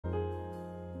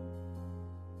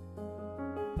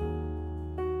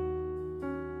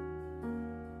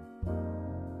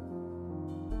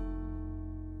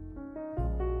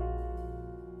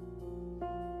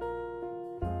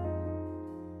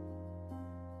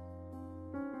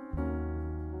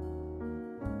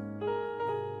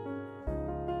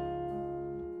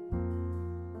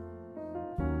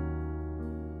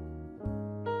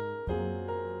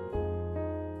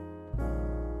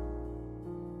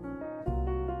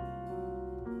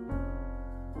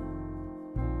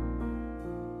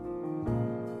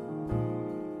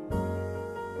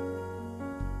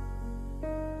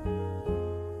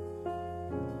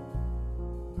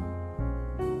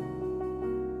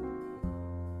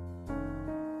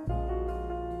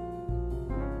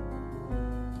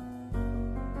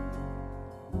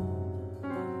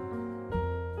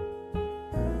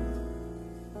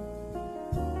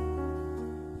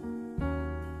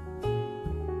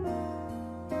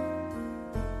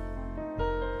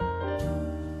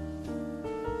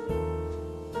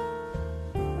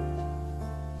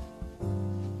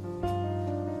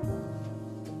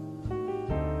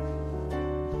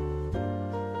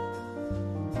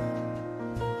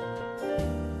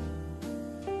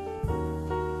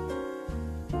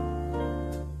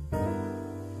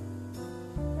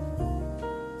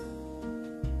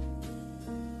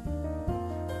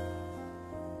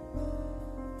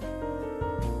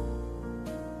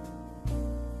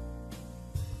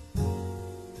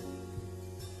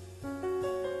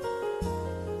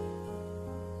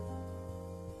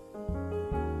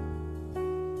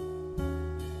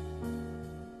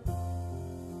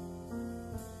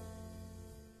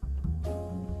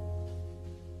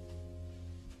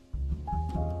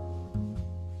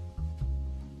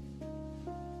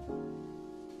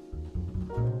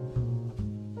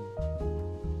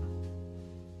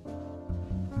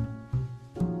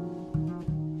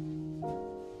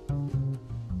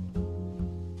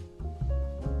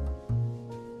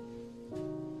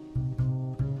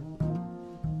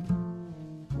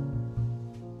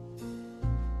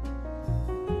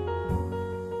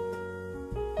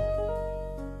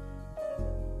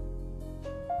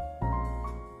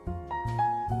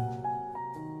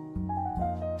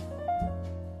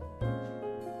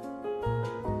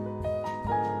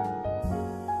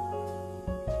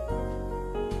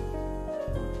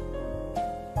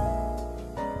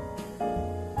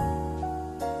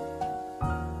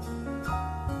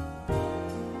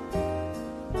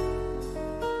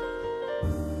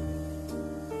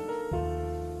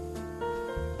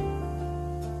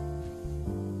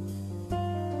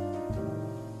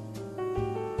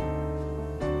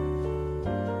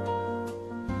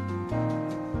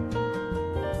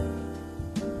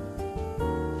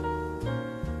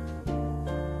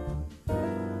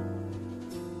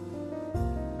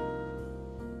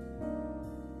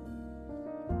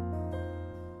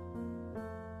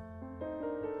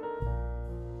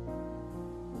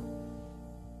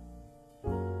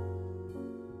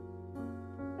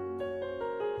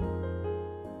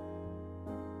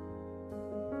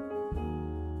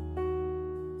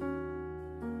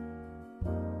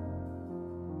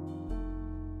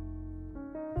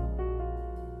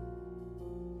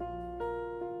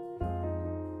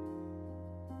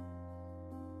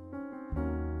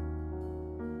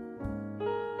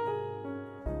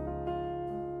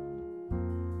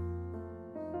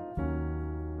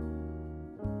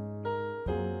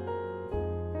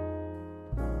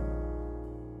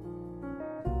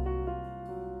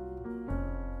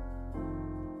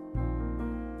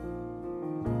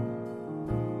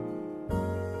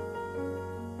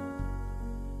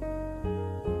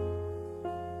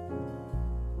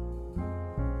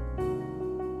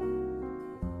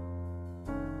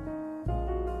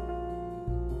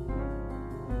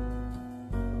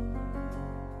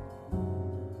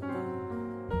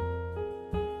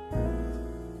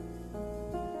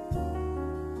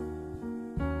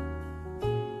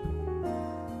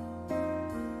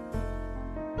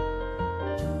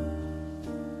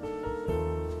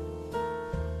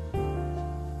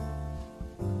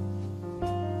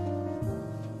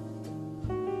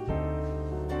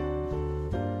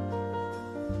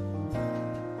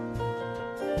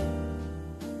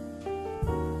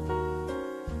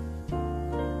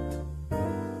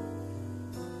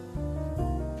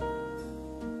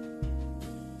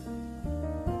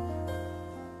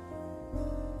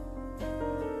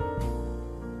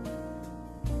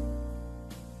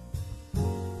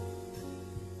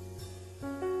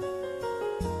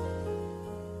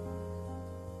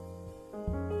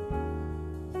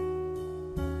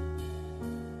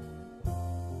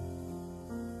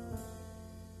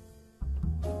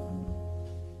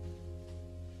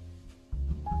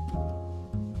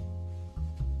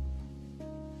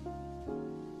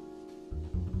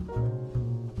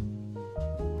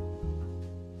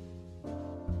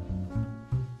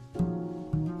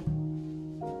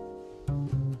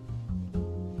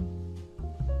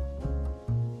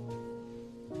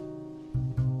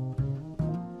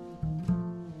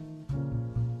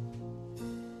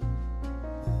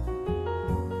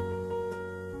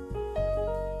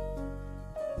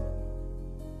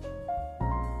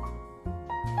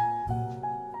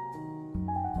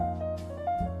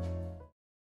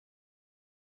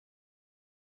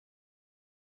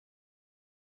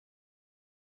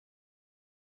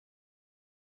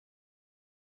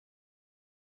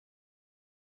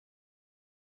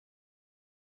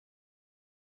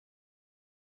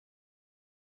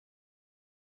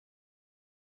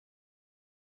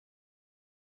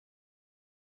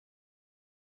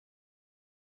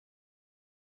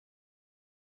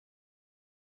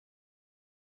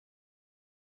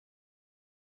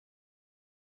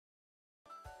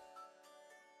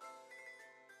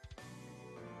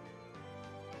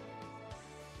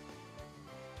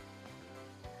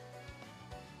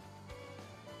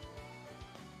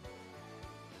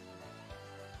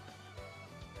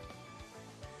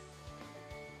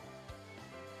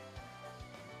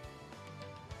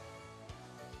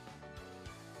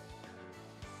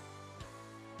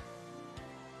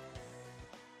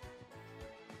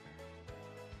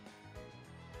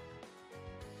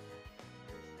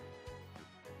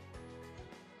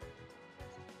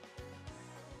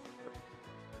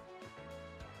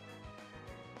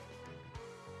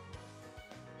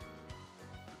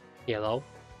Hello.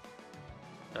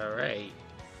 All right.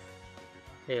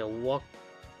 Hey,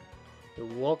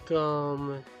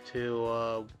 welcome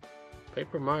to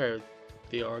Paper Mario,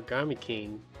 the Origami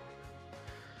King.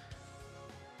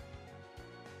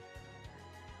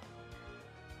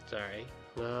 Sorry.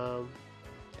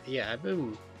 Yeah, I've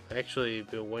been actually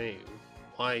been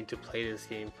wanting to play this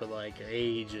game for like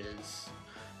ages,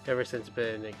 ever since it's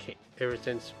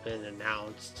been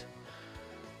announced,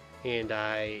 and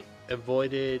I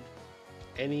avoided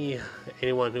any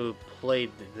anyone who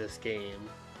played this game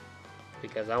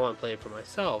because I want to play it for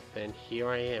myself, and here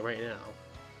I am right now.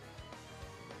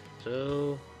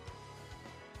 So,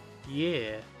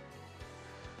 yeah,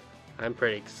 I'm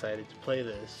pretty excited to play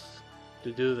this,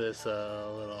 to do this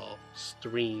little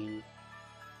stream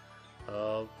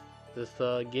of this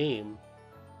game.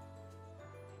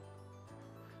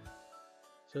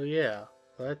 So yeah,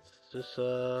 let's just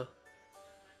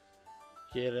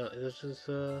get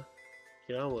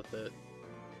on with it.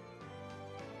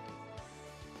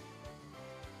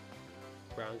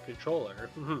 Ground controller.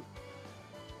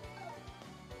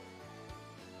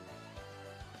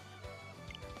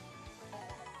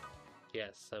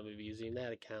 Yes, I will be using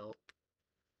that account.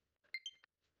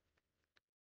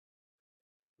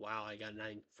 Wow, I got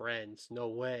 9 friends. No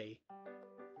way.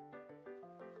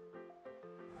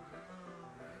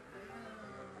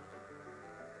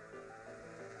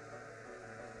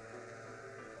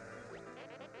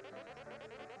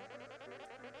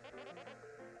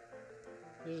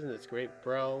 Isn't this great,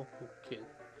 bro? Okay,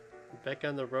 back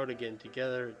on the road again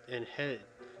together and head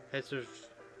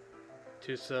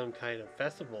to some kind of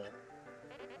festival.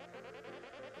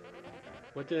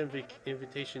 What did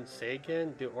invitation say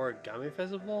again? The Origami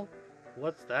Festival?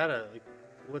 What's that?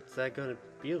 What's that gonna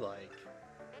be like?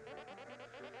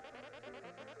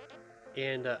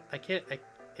 And I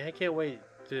can't wait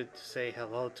to say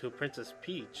hello to Princess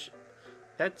Peach.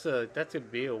 That's gonna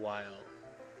be a while.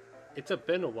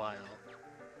 Been a while.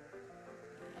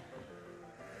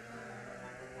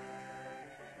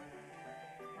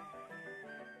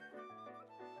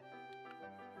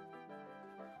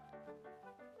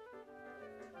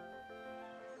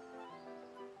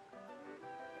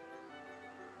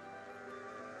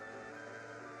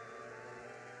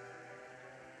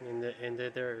 And they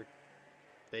there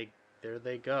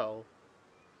they go.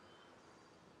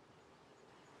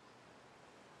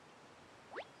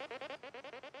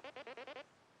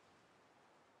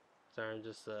 Sorry, I'm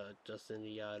just in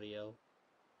the audio.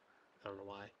 I don't know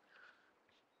why.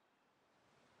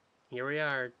 Here we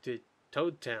are to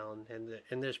Toad Town,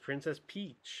 and there's Princess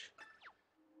Peach.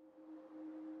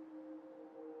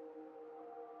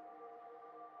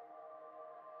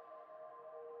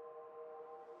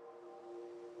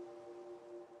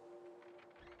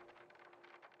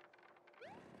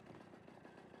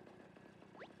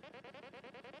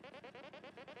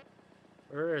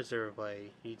 Where is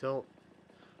everybody? You don't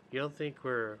think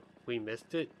we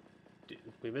missed it?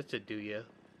 We missed it, do you?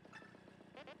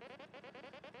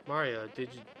 Mario,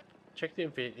 did you check the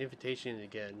invitation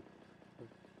again?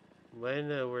 When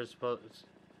when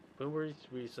were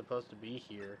we supposed to be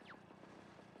here?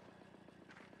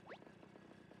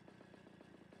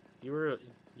 You were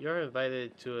you're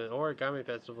invited to an origami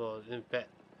festival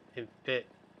in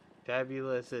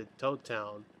fabulous Toad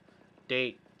Town.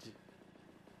 Date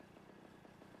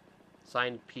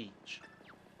signed Peach.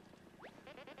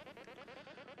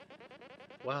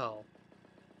 Wow,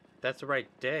 that's the right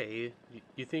day.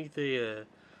 You think they're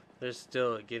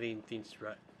still getting things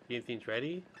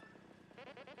ready?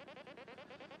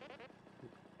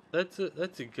 Let's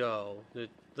go.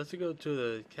 Let's go to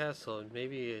the castle and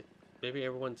maybe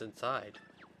everyone's inside.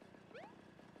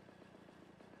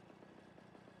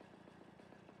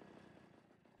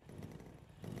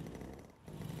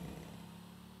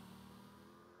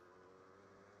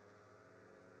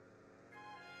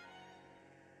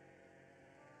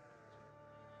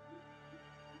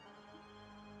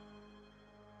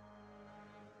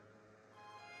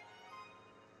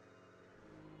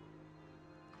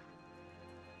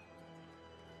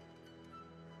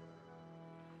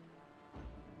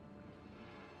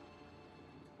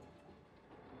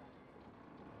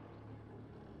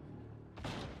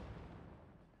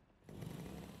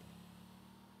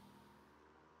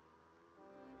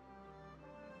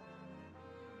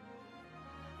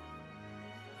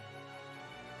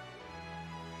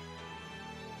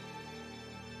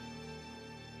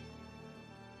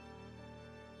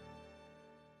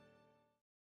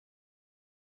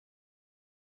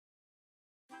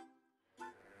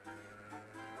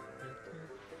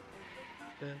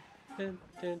 Dun,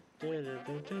 dun, dun, dun,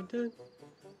 dun, dun, dun,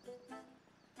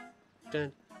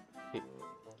 dun.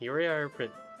 Here we are,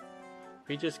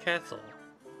 Peach's Castle.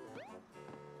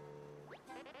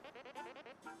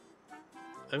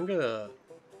 I'm gonna,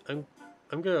 I'm,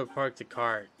 I'm gonna park the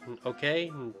cart.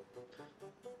 Okay.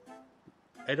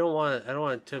 I don't want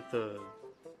to tip the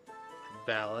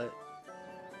valet.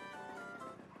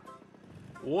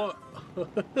 What?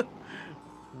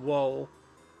 Whoa.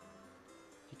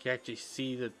 You can actually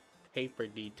see the paper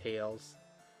details.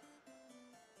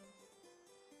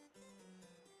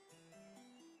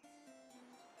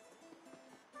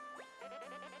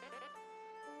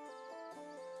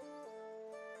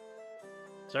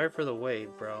 Sorry for the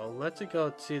wait, bro. Let's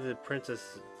go see the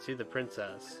princess. See the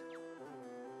princess.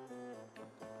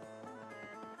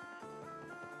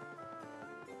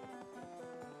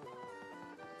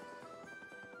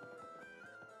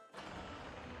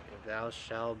 Thou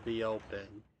shalt be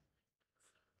open.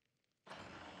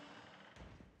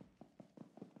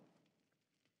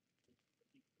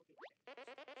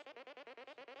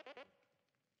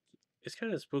 It's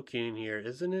kind of spooky in here,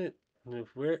 isn't it?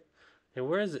 Where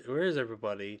is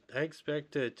everybody? I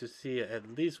expected to see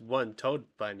at least one toad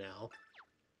by now.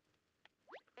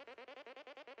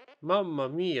 Mamma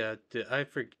mia! I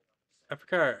forgot. I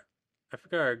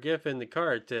forgot our gift in the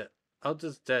cart. I'll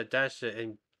just dash it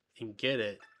and get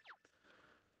it.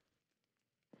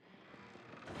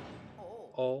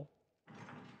 Oh,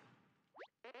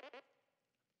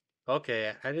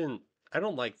 okay. I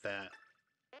don't like that.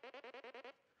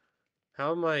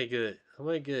 How am I good? How am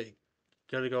I good?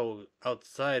 Gotta go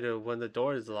outside when the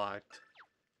door is locked.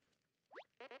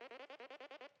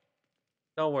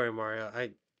 Don't worry, Mario.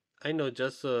 I know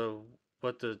just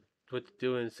what to what to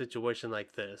do in a situation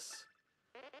like this.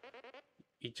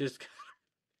 You just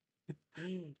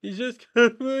you just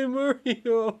got my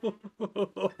Mario.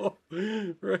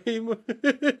 Right?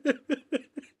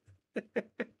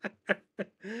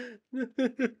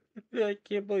 I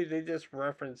can't believe they just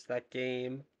referenced that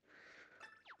game.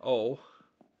 Oh,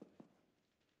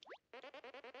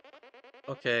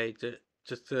 okay.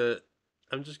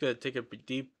 I'm just gonna take a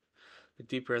deep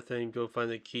breath in and go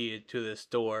find the key to the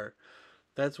store.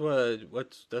 That's what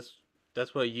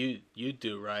you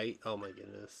do, right? Oh my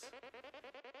goodness.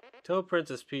 Tell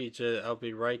Princess Peach I'll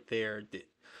be right there.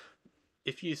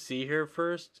 If you see her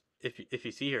first, if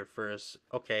you see her first,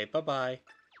 okay, bye bye.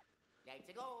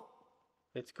 Let's go.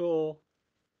 It's cool.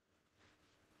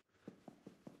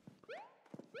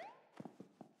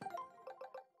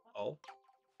 Oh,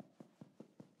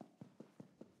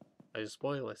 I just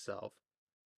spoiled myself.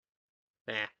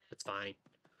 Nah, it's fine.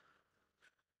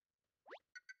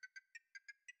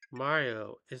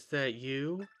 Mario, is that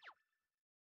you?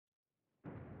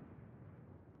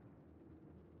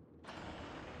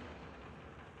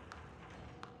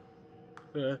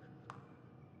 Uh,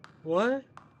 what?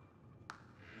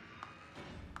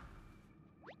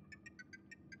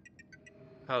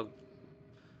 How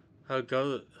how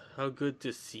go how good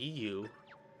to see you.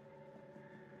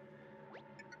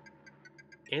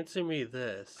 Answer me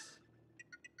this.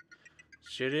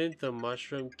 Shouldn't the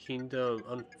Mushroom Kingdom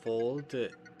unfold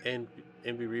and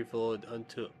be revealed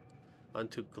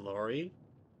unto glory?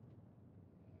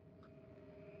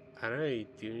 I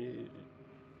don't do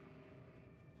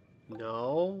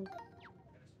no.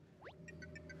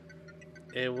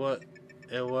 And what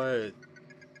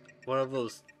one of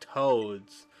those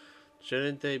toads?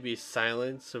 Shouldn't they be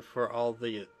silenced for all of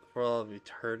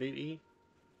eternity?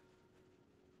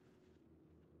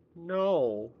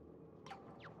 No.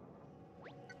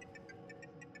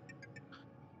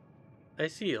 I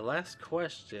see. Last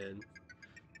question.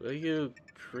 Will you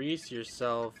crease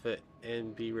yourself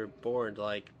and be reborn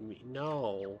like me?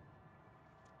 No.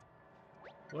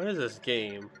 What is this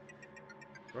game?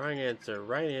 Wrong answer.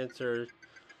 Right answer.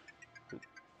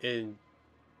 In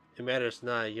it matters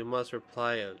not. You must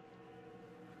reply.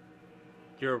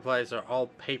 Your replies are all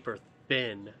paper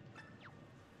thin.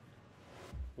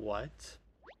 What?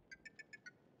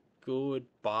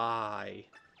 Goodbye.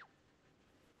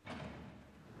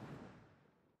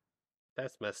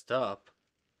 That's messed up.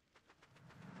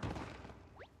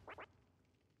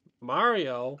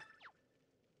 Mario.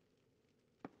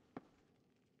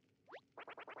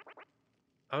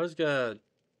 I was gonna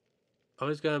I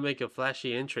was gonna make a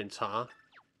flashy entrance, huh?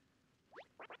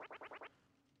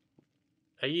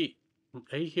 Are you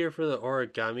are you here for the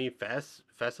Origami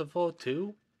festival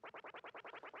too?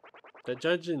 The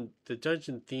dungeon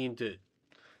themed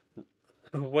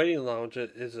waiting lounge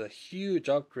is a huge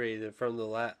upgrade from the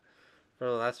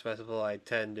last festival I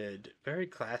attended. Very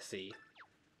classy.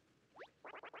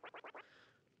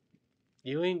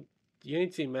 You ain't you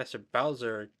ain't seen Master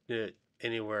Bowser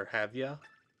anywhere, have ya?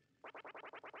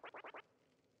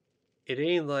 It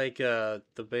ain't like the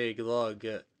big lug.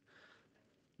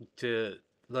 to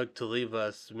look to leave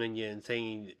us minion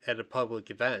saying at a public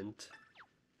event.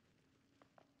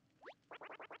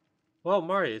 Well,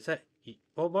 Mario, is that?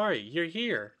 Well, Mario, you're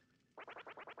here.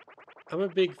 I'm a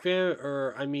big fan,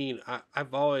 or I mean,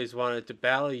 I've always wanted to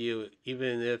battle you,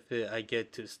 even if I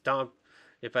get to stomp.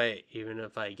 Even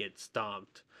if I get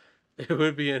stomped, it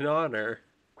would be an honor.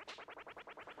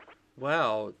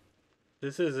 Wow,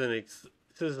 this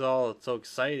is all so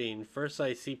exciting. First,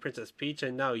 I see Princess Peach,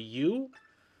 and now you.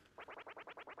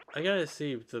 I gotta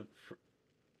see the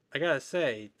I gotta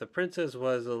say, the princess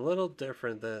was a little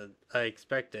different than I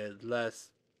expected,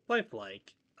 less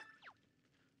lifelike.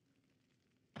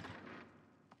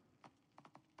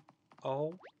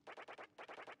 Oh,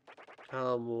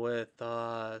 come with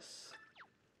us.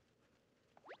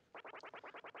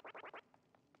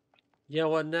 Yeah,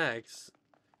 what next?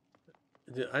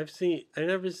 I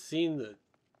never seen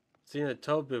a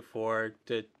toad before.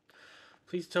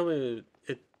 Please tell me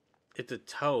it's a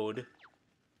toad.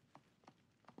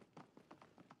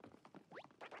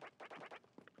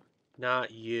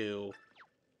 Not you.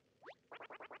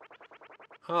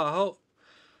 Oh,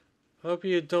 hope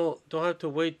you don't have to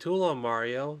wait too long,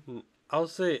 Mario. I'll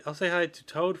say hi to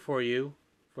Toad for you.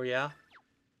 For ya.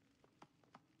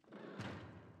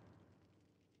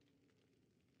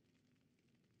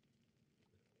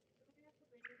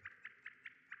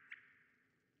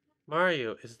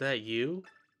 Mario, is that you?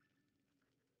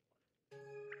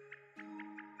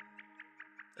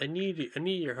 I need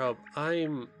your help.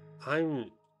 I'm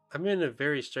I'm in a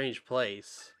very strange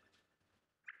place.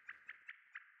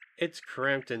 It's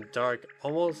cramped and dark,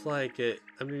 almost like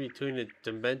I'm in between the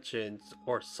dimensions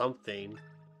or something.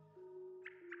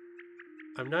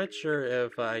 I'm not sure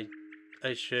if I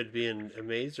should be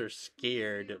amazed or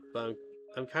scared, but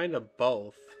I'm kind of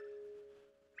both.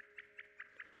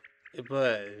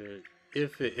 But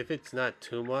if it's not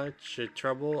too much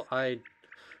trouble, I'd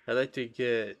like to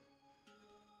get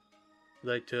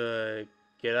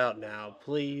out now,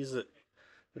 please.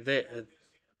 There,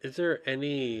 is there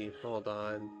any? Hold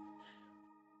on.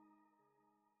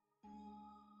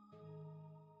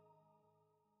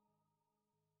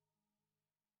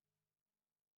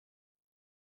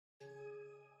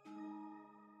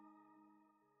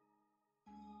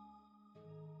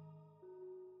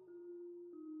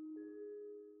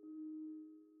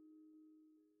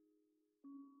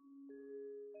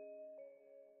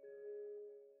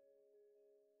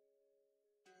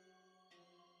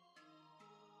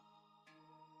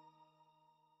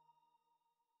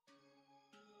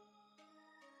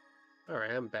 All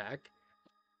right, I'm back.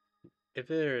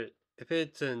 If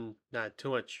it's in not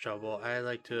too much trouble, I'd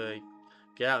like to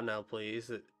get out now,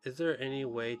 please. Is there any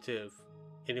way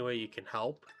you can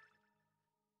help?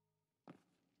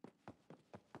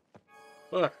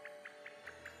 Uh,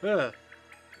 uh,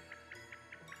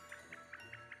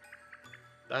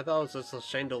 I thought it was just a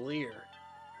chandelier.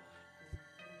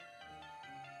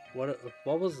 What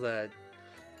was that?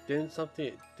 Didn't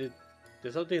something did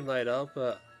something light up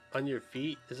on your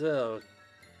feet? Is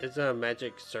it a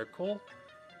magic circle?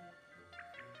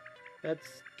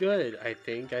 That's good, I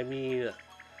think. I mean,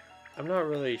 I'm not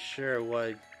really sure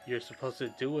what you're supposed to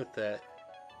do with it.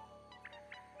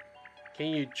 Can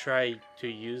you try to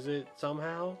use it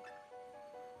somehow?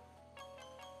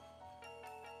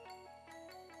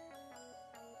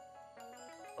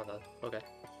 Hold on. Okay.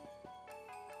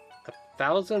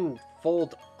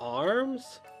 1,000-fold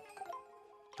arms?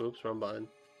 Oops, wrong button.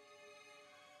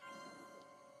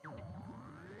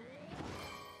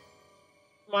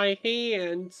 My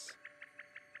hands.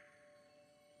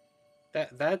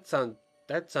 That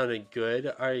sounded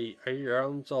good. Are your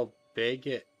arms all big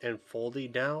and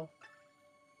foldy now?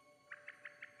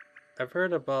 I've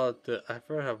heard about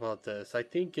this. I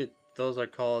think those are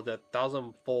called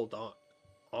 1,000-fold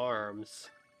arms.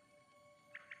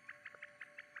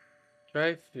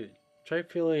 Try try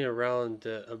feeling around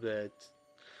a bit.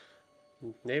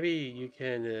 Maybe you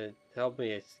can help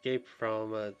me escape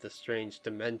from the strange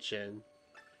dimension.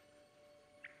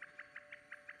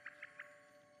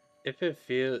 If it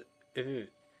feel if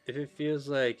it feels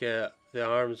like the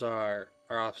arms are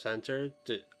off center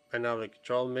and out of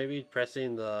control, maybe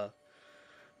pressing the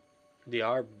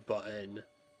R button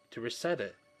to reset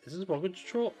it. Is this motion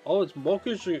control? Oh, it's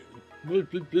motion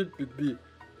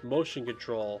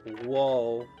control.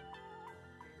 Whoa.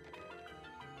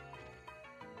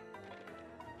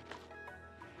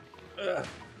 Ugh.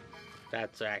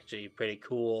 That's actually pretty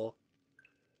cool.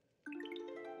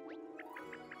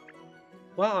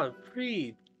 Wow, I'm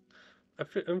free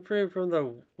from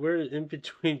the weird in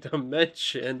between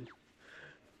dimension.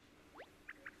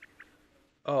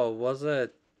 Oh, was I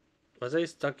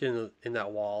stuck in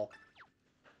that wall?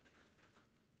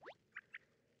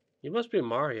 You must be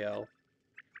Mario.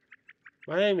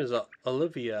 My name is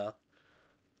Olivia.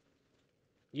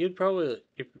 You'd probably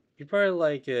to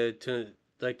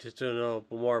know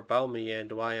more about me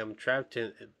and why I'm trapped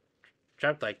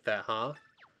like that, huh?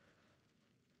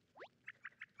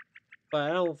 But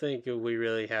I don't think we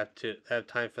really have to have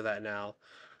time for that now.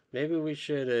 Maybe we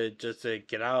should just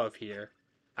get out of here.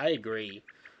 I agree.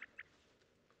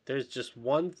 There's just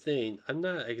one thing. I'm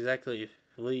not exactly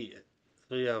fleet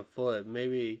on foot.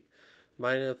 Maybe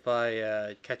mind if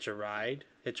I catch a ride?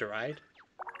 Hitch a ride?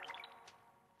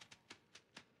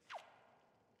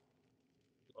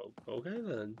 Okay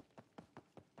then.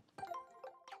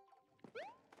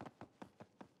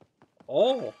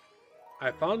 Oh,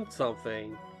 I found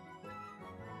something.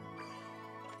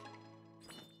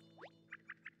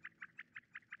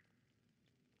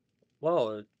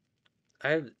 Well,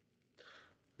 I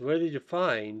what did you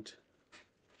find?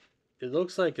 It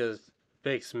looks like a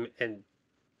big and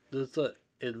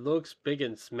it looks big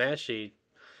and smashy.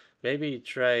 Maybe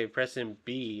try pressing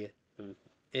B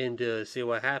and see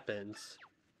what happens.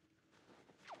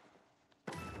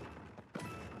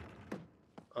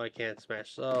 Oh, I can't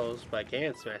smash those, but I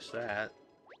can smash that.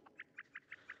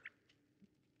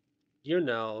 You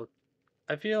know,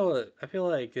 I feel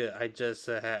like I just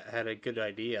had a good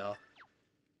idea.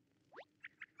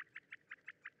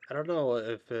 I don't know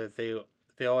if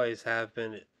they always have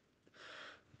been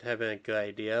a good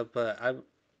idea, but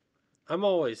I'm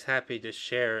always happy to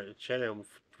share them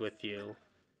with you.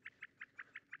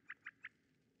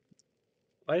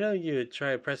 Why don't you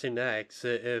try pressing X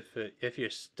if you're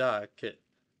stuck?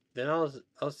 Then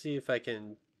I'll see if I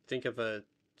can think of a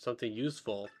something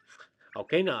useful.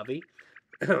 Okay, Navi.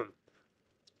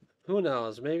 Who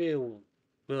knows? Maybe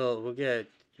we'll get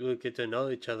to know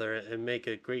each other and make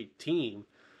a great team.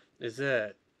 Is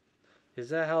that is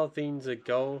that how things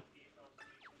go?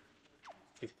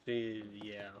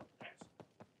 Yeah.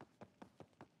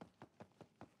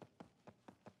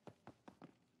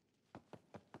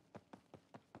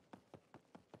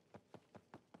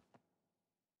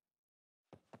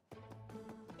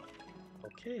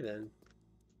 Okay then.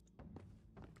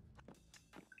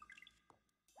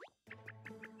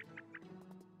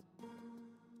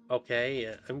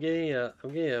 Okay, I'm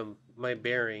getting my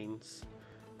bearings.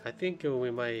 I think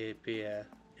we might be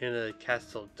in a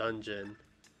castle dungeon.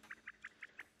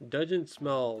 Dungeons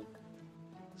smell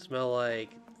like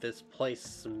this place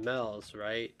smells,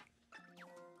 right?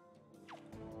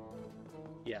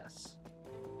 Yes,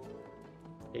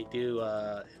 they do.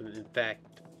 In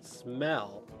fact,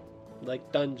 smell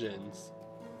like dungeons.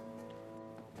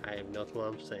 I have no clue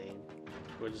what I'm saying.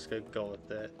 We're just gonna go with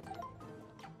it.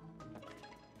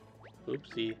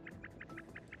 Oopsie.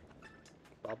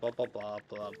 Blah blah blah blah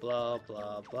blah blah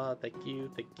blah blah. Thank you,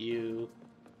 thank you.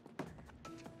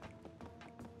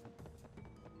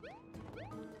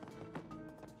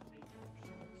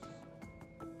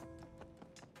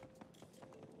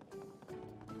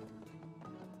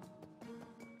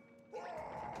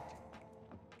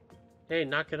 Hey,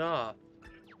 knock it off.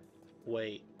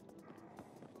 Wait.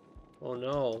 Oh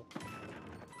no.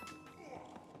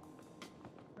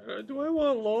 Do I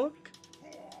want to look?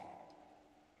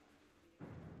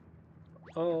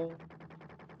 Oh.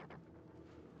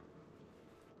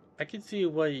 I can see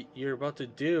what you're about to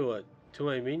do to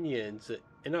my minions,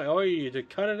 and I order you to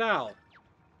cut it out.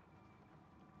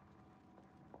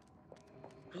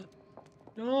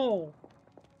 No.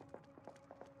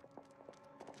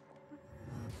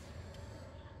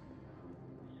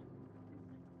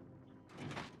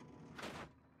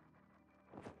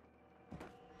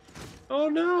 Oh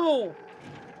no.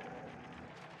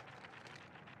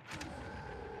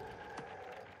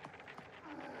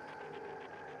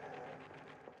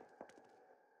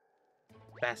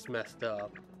 That's messed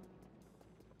up.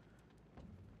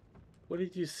 What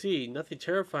did you see? Nothing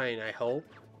terrifying, I hope.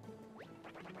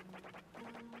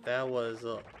 That was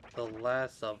the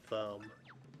last of them.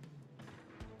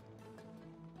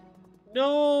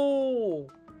 No!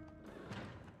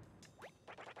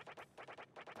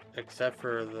 Except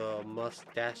for the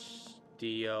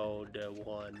mustachioed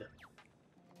one.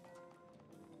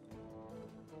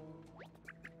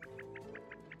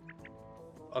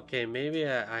 Okay, maybe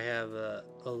I have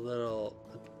little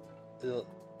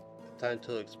time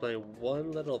to explain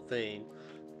one little thing.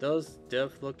 Those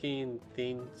deaf looking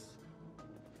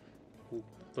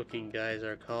guys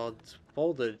are called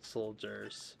folded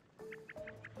soldiers.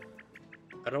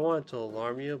 I don't want to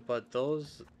alarm you, but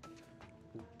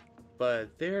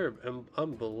they're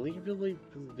unbelievably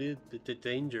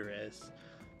dangerous.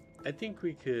 I think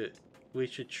we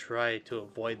should try to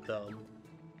avoid them.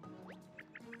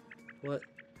 What?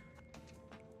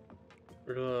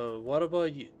 What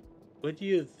about you? What do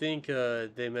you think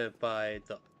they meant by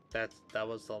that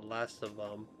was the last of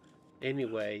them?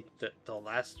 Anyway, the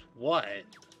last what?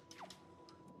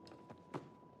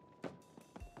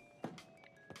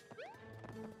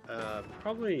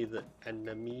 Probably the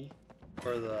enemy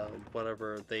or the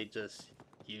whatever they just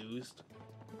used.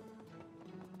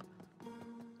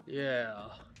 Yeah.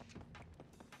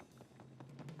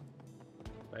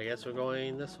 I guess we're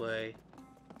going this way.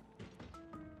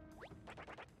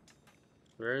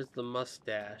 Where's the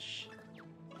mustache?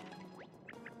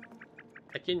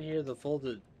 I can hear the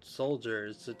folded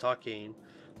soldiers talking.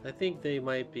 I think they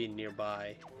might be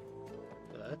nearby.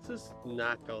 Let's just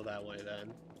not go that way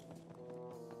then.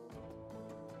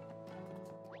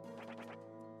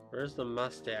 Where's the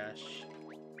mustache?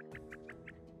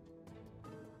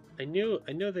 I knew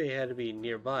they had to be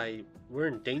nearby. We're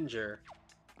in danger.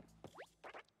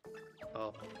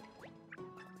 Oh.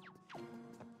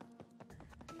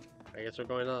 I guess we're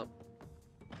going up.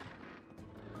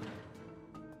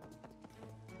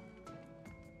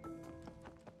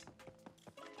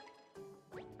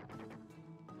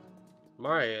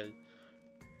 Mario,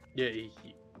 you're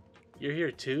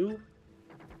here too?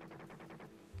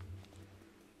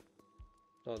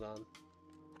 Hold on.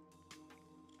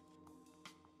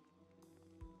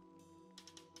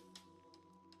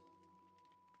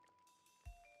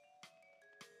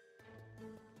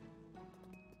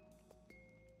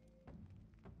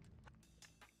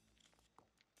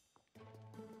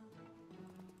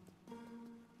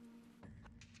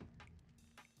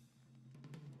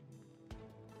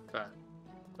 Ah,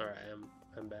 alright,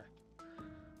 I'm back.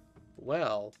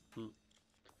 Well,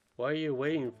 what are you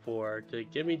waiting for to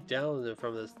get me down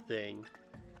from this thing?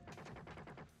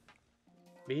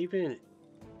 Even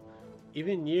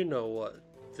you know what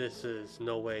this is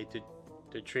no way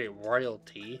to treat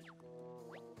royalty.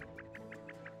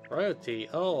 Royalty?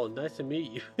 Oh, nice to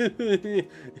meet you.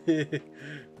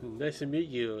 Nice to meet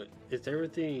you. Is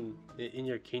everything in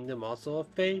your kingdom also a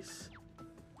face?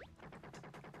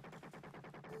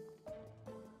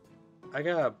 I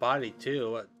got a body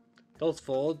too. Those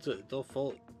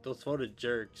those folded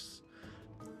jerks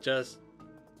just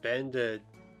bend it,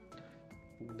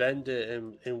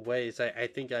 in ways I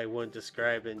think I wouldn't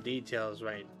describe in details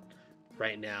right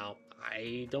now.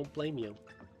 I don't blame you.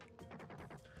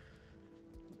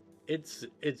 It's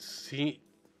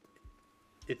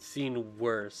seen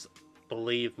worse.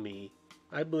 Believe me.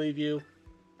 I believe you.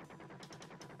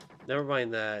 Never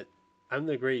mind that. I'm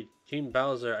the great King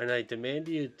Bowser, and I demand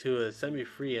you to set me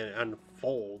free and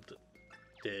unfold.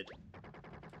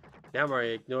 Now,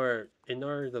 Mario, ignore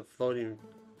the floating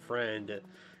friend,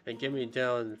 and get me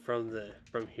down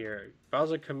from here.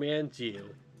 Bowser commands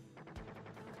you.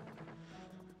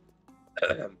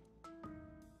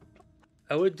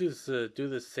 I would just do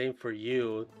the same for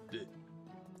you.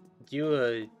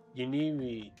 You need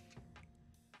me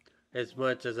as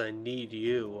much as I need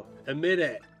you. Admit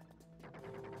it.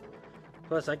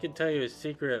 Plus, I can tell you a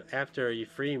secret after you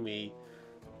free me.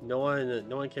 No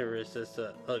one can resist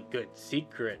a good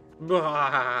secret.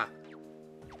 Oh,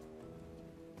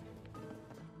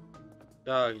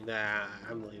 nah,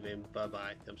 I'm leaving. Bye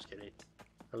bye. I'm just kidding.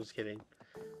 I'm just kidding.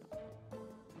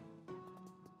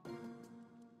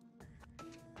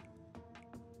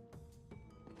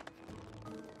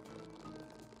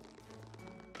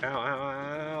 Ow,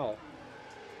 ow, ow.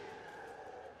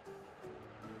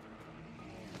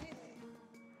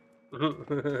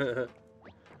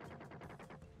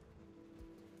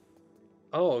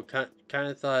 Oh, kind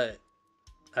of thought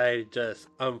I just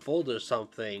unfolded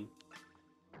something.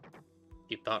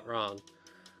 You thought wrong,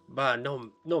 but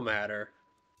no matter.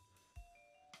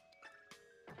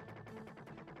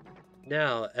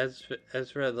 Now, as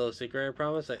for the secret, I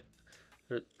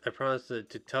promise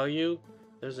to tell you.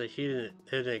 There's a hidden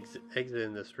exit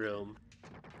in this room.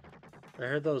 I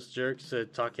heard those jerks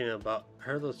talking about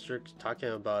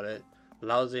it.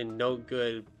 Lousy, no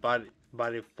good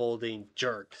body folding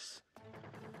jerks.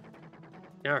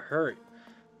 Now hurry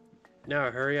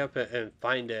up and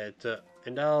find it,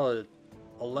 and I'll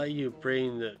let you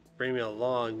bring me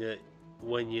along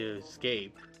when you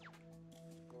escape.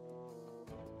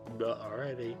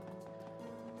 Alrighty.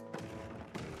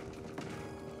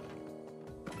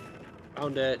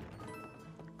 Found it.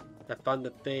 I found the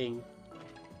thing.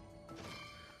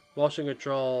 Motion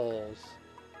controls.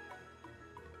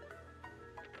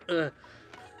 I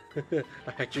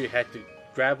actually had to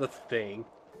grab the thing.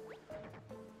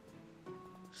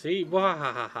 See?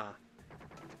 Wahahaha.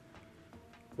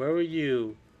 Where would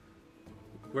you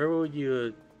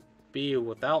be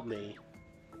without me?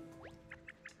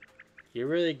 You're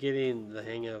really getting the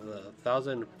hang of the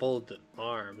 1,000-fold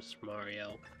arms,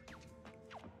 Mario.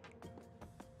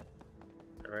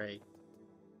 Alright.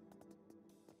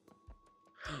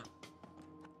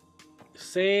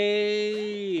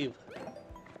 Save!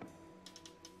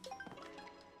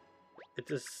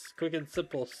 It's a quick and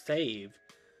simple save.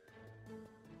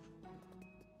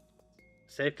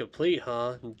 Save complete,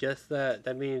 huh? Guess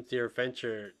that means your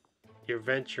venture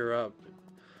up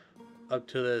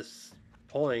to this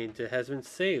point, it has been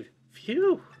saved.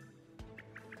 Phew!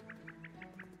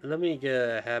 Let me get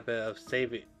a habit of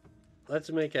saving. Let's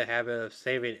make a habit of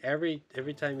saving every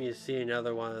time you see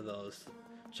another one of those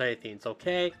shiny things,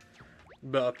 okay?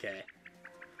 But okay.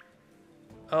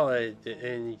 Oh,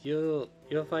 and you'll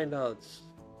find out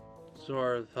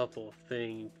sort of helpful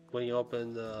thing when you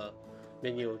open the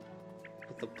menu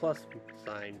with the plus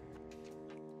sign.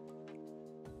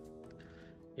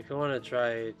 If you want to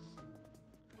try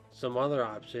some other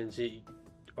options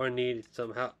or need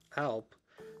some help,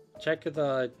 check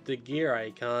the gear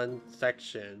icon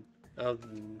section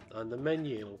on the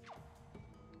menu.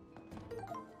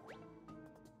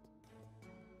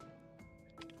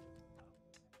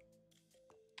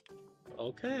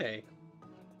 Okay.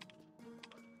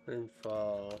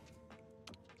 Info.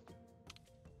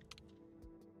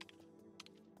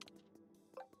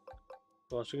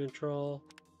 Motion control.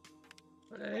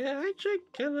 I actually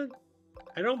kind of.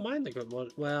 I don't mind the good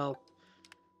motion. Well,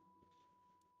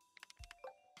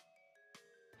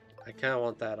 I kind of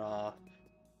want that off.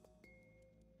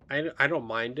 I don't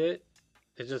mind it.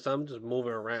 It's just I'm just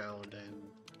moving around and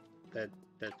that's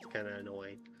kind of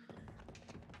annoying.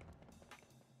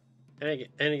 And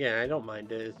again, I don't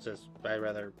mind it. It's just I'd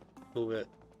rather move it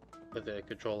with the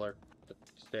controller, the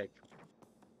stick.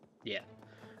 Yeah.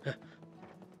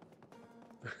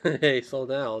 Hey, slow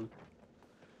down.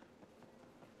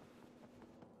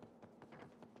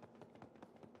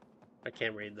 I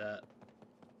can't read that.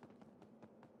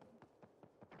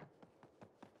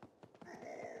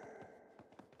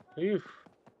 Oof.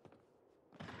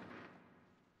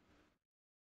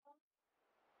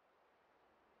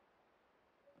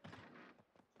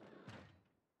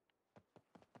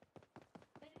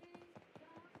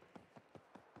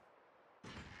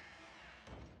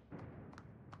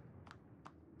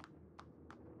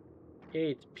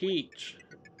 Hey, it's Peach.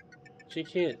 She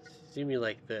can't see me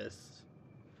like this.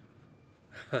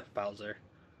 Bowser.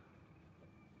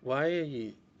 Why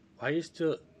are you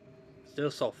still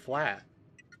so flat?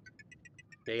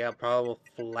 They got a problem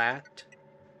with flat?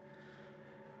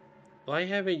 Why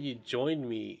haven't you joined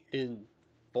me in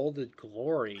bolded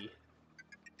glory?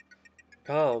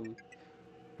 Come,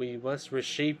 we must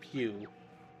reshape you.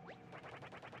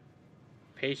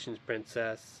 Patience,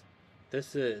 princess.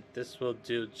 This will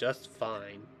do just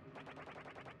fine.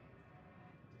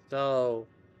 So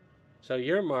so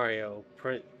you're Mario,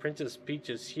 Princess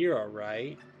Peach's hero,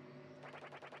 right?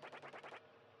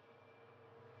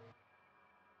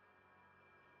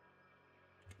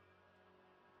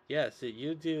 Yes,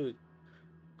 you do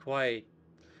quite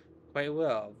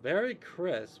well. Very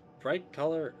crisp, bright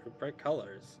colors.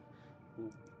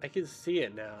 I can see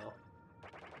it now.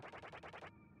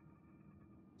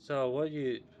 So what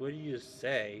do you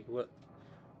say? What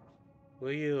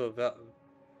will you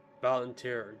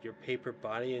volunteer your paper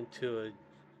body to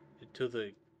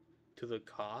the to the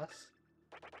cost?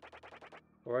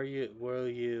 Or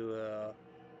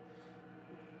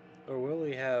or will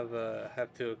we have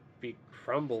to be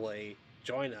crumbly?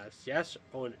 Join us? Yes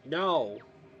or no?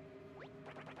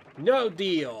 No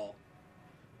deal.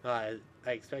 I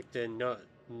expected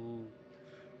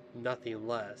nothing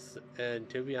less, and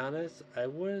to be honest, I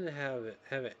wouldn't have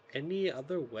it any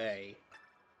other way.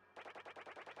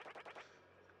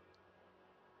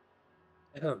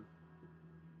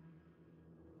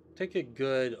 Take a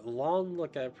good long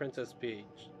look at Princess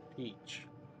Peach.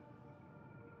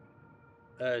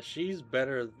 She's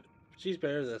better. She's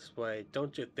better this way,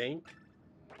 don't you think?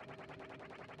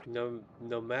 No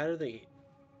matter the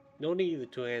no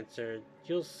need to answer.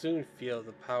 You'll soon feel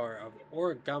the power of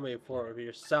origami for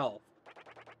yourself.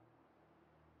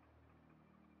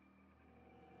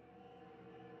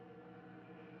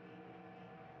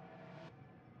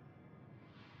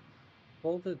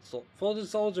 Folded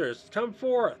soldiers, come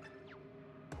forth!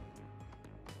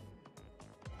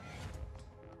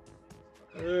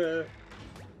 Uh,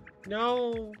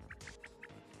 no!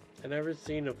 I've never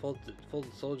seen a folded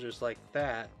soldiers like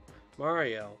that.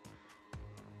 Mario.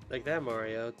 Like that,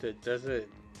 Mario. Does it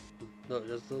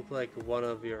look like one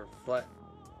of your flat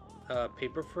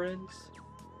paper friends?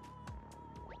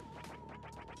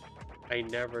 I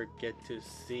never get to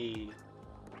see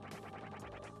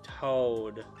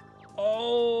Toad.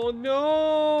 Oh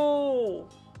no!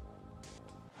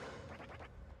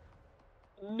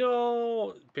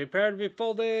 No! Prepare to be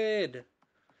folded!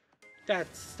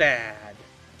 That's sad.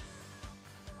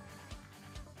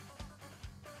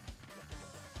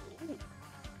 Ooh,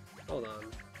 hold on.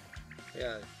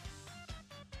 Yeah.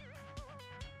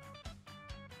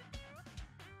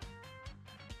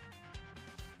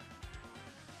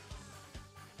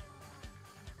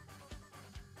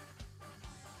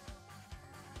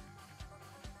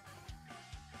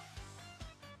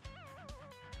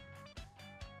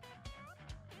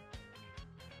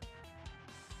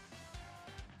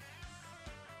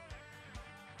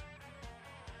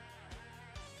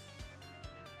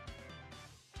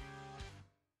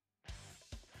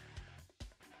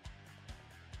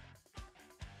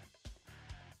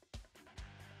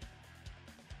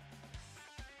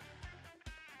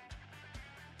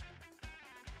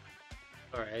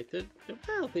 Alright, the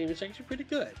battle theme is actually pretty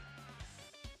good.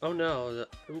 Oh no,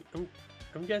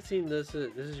 I'm guessing this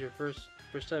is your first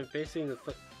time facing this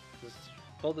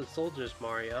folded soldiers,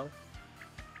 Mario.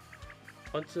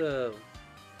 Once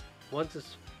once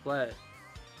it's flat,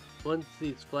 once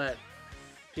these flat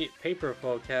paper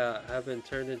folk have been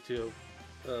turned into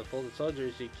folded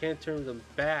soldiers, you can't turn them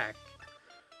back.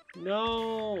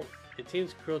 No, it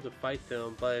seems cruel to fight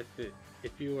them, but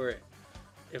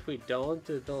if we don't,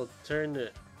 they'll turn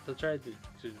it. They'll try to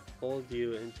fold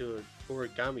you into an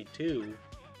origami too.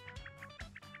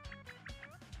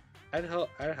 I'd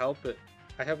help it.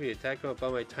 I help you attack them,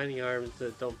 but my tiny arms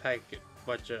don't pack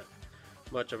much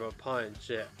of a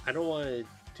punch. I don't want it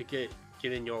to get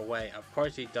in your way. Of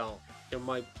course you don't. You're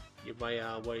my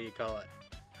what do you call it?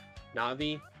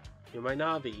 Navi? You're my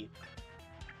Navi.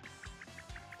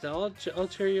 So I'll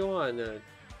cheer you on.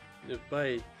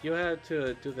 But you have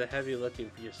to do the heavy lifting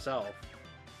for yourself.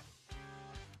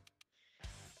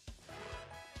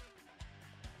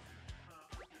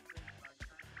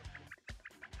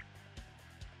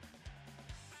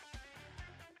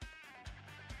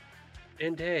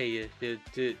 And hey, did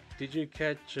you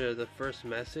catch the first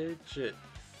message?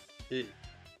 It,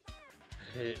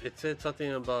 it said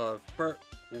something about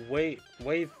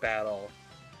wave battle.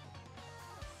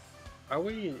 Are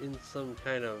we in some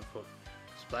kind of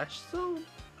splash zone?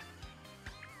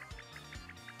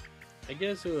 I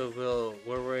guess we'll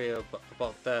worry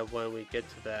about that when we get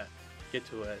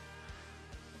to it.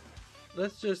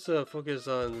 Let's just focus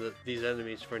on these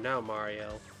enemies for now,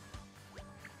 Mario.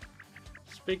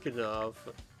 Speaking of,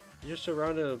 you're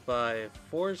surrounded by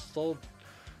four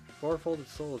folded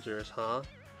soldiers, huh?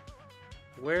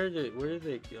 Where did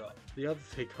they go? The other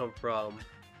they come from?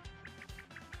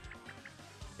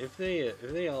 If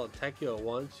they all attack you at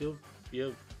once, you'll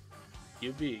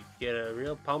get a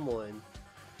real pummeling.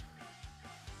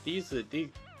 This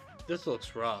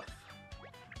looks rough.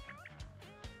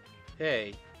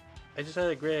 Hey, I just had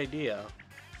a great idea.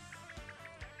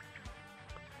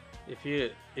 If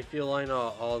you line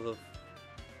out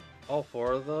all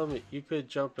four of them, you could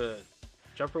jump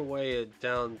away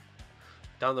down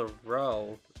the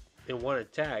row in one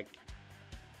attack.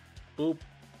 Boop,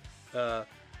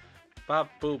 bop,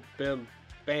 boop, bim,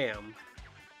 bam.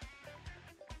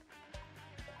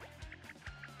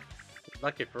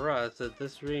 Lucky for us that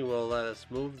this ring will let us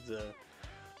move the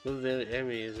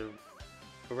enemies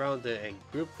around it and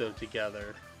group them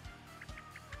together.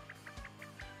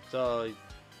 So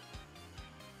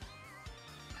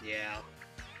yeah.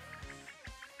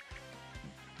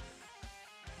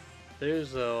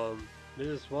 There's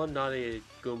one naughty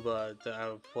Goomba that's out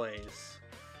of place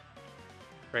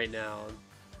right now.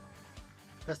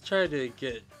 Let's try to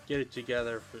get it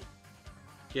together for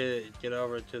get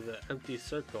over to the empty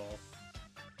circle.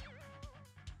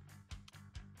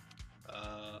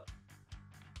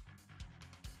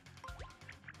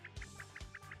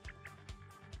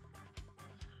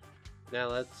 Now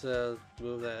let's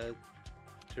move that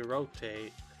to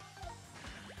rotate.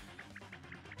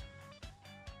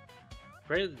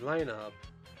 Great lineup.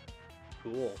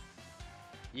 Cool.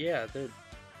 Yeah,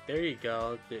 there you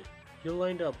go. You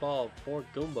lined up all four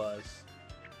Goombas.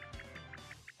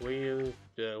 When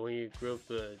you group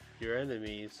your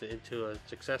enemies into a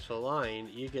successful line,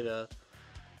 you get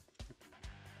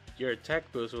your attack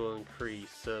boost will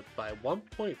increase by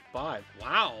 1.5.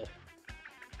 Wow.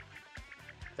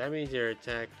 That means your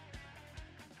attack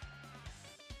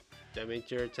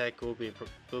will be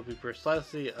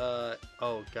precisely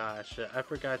oh gosh, I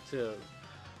forgot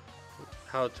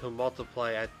how to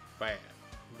multiply it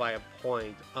by a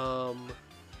point. Oh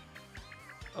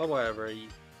whatever.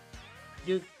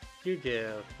 You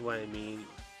get what I mean.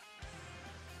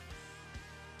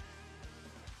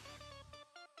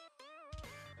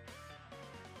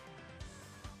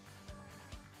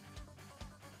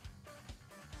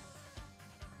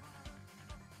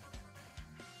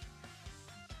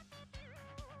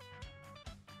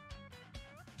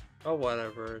 Oh,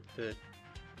 whatever.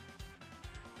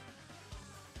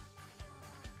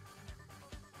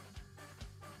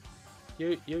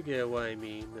 You get what I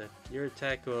mean. Your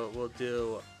attack will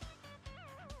do.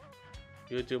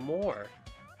 You'll do more.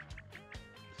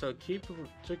 So keep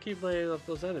laying up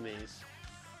those enemies.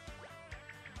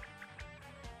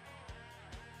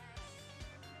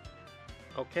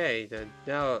 Okay, then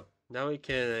now we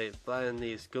can flatten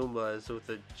these Goombas with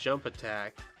a jump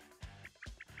attack.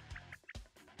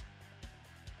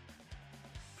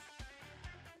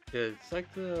 Yeah, it's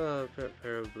like the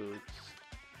pair of boots.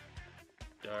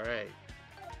 Alright.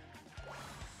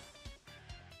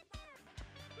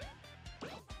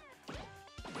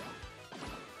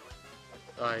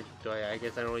 I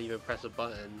guess I don't even press a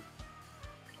button.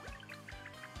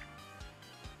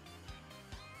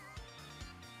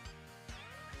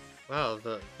 Wow,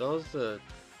 those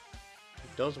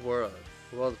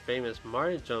world famous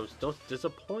Mario jumps don't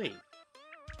disappoint.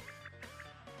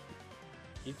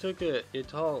 You took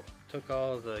took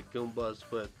all the Goombas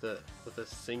with a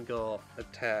single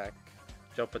attack,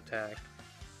 jump attack.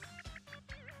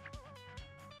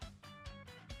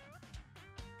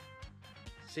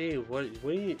 See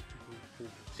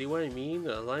see what I mean?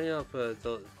 Lining up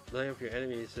lining up your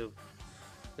enemies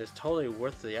is totally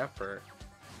worth the effort.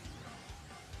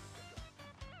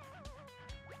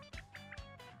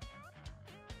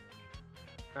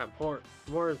 Ah,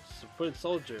 more foot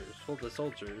soldiers, hold the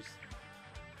soldiers.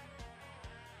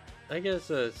 I guess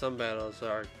some battles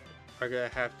are gonna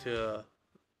have to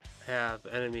have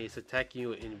enemies attack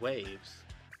you in waves.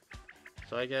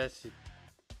 So I guess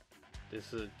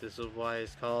this is why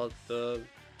it's called the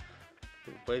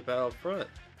wave battle front.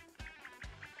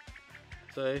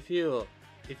 So if you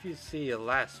see a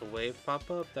last wave pop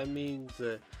up, that means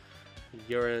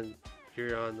you're on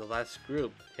the last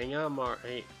group. Hang on,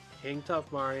 hang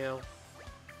tough, Mario.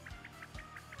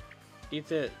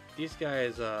 These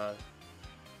guys are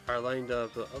lined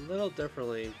up a little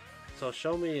differently. So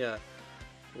show me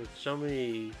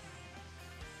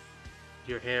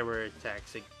your hammer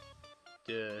attacks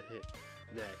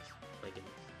next. My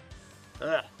goodness.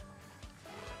 Ugh.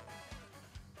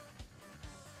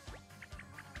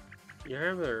 Your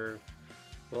hammer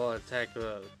will attack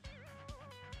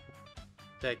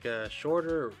a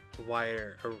shorter,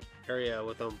 wider area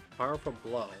with a powerful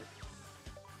blow.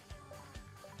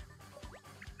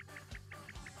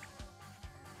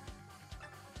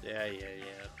 Yeah.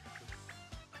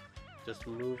 Just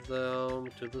move them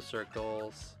to the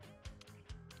circles.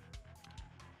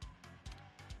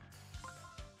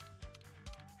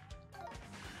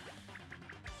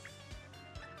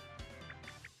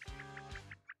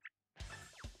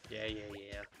 Yeah.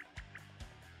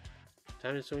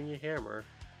 Time to swing your hammer.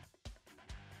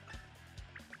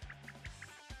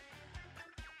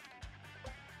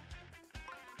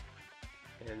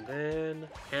 And then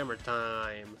hammer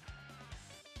time.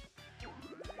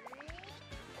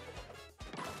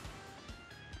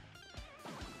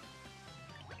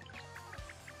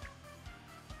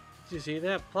 Did you see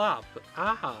that? Plop!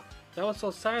 Aha! That was so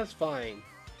satisfying!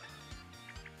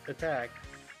 Attack.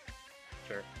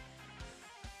 Sure.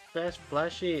 Fast,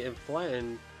 flashy, and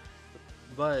flattened,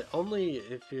 but only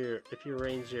if you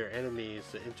arrange your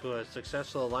enemies into a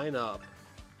successful lineup.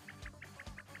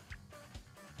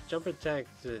 Jump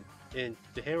attacks and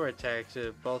the hammer attacks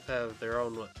both have their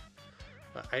own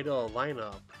idle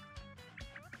lineup.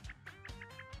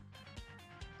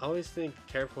 Always think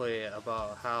carefully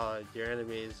about how your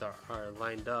enemies are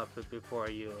lined up before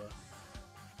you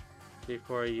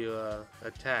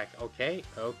attack. Okay.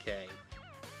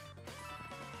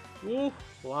 Woo,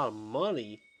 a lot of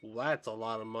money. That's a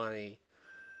lot of money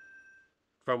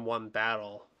from one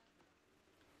battle.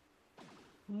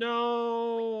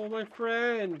 No, my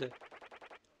friend.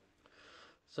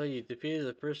 So you defeated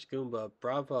the first Goomba.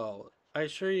 Bravo. I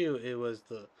assure you, it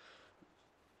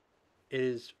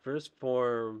is first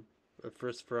from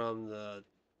the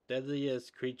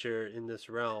deadliest creature in this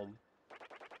realm.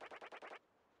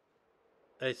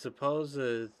 I suppose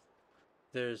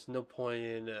there's no point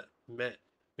in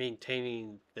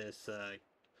maintaining this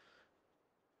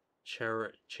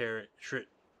charade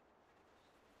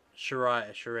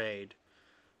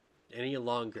any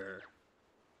longer.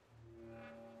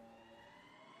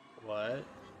 What?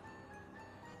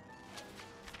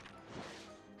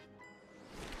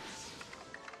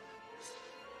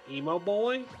 Emo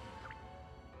boy?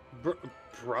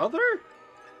 Brother?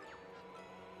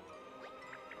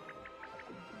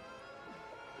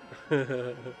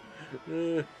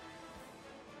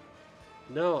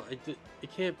 No, it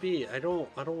can't be. I don't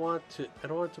want to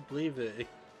believe it.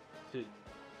 It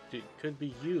could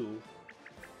be you.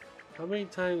 How many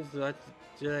times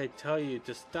did I tell you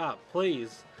to stop?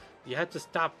 Please, you have to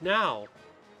stop now.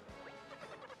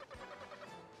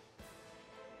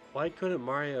 Why couldn't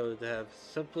Mario have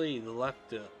simply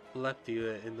left you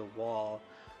in the wall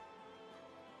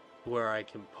where I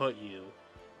can put you,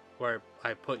 where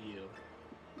I put you,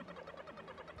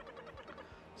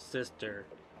 sister?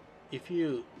 If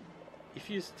you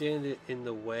stand in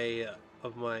the way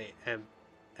of my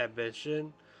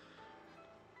ambition,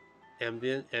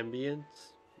 ambience,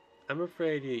 I'm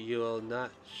afraid you will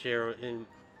not share in.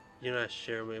 You're not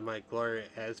sharing in my glory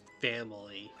as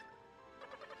family.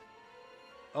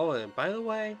 Oh, and by the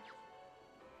way,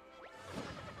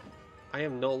 I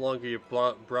am no longer your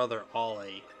brother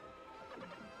Ollie.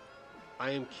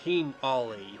 I am King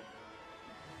Ollie.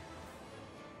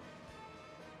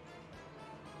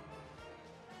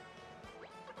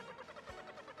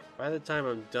 By the time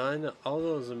I'm done, all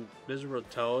those miserable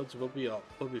toads will be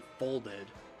folded.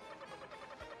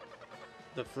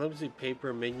 The flimsy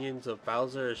paper minions of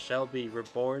Bowser shall be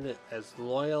reborn as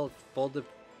loyal folded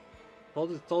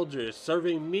soldiers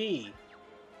serving me.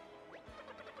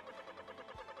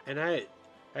 And I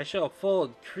shall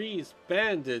fold, crease,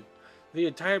 bend the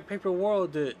entire paper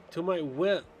world to my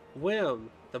whim.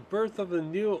 The birth of a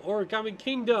new Origami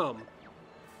Kingdom.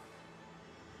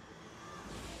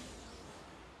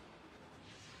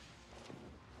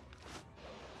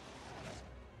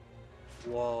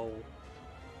 Whoa.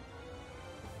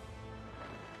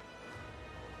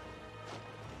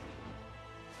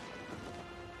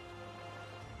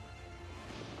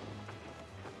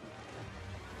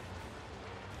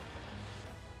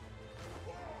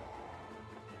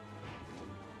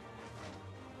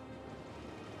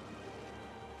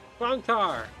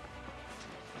 Funkar!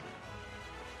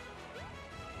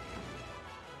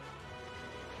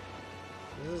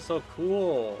 This is so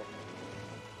cool.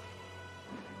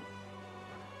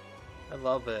 I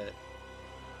love it.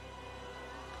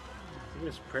 I think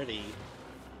it's pretty.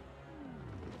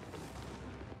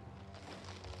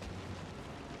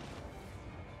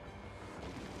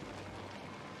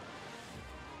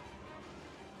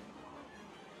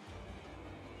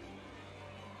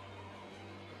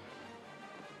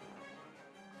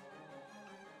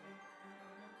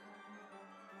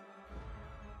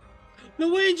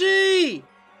 Luigi!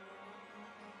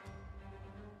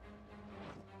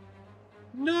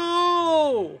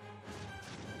 No!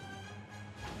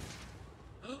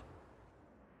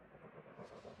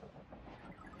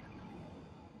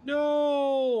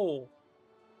 No!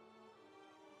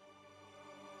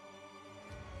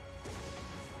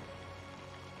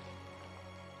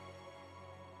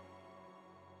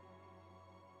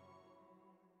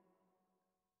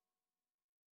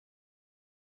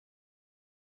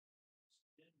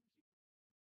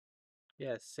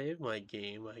 Yeah, save my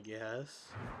game, I guess.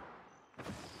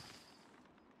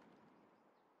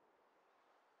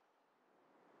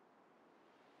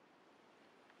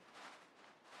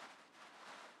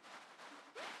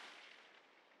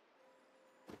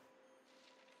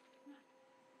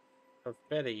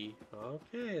 Confetti.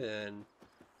 Okay then.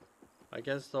 I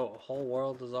guess the whole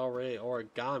world is already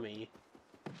origami.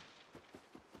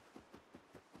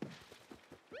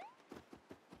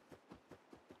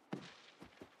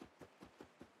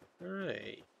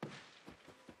 Alright.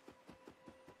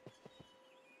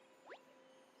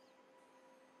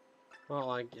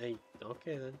 Well, okay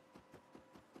then.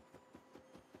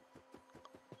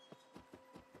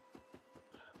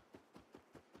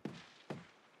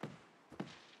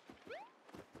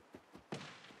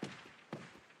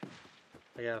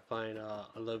 I gotta find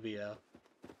Olivia.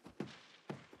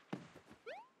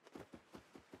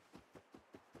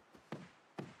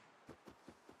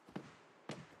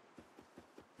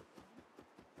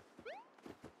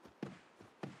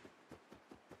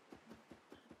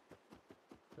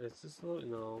 Is this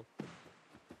no?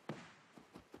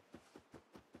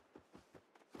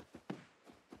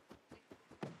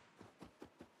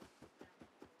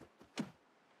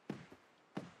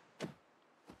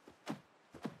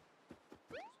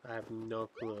 I have no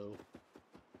clue.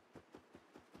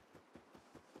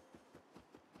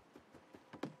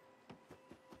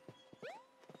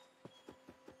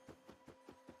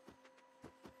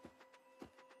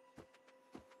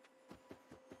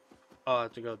 Oh, I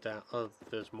have to go down. Oh,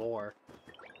 there's more.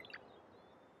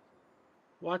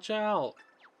 Watch out!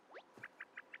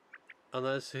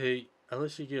 Unless you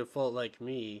get full like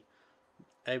me,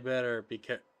 I better be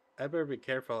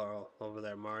careful over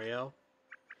there, Mario.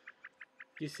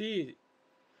 You see,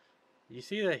 you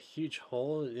see that huge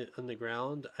hole in the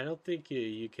ground? I don't think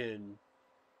you can.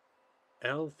 I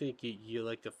don't think you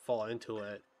like to fall into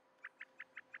it.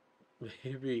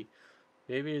 Maybe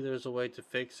Maybe there's a way to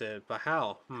fix it, but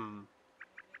how?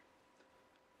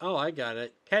 Oh, I got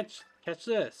it. Catch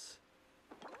this.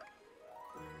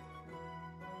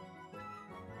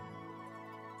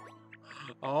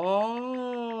 Oh,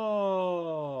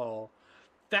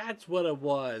 that's what it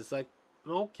was. Like,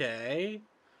 okay.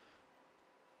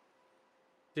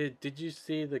 Did you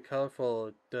see the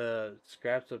colorful the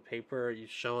scraps of paper you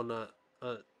shown uh,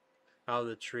 out of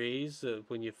the trees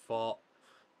when you fell?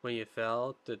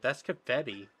 That's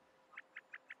confetti.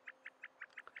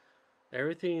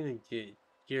 Everything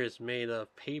here is made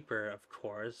of paper, of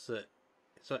course.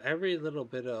 So every little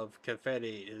bit of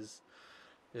confetti is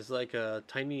like a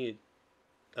tiny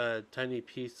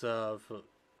piece of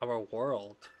our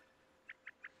world.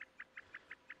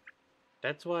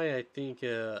 That's why I think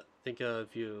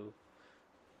of you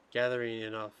gathering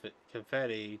enough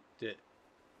confetti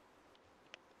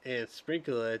and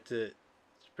sprinkle it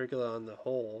on the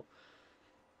hole.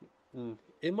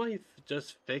 It might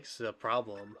just fix the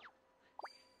problem.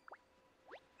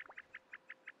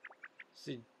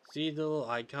 See, see the little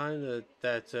icon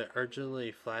that's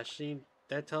urgently flashing?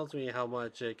 That tells me how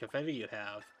much confetti you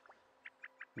have.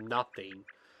 Nothing.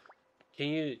 Can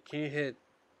you hit?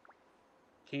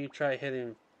 Can you try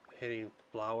hitting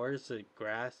flowers,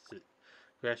 grass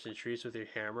and trees with your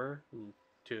hammer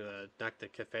to knock the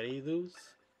confetti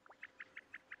loose?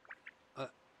 Uh,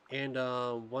 and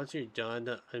once you're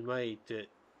done, I might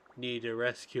need a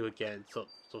rescue again. So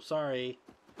sorry.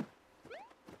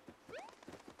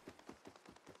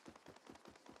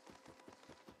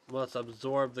 Must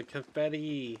absorb the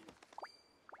confetti.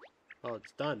 Oh,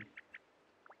 it's done.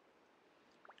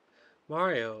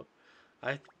 Mario,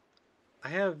 I I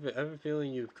have a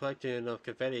feeling you've collected enough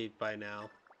confetti by now.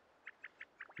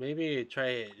 Maybe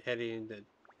try heading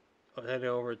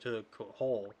over to the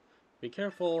hole. Be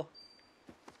careful.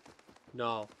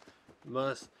 No,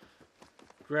 must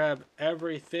grab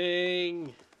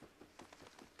everything.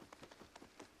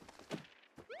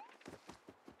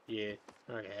 Yeah.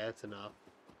 Okay, that's enough.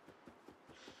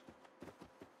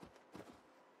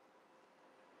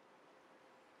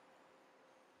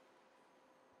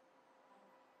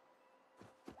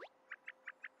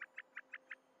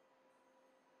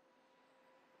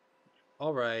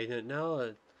 All right,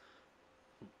 now.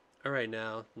 All right,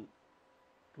 now.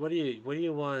 What do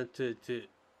you want to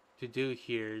do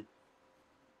here?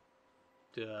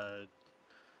 Uh,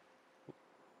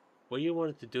 what you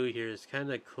wanted to do here is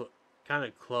kind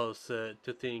of close to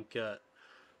think to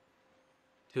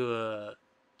to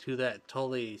that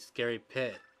totally scary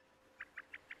pit.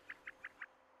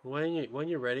 When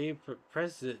you're ready,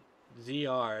 press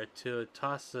ZR to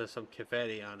toss some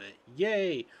confetti on it.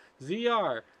 Yay!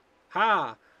 ZR!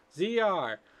 Ha!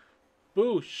 ZR!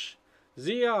 Boosh!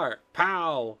 ZR!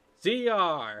 Pow!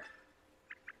 ZR!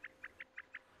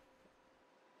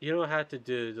 You don't have to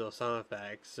do those sound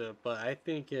effects, but I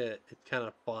think it's kind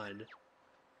of fun.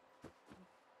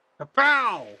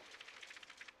 Kapow!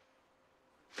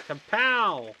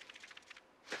 Kapow!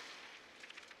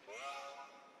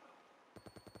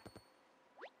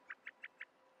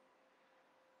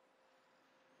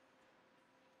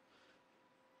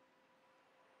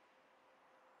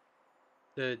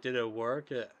 Did it work?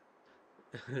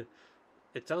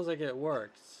 It sounds like it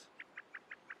works.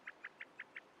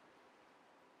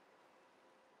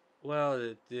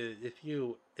 Well,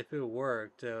 if it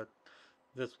worked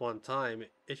this one time,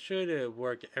 it should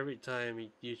work every time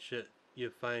you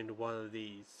find one of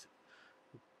these.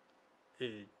 Uh,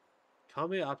 Call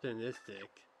me optimistic.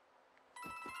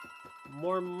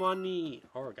 More money.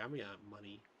 Origami got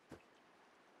money.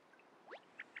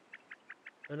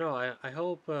 I know. I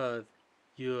hope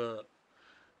you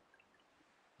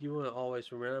you will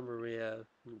always remember me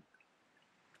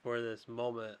for this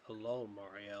moment alone,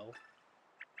 Mario.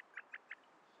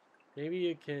 Maybe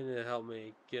you can help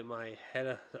me get my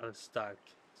head unstuck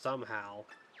somehow.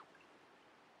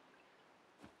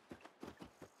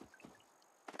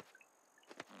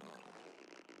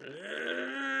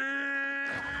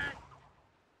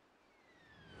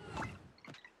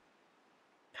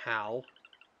 How?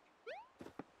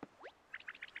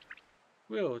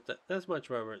 Whoa, that's much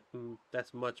better.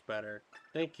 That's much better.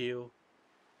 Thank you.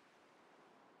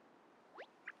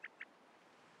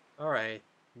 All right.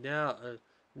 Now,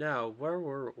 now where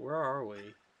are we?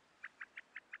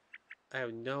 I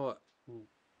have no.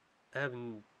 I have.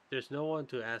 There's no one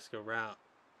to ask around.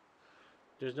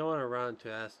 There's no one around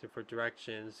to ask for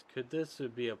directions. Could this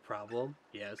be a problem?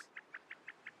 Yes.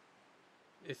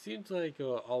 It seems like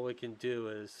all we can do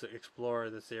is explore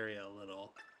this area a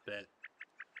little bit.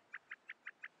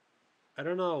 I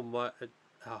don't know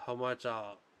how much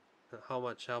how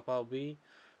much help I'll be,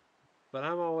 but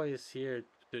I'm always here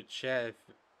to chat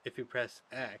if you press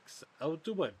X. I'll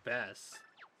do my best.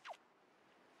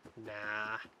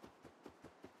 Nah.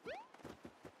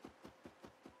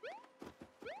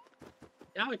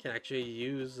 Now I can actually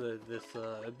use this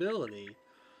ability.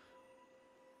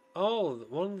 Oh,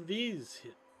 one of these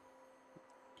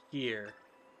here.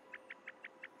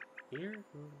 Here?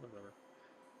 Whatever.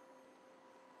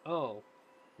 Oh.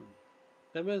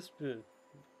 That must be...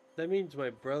 That means my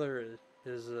brother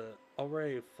is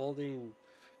already folding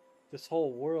this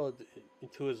whole world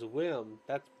into his whim.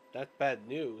 That's bad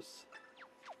news.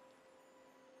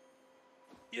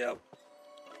 Yep.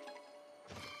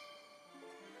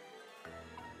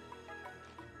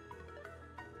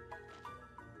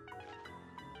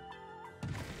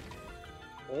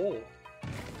 Oh.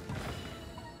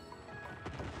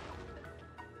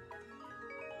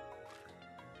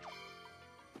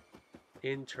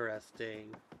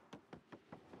 Interesting.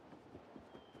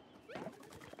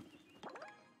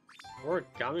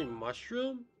 Origami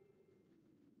mushroom?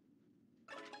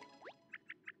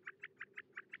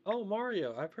 Oh,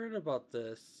 Mario, I've heard about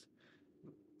this.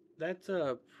 That's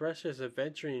a precious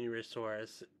adventuring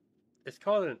resource. It's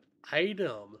called an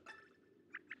item.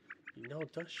 You know,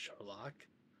 does Sherlock?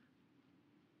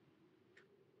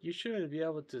 You should be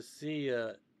able to see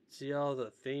all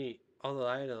all the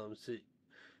items that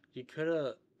you could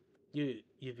have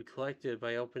you've collected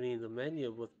by opening the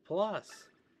menu with plus.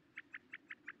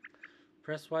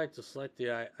 Press Y to select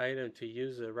the item to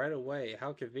use it right away.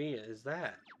 How convenient is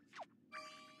that?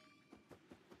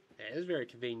 It is very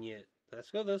convenient. Let's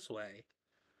go this way.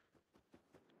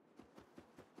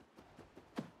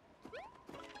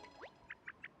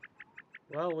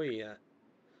 Well,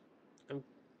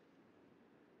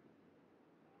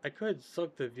 I could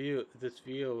suck this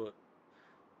view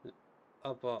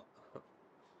up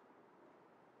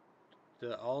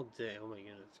the all day. Oh my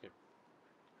goodness!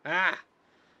 Ah!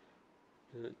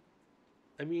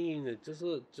 I mean, just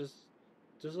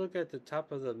look at the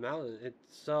top of the mountain. It's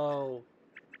so.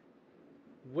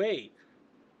 Wait,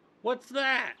 what's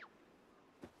that?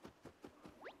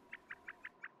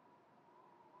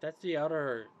 That's the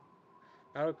outer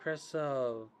crest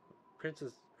of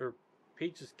Princess or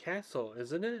Peach's castle,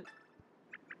 isn't it?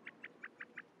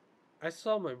 I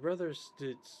saw my brother's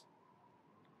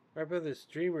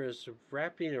streamers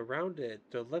wrapping around it.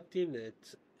 They're lifting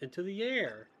it into the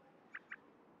air,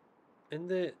 and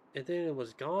then it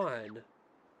was gone.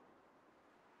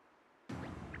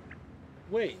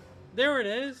 Wait, there it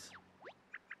is.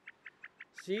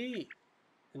 See,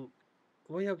 and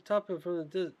way up top of from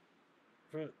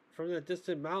the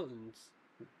distant mountains,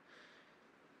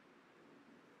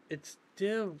 it's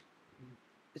still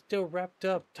wrapped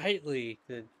up tightly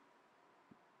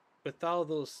with all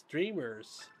those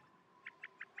streamers.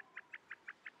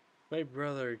 My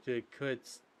brother could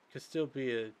still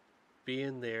be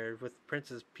in there with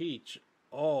Princess Peach.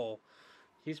 Oh,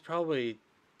 he's probably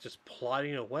just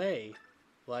plotting away,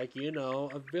 like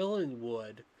a villain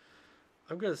would.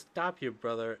 I'm gonna stop you,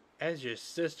 brother. As your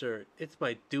sister, it's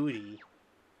my duty.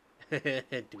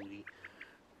 Duty.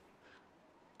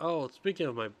 Oh, speaking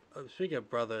of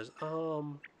brothers,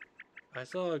 I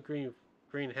saw a green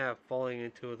hat falling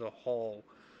into the hole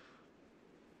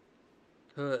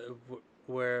uh,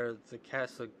 where the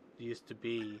castle used to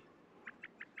be.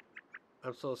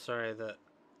 I'm so sorry that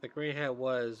the green hat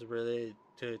was related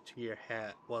to your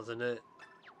hat, wasn't it?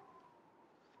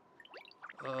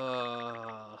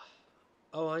 Uh,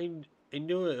 oh, I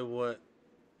knew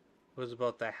was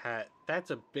about the hat.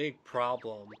 That's a big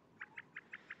problem.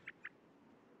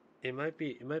 It might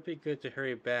be good to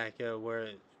hurry back where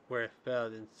it fell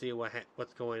and see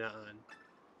what's going on.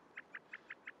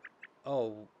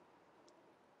 Oh,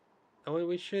 I mean,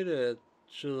 we should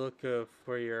look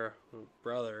for your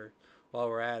brother while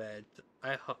we're at it.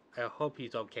 I hope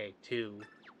he's okay too.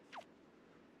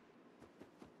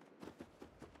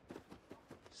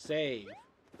 Save.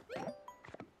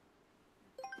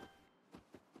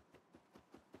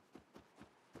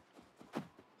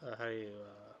 How do you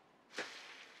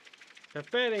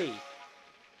confetti?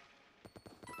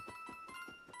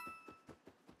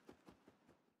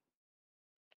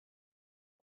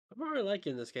 I'm already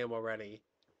liking this game already.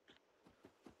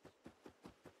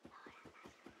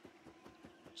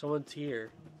 Someone's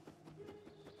here.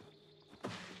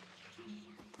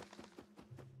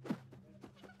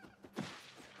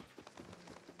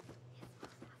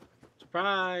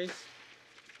 Surprise!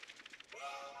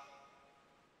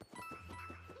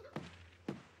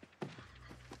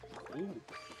 Ooh.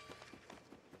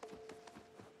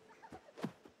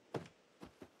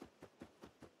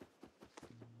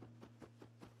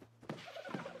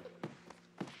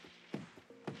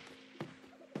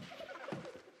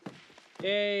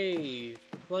 Hey,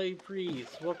 Bloody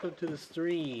Priest, welcome to the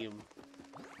stream.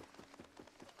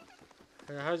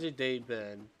 How's your day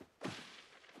been?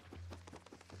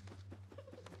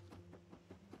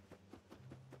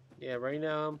 Yeah, right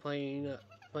now I'm playing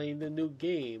the new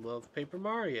game of Paper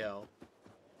Mario.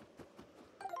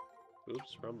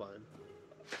 Oops, wrong button.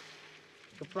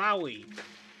 Kaplawi!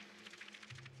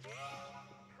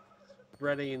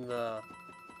 Spreading the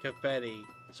confetti.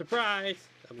 Surprise!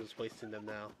 I'm just wasting them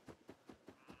now.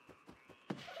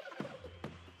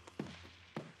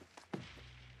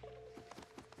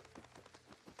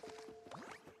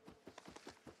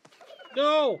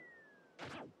 No!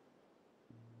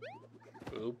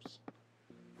 Oops.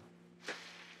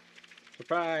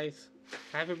 Surprise!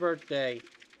 Happy birthday!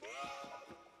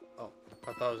 Oh,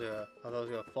 I thought I was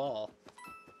gonna fall.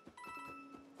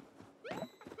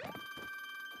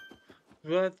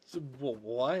 That's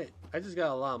what? I just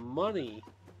got a lot of money.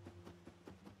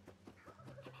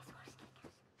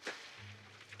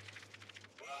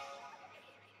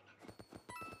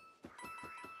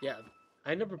 Yeah,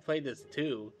 I never played this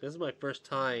too. This is my first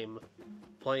time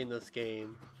playing this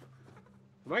game.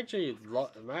 I'm actually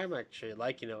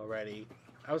liking it already.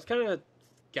 I was kind of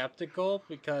skeptical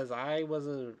because I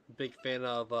wasn't a big fan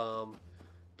of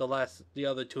the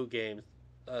other two games.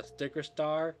 Sticker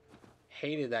Star,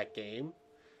 hated that game,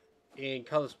 and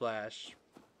Color Splash,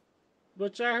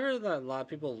 which I heard that a lot of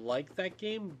people like that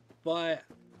game, but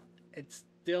it's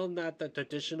still not the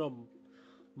traditional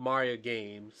Mario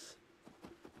games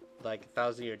like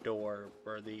Thousand Year Door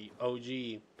or the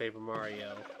OG Paper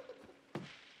Mario.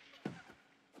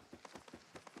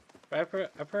 But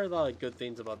I've heard a lot of good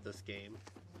things about this game,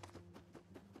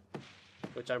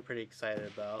 which I'm pretty excited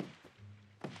about.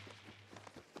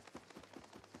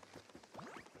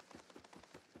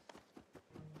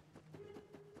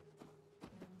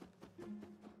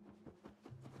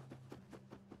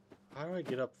 How do I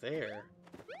get up there?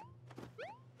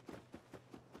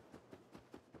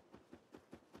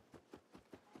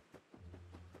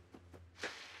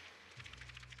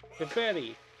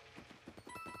 Confetti!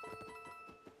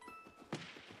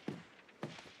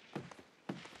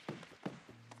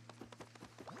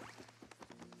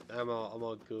 I'm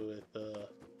all good with the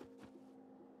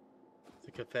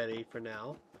confetti for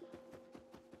now.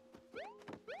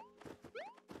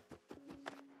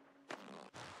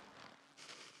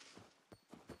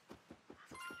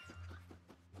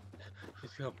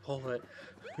 He's gonna pull it.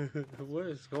 What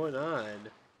is going on?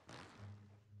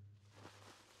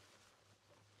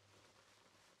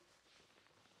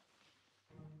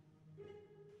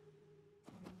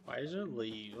 Why is it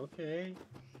leave? Okay.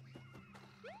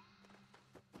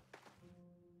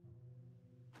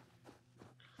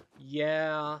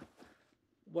 Yeah.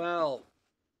 Well,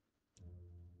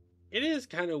 it is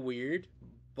kind of weird,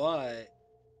 but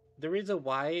the reason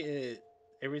why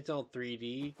everything's all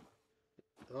 3D.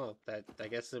 Oh, that I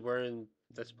guess that we're in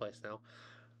this place now.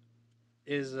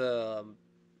 Is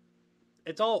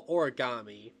it's all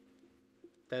origami.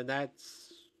 Then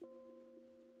that's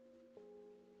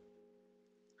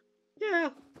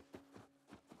yeah.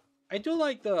 I do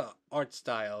like the art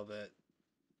style of it.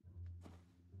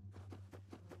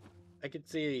 I could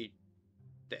see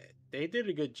they did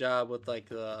a good job with like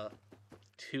the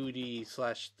 2D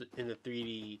slash in the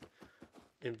 3D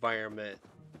environment.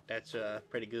 That's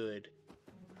pretty good.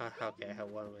 Okay,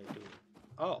 what am I doing?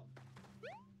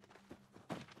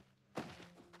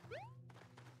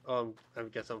 Oh, I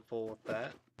guess I'm full with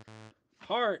that.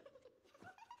 Heart.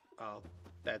 Oh,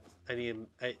 that's I need.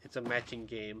 It's a matching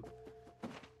game.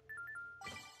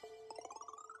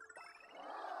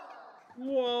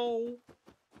 Whoa.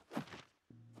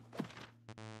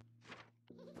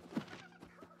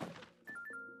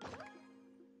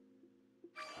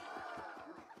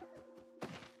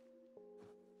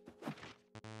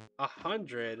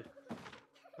 100.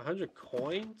 100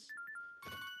 coins.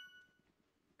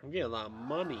 I'm getting a lot of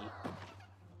money.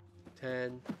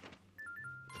 10.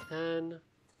 10.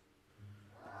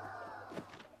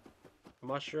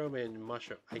 Mushroom and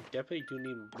mushroom. I definitely do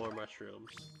need more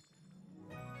mushrooms.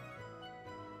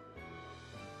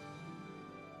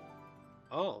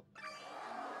 Oh,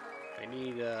 I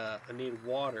need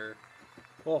water.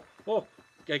 Oh, oh,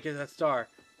 gotta get that star.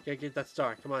 Gotta get that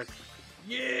star. Come on.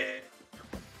 Yeah,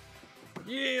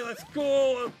 yeah, let's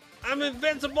go. I'm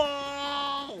invincible.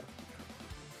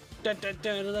 Da, da,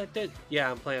 da, da, da.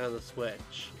 Yeah, I'm playing on the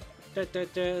Switch. Da, da,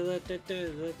 da, da, da, da,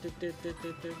 da, da, da,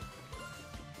 da, da.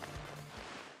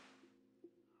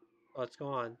 Let's go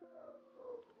on.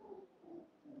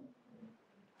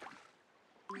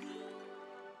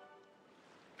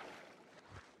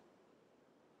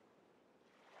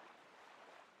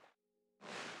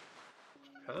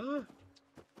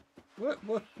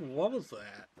 What was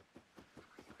that?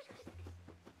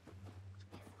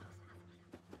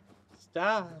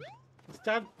 Stop!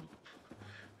 Stop!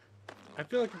 I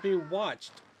feel like I'm being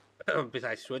watched.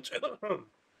 Besides Switch.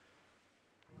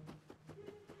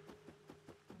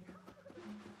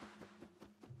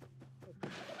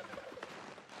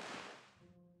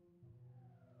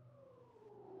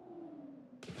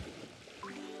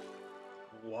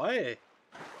 What?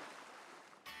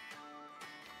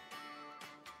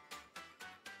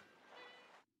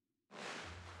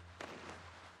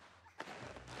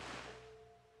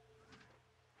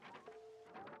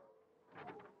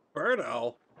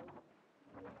 Birdo?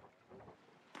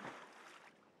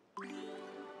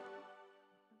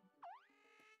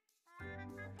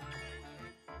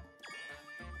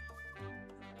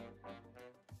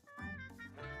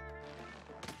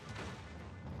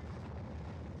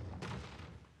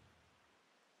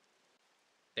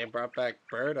 They brought back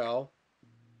Birdo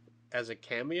as a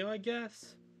cameo, I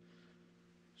guess.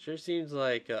 Sure seems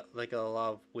like a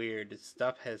lot of weird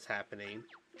stuff is happening.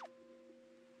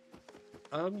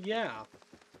 Yeah,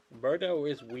 Birdo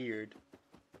is weird.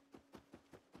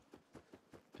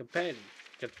 Confetti,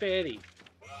 confetti,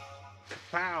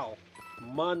 pow,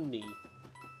 money.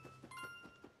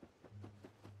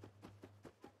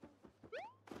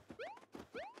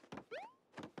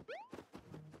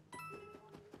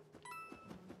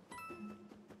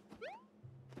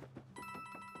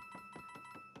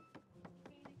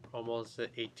 Almost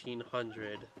at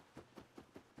 1800.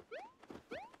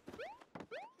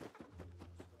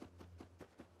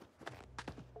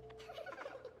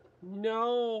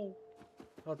 No!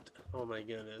 Oh, oh my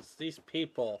goodness, these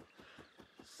people.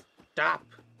 Stop!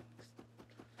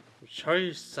 Show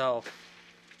yourself.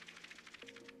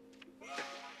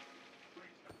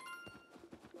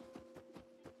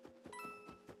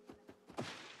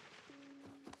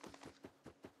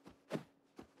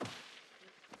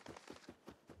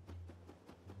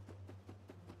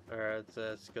 Alright,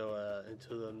 let's go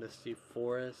into the misty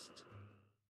forest.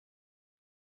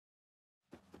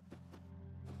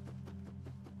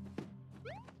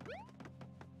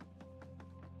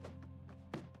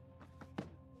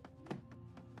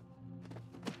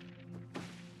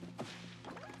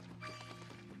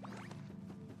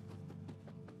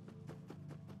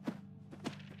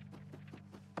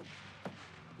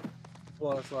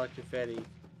 Well, it's a lot of confetti.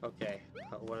 Okay,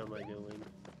 what am I doing?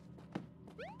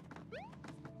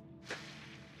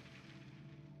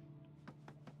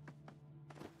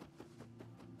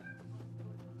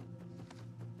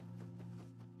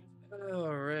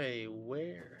 Alright,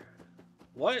 where?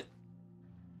 What?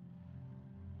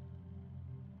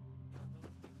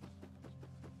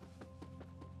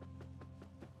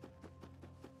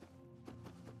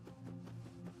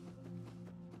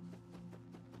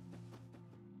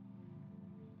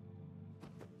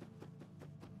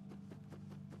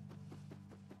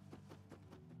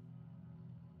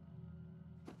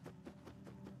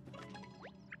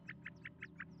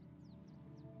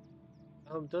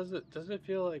 Does it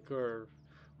feel like we're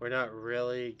not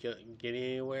really getting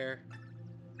anywhere?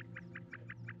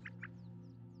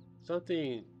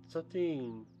 Something.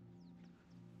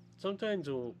 Sometimes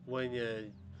when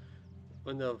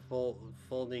the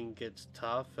folding gets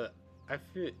tough, I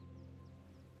feel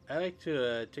I like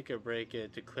to take a break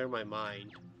to clear my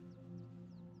mind.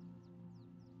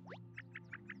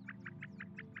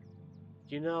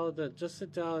 You know, that just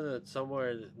sit down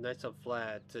somewhere nice and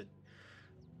flat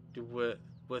with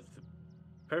with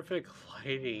perfect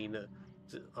lighting,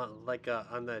 like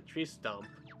on that tree stump.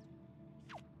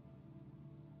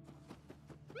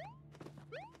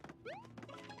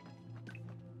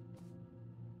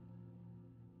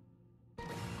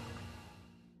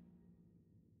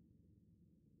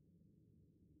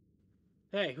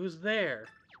 Hey, who's there?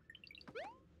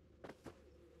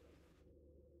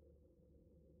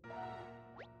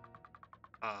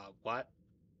 What?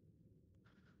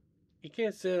 You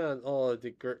can't sit on all of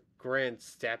the Grand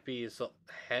Steppy's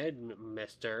head,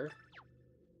 mister.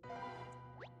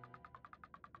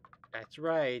 That's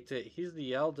right. He's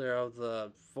the elder of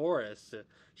the forest.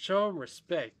 Show him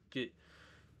respect.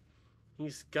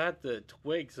 He's got the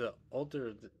twigs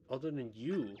older than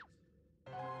you.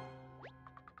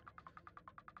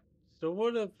 So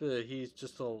what if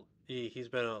he's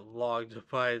been logged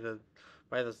by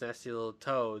those nasty little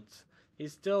toads?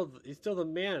 He's still the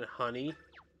man, honey.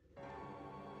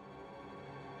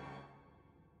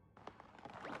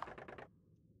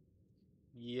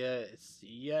 Yes,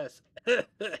 yes.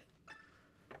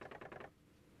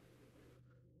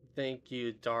 Thank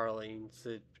you, darlings.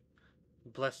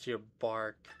 Bless your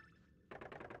bark.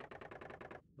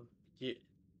 You,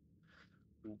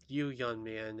 You young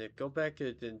man, go back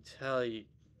and tell you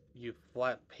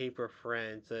flat paper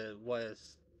friends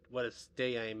what a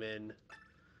state I'm in.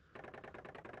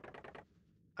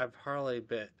 I've hardly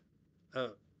been.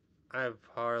 Oh, I've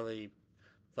hardly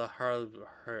the hard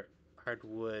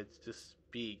words to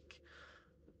speak.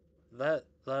 Let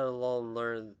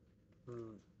alone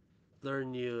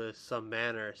learn you some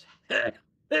manners.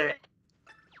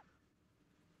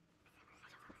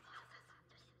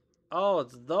 Oh,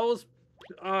 it's those.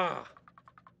 Ah,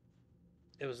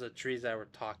 it was the trees that were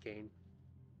talking.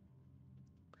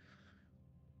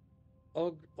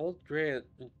 Old Grant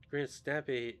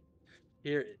Snappy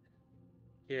here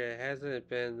here hasn't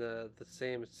been the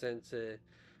same since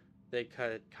they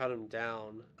cut him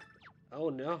down. Oh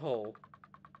no,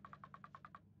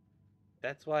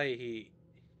 that's why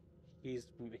he's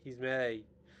he's mad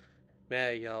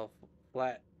at y'all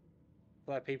flat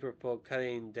flat paper folk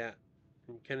cutting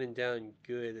down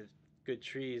good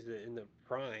trees in the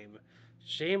prime.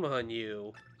 Shame on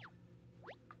you.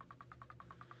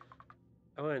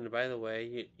 Oh, and by the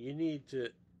way, you need to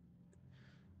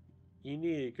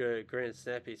grant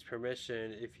Snappy's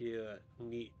permission if you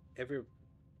ever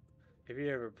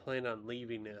plan on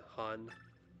leaving it, hon.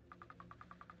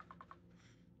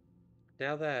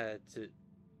 Now that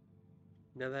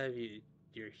now that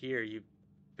you're here, you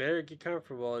better get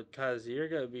comfortable because you're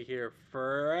gonna be here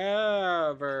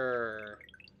forever.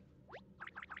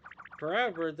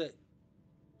 Forever. That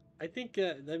I think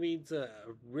that means a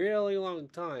really long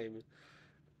time,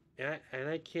 and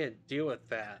I can't deal with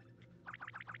that.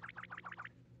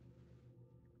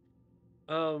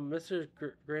 Mr.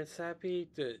 Grant Sappy,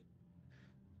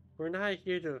 we're not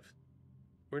here to.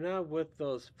 We're not with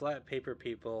those flat paper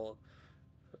people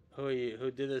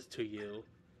who did this to you.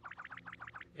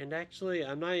 And actually,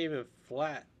 I'm not even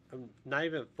flat. I'm not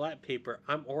even flat paper.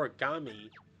 I'm origami.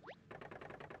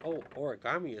 Oh,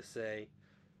 origami, you say?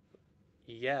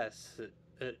 Yes.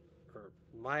 It,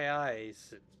 my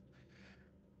eyes.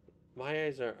 My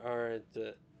eyes aren't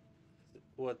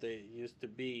what they used to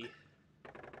be.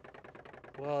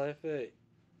 Well, if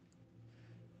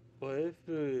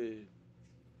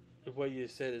what you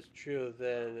said is true,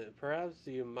 then perhaps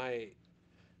you may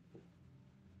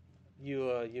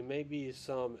be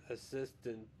some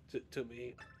assistant to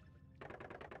me.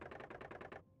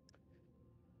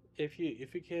 If you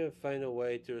can't find a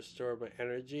way to restore my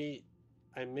energy,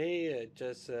 I may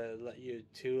just let you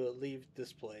two leave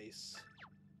this place.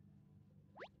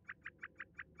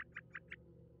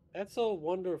 That's so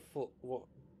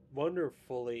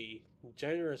wonderfully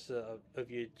generous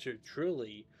of you to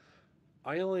truly.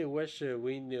 I only wish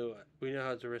we knew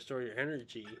how to restore your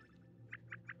energy.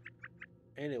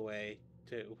 Anyway,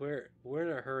 we're in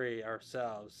a hurry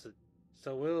ourselves,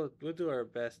 so we'll do our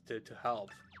best to help.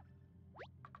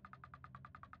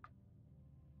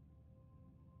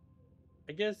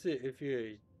 I guess if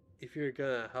you're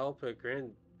gonna help a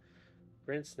Grand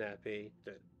Snappy,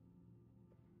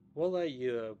 we'll let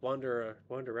you wander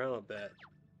around a bit.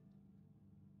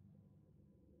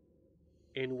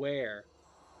 And where?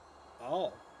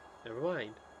 Oh, never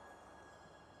mind.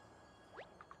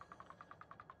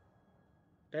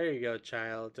 There you go,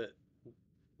 child.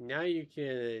 Now you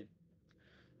can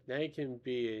now you can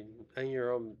be on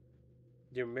your own.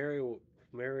 Your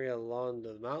merry along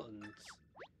the mountains.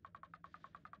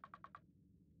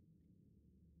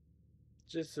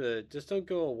 Just don't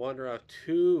go and wander off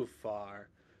too far.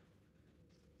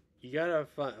 You gotta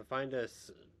find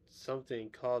us something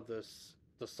called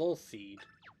the soul seed.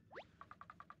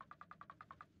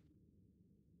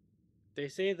 They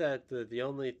say that the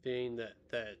only thing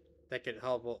that can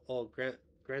help old Grant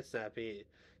Snappy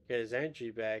get his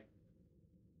energy back.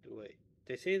 Wait,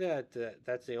 they say that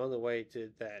that's the only way to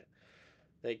that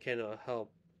they can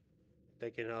help.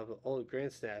 They can help old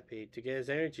Grant Snappy to get his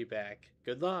energy back.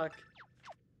 Good luck.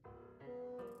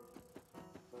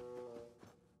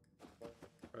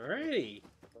 Alrighty,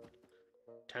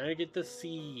 time to get the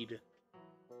seed.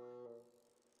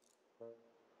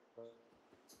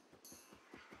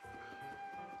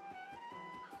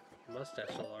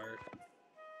 Mustache alert.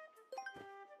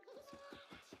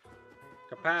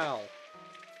 Kapow!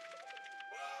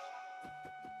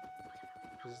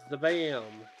 This is the bam.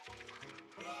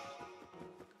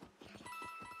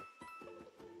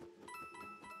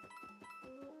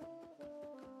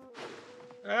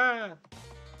 Ah!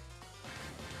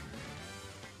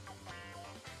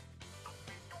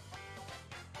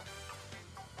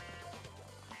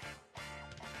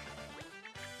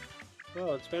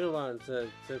 Well, it's been a while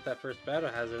since that first battle,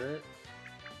 hasn't it?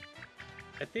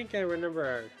 I think I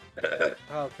remember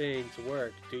how things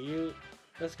work. Do you?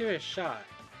 Let's give it a shot.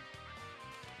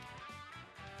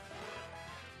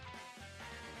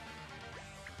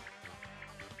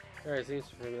 Alright, seems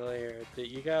familiar.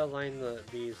 You gotta line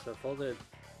these folded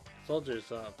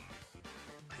soldiers up.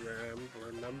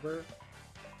 Remember?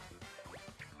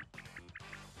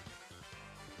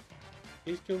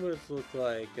 These Goombas look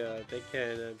like they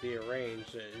can be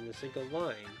arranged in a single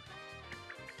line.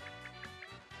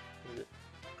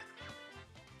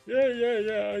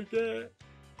 Yeah, I get it.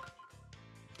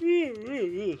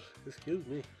 Excuse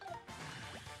me.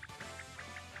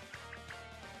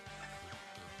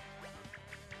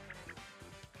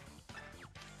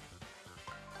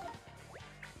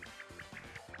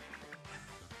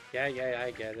 Yeah,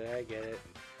 I get it.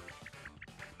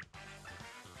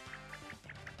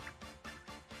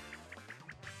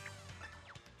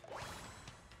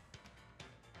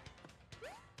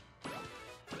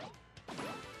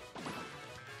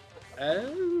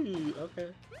 Oh, okay.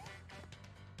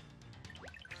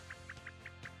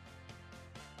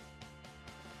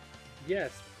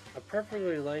 Yes, a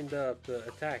perfectly lined up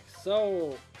attack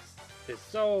is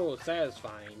so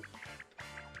satisfying.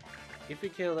 If you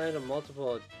can land a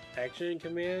multiple action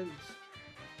commands,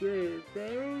 the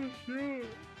battle should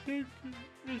take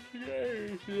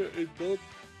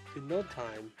in no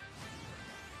time.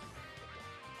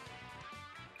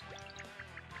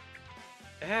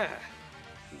 Ah,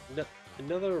 no,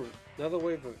 another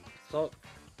wave of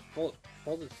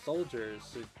folded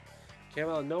soldiers came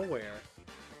out of nowhere.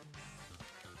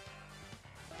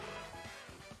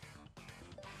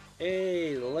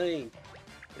 Hey, Link,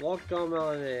 welcome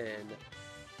on in.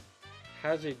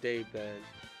 How's your day been?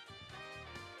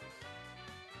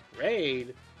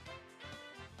 Raid?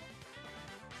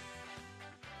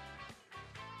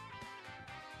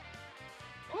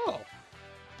 Oh,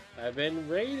 I've been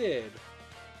raided.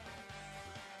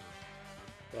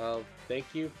 Well,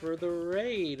 thank you for the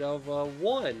raid of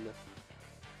 1.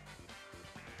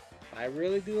 I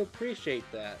really do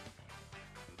appreciate that.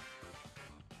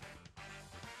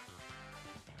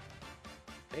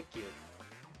 Thank you.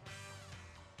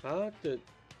 I'll have to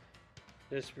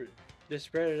just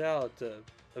spread it out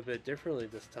a bit differently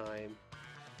this time,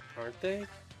 aren't they?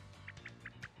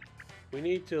 We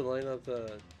need to line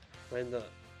the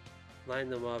line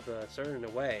them up a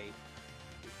certain way.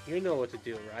 You know what to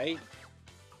do, right?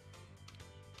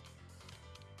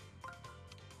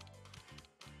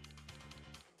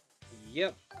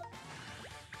 Yep.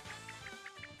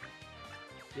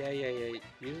 Yeah.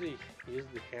 Use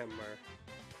the hammer.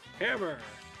 Hammer!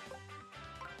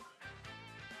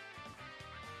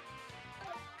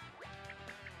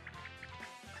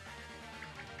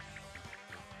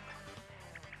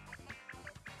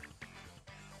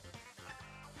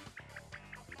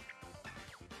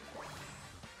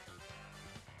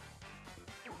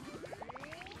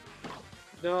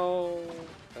 No,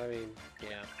 I mean,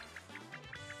 yeah.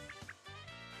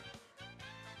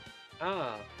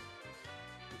 Ah,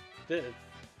 th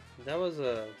that was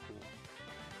a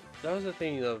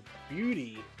thing of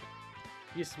beauty.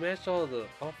 You smashed all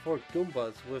 4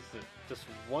 Goombas with just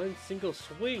one single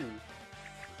swing.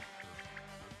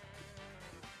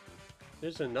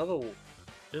 There's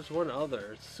there's one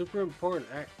other super important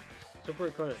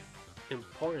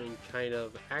kind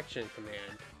of action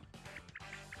command.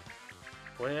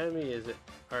 When enemies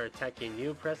are attacking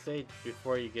you, press A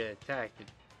before you get attacked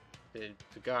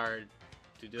to guard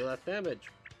to do less damage.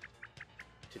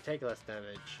 To take less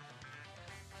damage.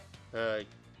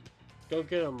 Go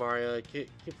get him, Mario. Keep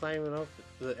climbing up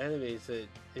the enemies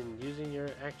and using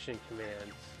your action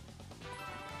commands.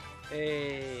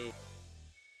 Hey.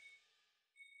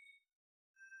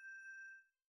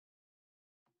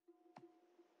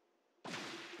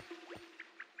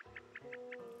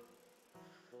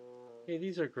 Hey,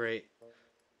 these are great.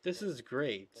 This is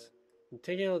great. And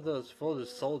taking out those folded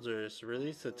soldiers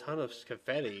released a ton of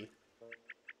confetti.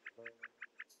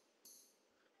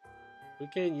 We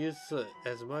can use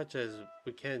as much as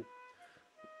we can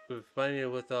with finding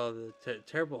it with all the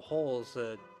terrible holes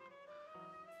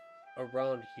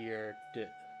around here,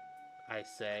 I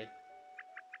say.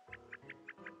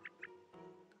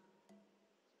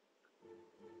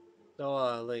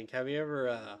 So, Link, have you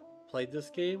ever played this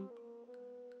game?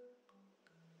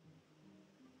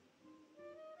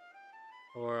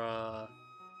 Or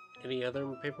any other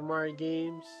Paper Mario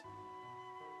games?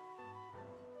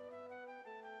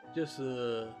 Just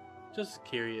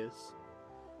curious.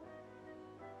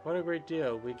 What a great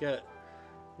deal! We get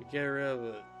rid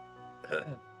of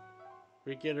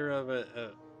we get rid of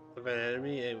an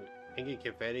enemy and get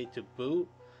confetti to boot,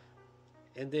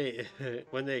 and they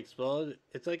when they explode,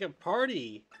 it's like a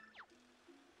party.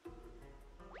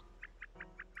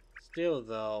 Still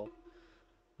though,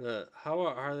 how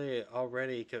are they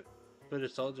already put the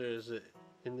soldiers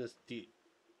in this deep?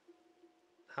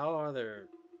 How are there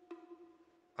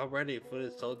already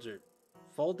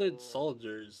folded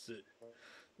soldiers?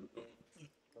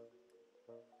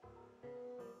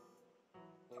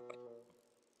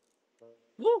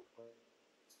 Woo!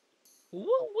 Woo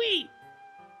wee!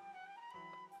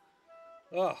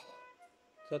 Oh,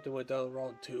 something went down the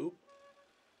wrong tube.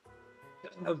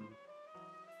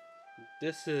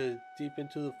 This is deep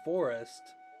into the forest.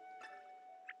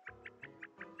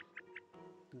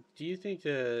 Do you think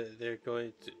they're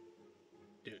going to?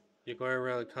 You're going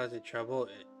around causing trouble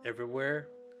everywhere?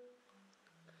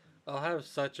 I'll have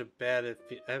such a bad.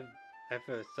 I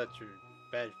have such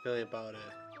a bad feeling about it.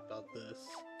 About this.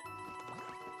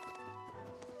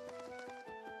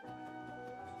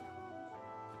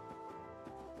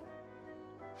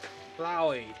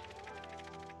 Flowey.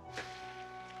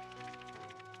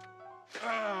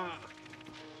 Ah!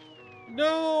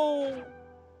 No!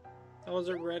 I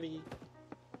wasn't ready.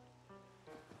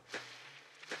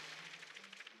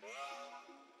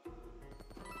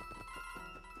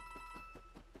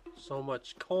 So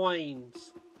much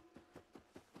coins.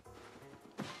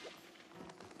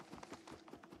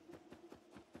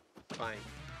 Fine.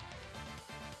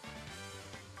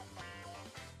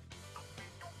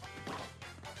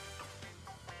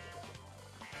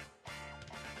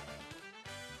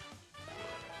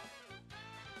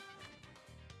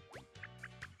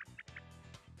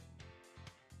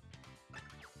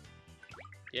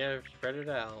 Yeah, spread it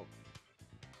out.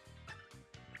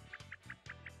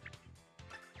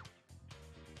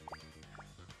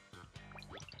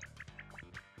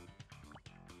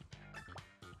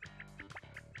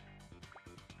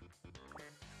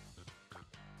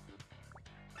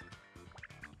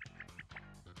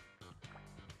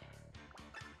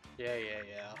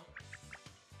 Yeah.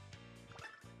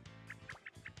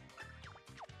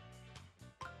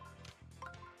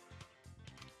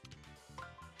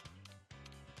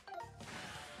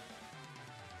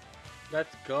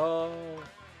 Let's go.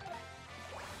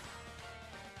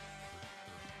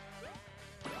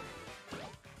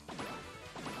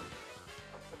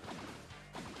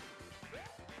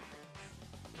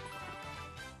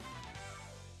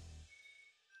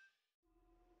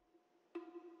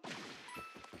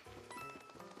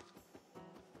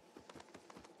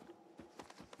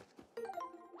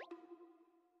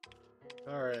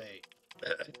 Alright.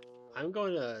 I'm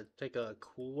going to take a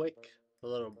quick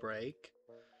little break.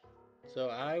 So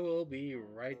I will be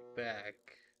right back.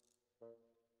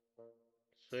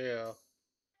 See ya.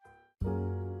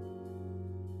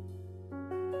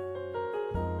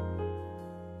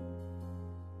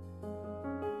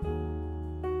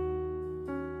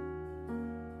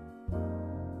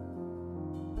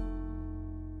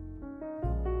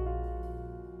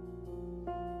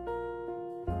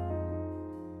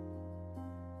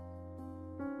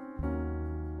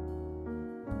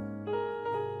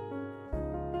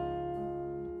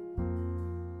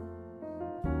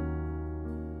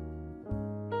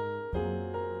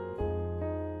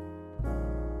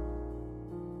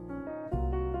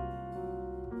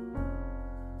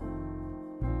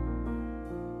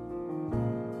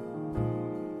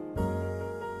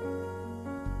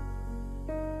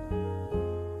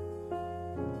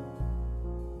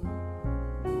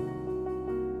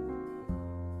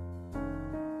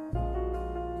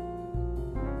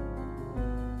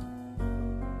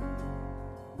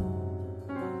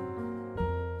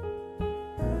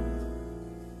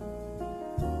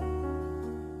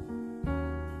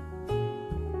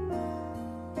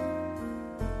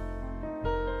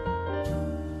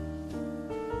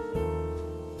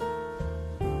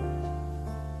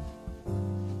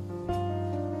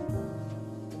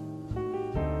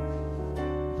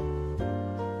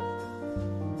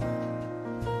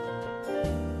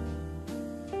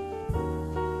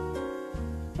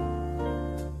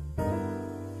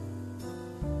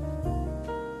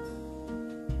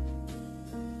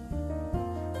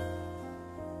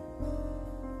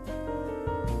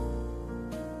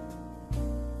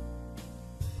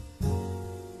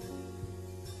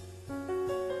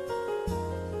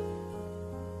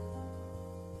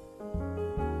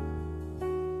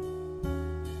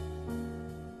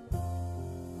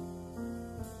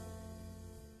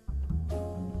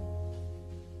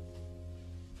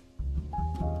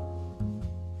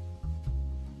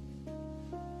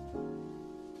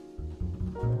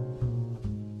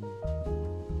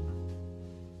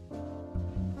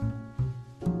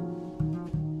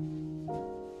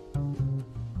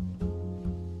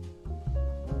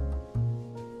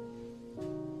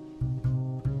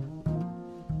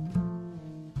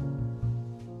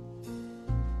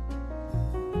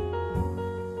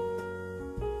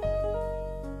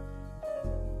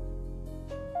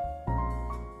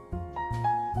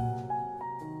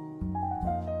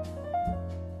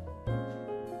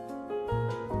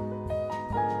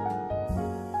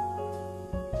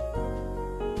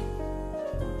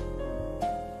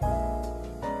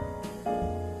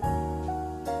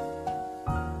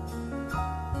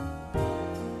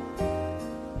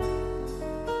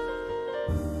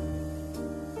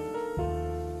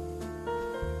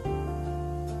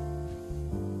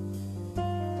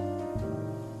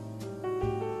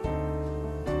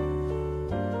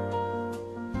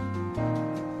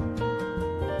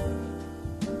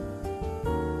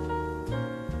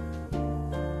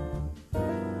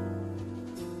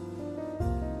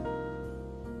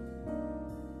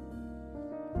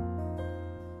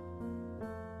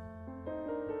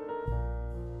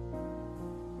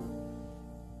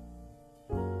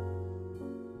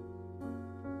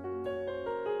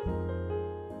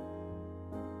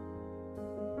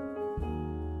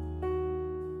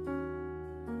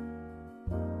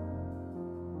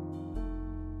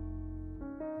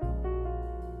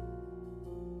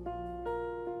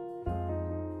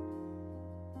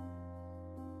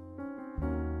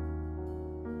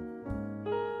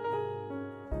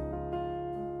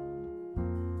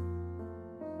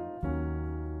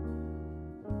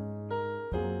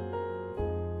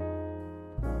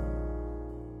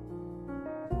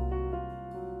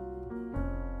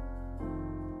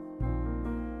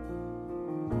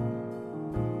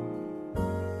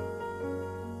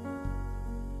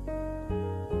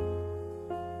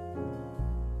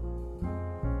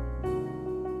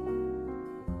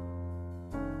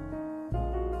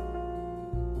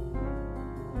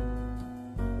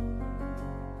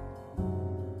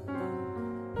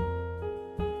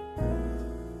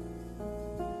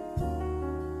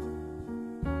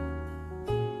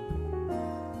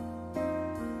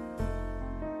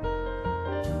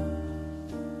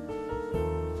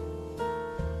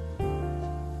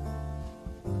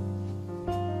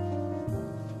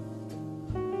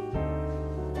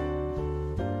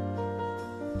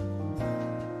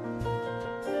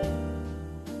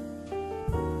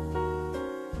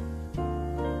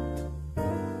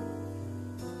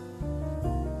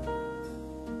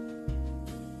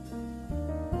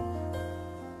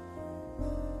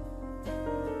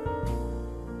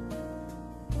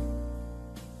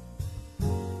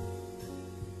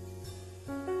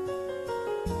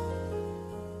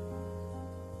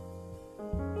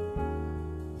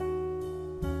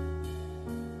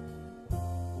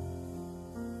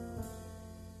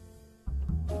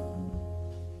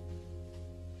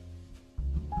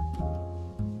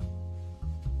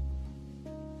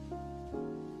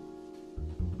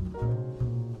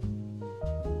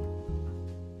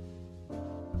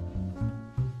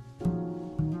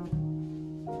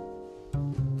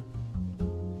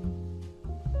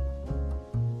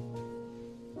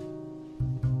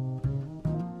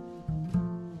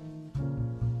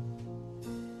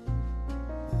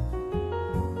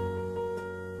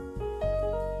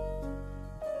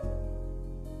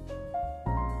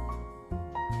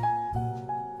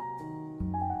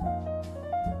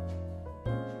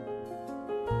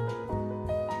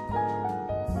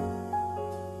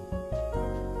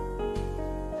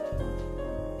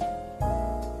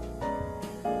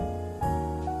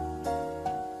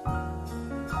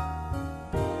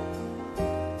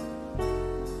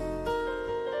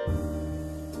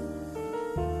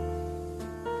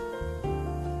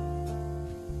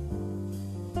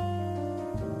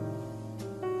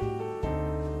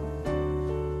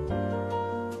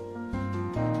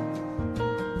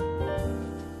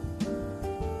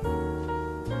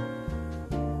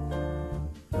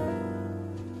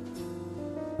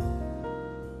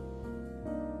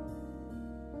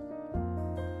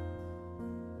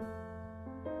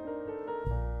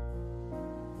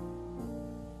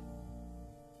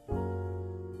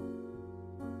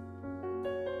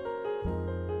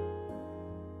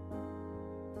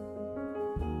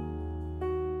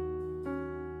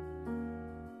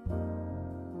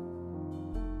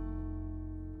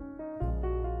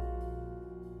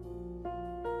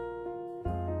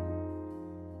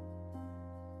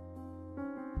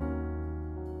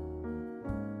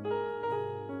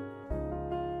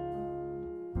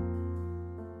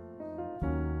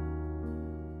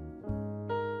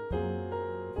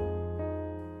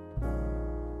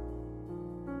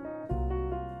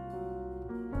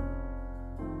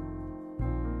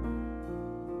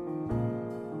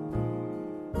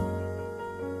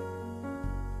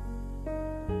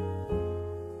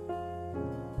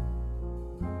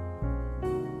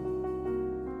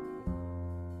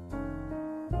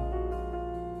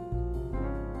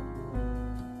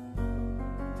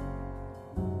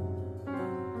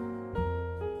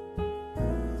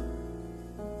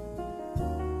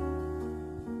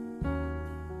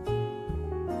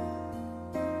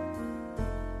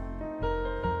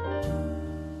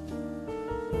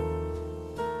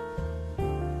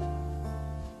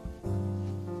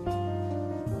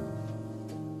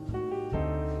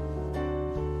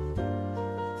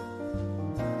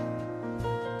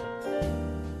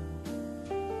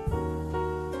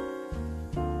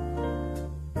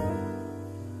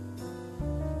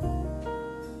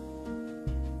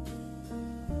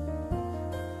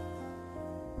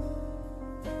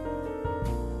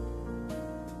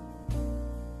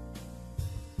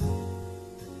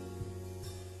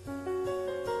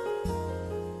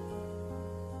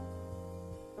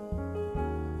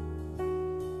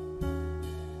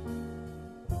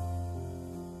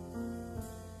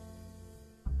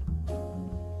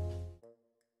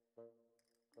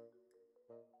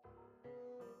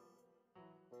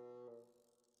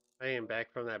 I am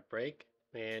back from that break,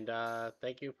 and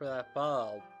thank you for that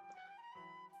follow,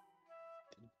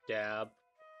 Dab.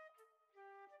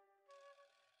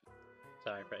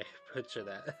 Sorry if I butchered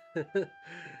that.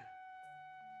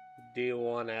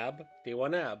 D1ab?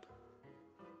 D1ab.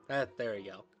 There we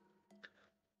go.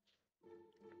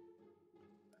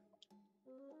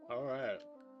 Alright.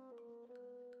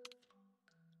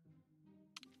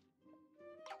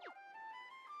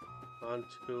 On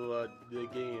to the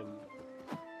game.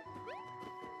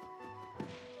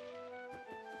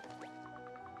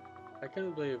 I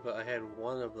couldn't believe I had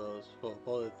one of those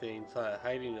folded things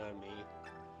hiding on me.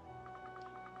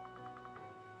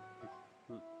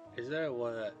 Is that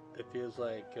what it feels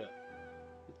like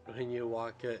when you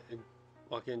walk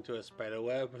into a spider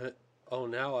web? Oh,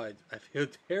 now I feel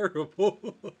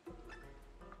terrible.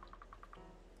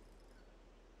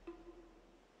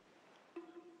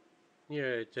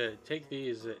 Here, to take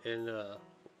these and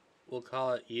we'll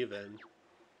call it even.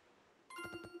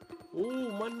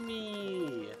 Ooh,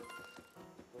 money!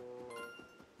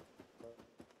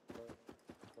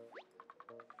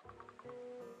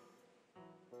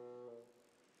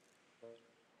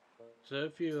 So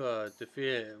if you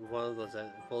defeat one of those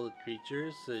folded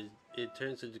creatures, it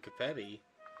turns into confetti.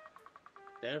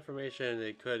 That information,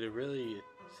 it could really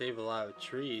save a lot of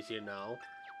trees, you know.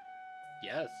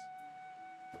 Yes.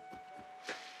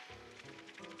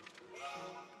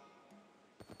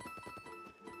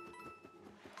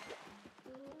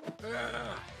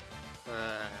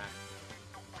 Ah.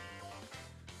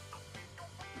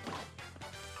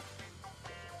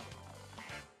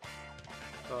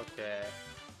 Okay.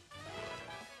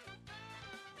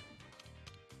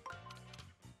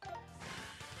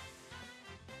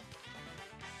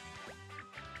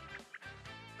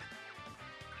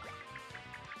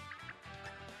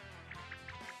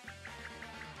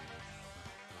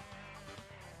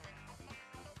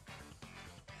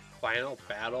 Final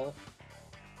battle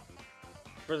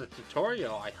for the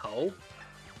tutorial, I hope.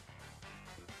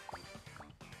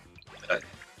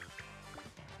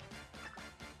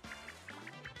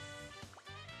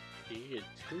 You get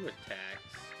 2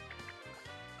 attacks.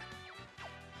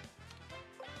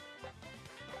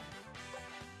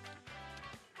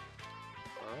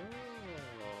 Oh.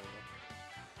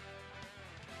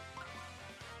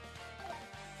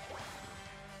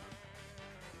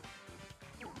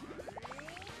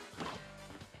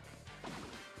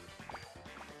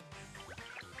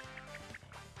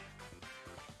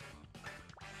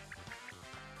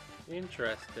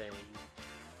 Interesting.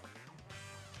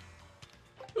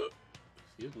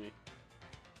 Excuse me.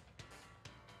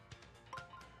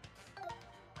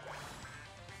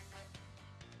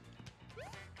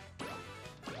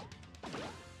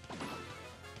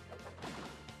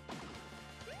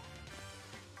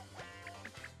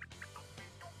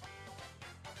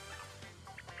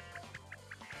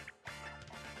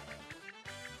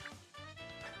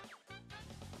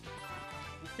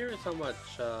 I'm curious how much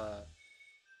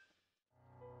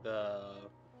the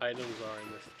items are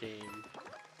in this game.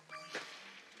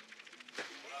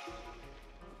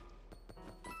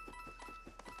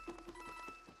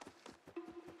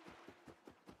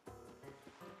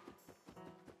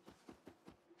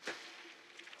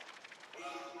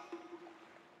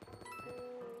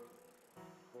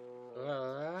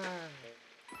 Ah.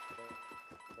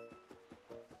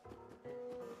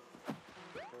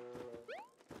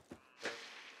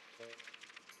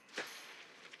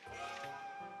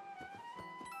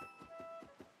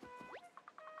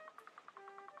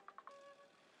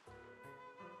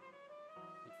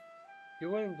 You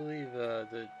wouldn't believe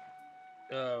the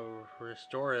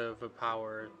restorative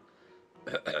power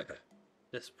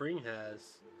the spring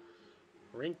has.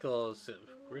 Wrinkles,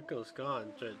 wrinkles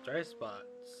gone, dry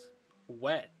spots,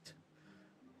 wet.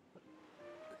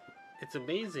 It's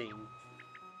amazing.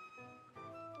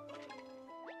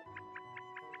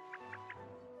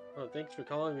 Oh, thanks for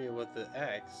calling me with the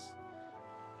X.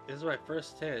 This is my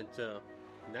first hint.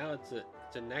 Now it's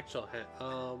an actual hint.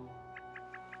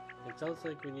 It sounds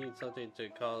like we need something to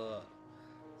call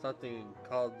something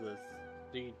called the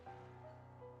three.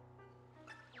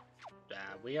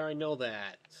 Ah, we already know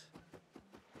that.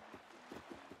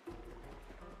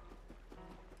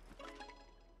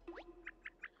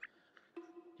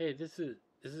 Hey, this is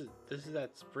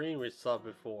that spring we saw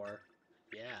before.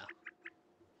 Yeah.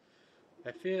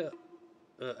 I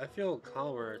feel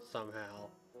calmer somehow.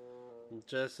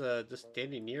 Just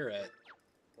standing near it.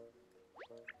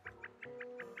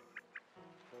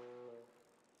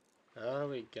 Oh,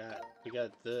 we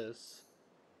got this.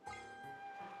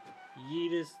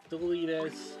 Yeetus,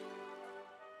 deletus.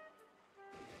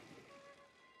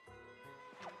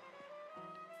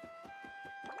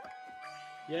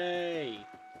 Yay!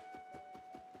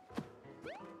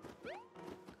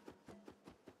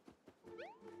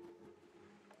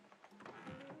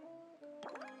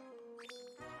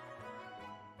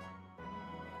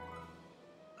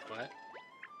 What?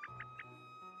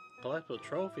 Collectible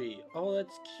trophy. Oh,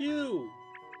 that's cute!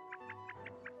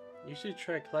 You should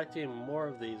try collecting more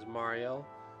of these, Mario.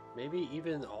 Maybe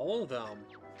even all of them.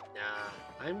 Nah,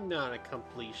 I'm not a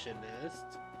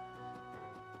completionist.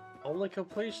 Only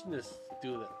completionists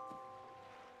do that.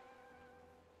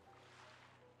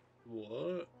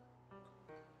 What?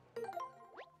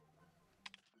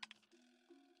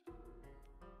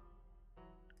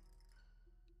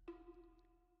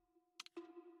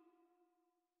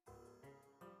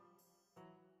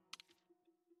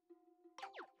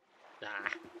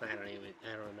 Ah, I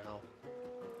don't know.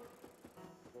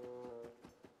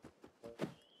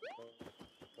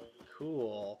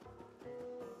 Cool.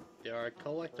 There are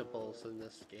collectibles in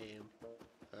this game.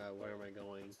 Where am I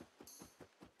going? Is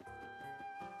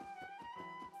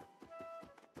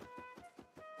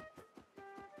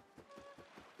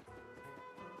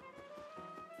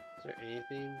there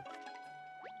anything?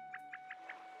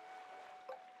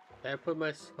 Can I put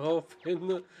myself in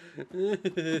the...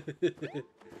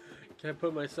 Can I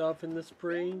put myself in the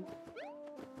spring?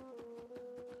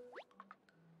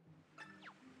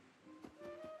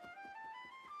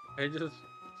 I just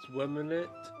swim in it?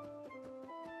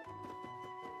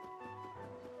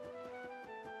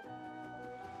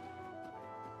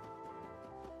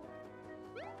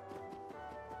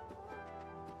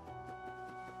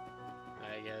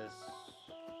 I guess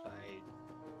I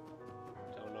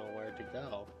don't know where to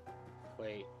go.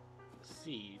 Wait,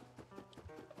 seed.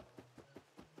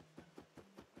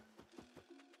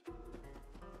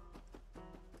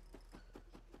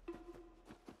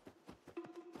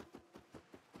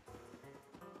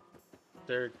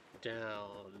 They're down.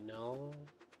 No?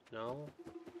 No?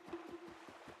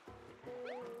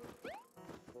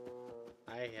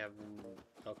 I have...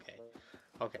 Okay.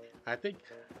 Okay. I think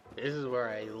this is where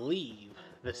I leave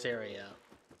this area.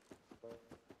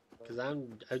 Because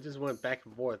I just went back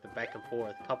and forth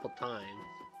a couple times.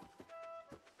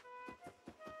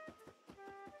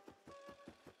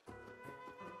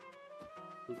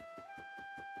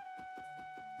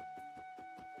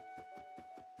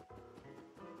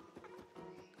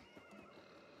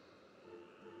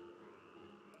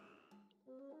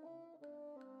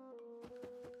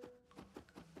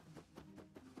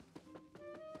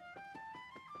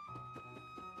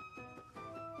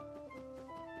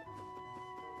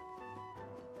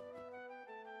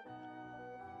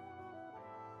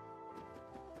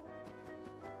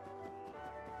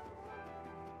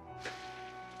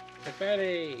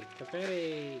 Confetti!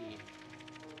 Confetti!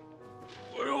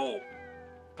 Oh!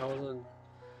 I was on...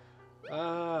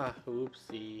 Ah,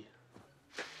 oopsie.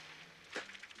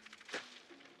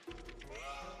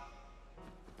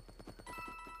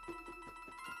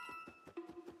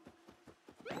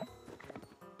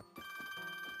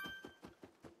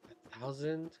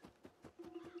 $1,000?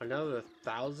 Another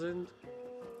 1,000?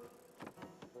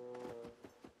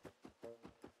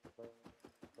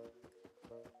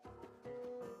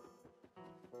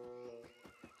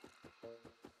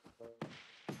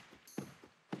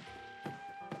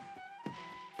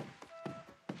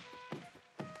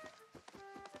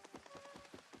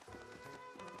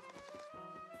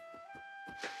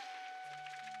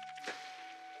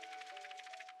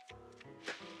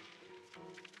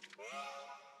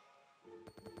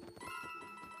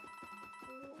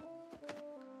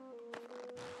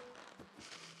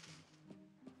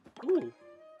 Ooh.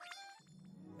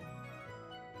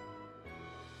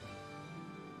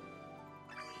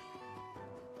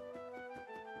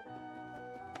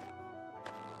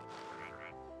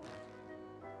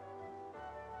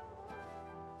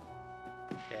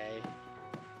 Okay.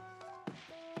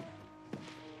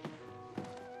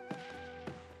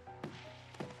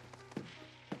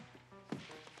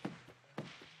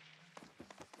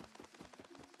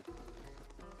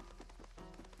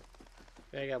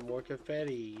 I got more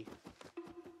confetti.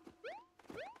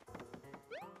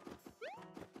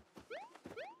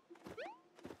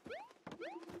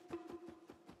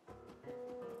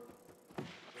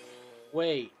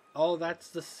 Wait. Oh, that's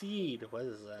the seed. What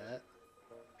is that?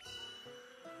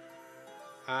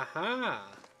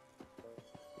 Aha!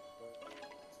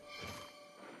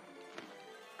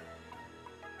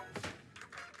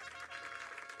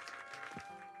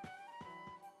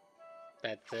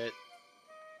 That's it.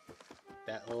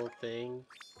 That little thing.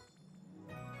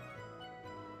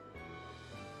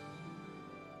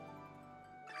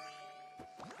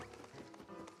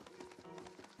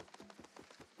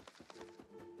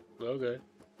 Okay.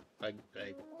 I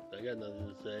got nothing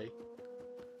to say.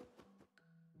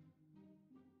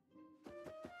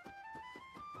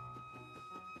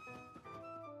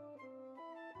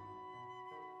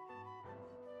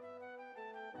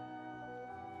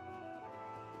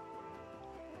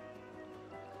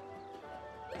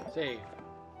 Save.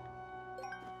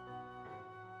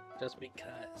 Just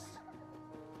because.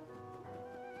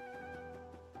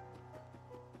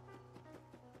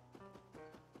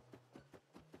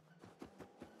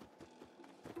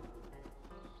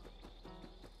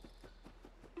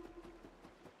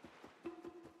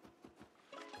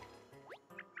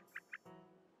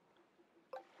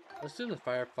 Let's do the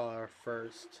Firefly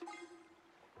first.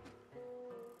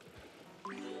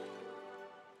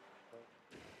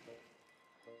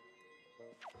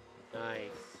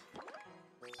 Nice.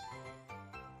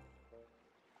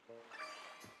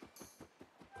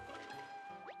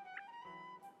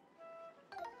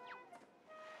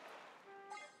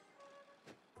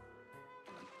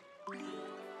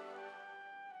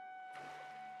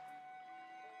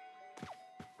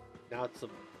 Now it's a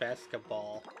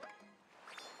basketball.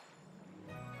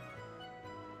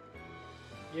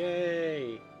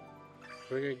 Yay!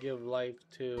 We're gonna give life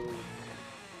to...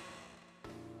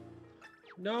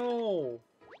 No!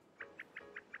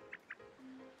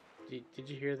 Did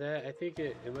you hear that? I think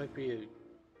it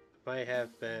might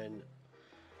have been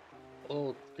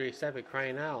old Great Sapid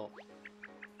crying out.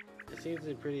 It seems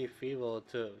pretty feeble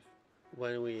to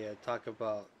when we talk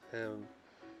about him,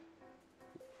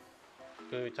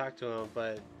 when we talk to him,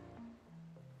 but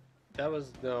that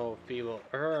was no feeble.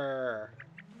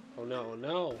 Oh no,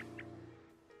 no! Do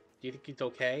you think he's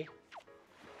okay?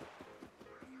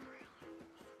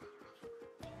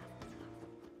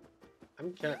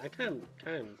 I kind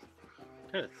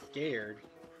of scared.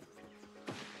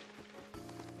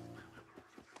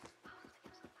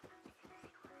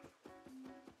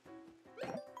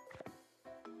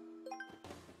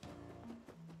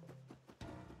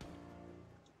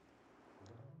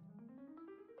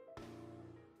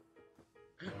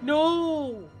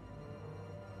 No!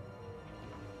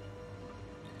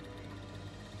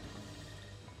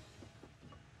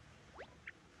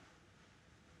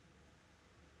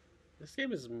 This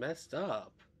game is messed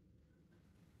up.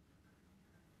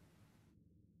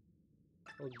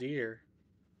 Oh dear.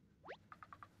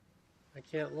 I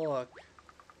can't look.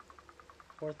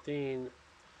 Poor thing.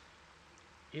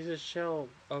 He's a shell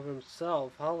of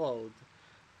himself, hollowed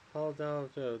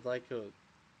out like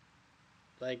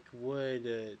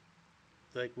wood,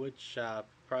 like wood shop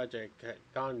project had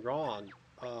gone wrong.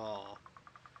 Oh,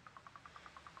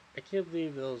 I can't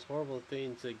believe those horrible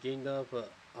things that ganged up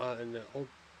on the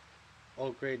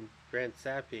old Grand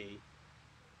Sappy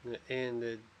and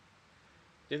did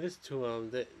this to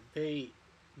him. That they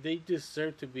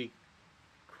deserve to be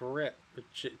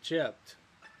chipped.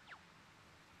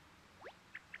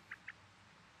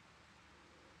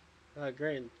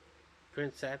 Grand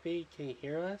Sappy, can you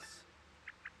hear us?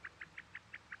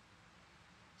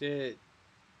 Did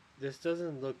This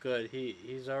doesn't look good.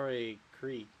 He's already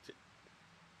creaked.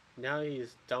 Now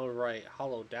he's downright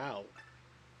hollowed out.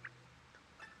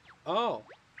 Oh!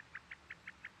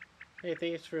 Hey,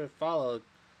 thanks for the follow,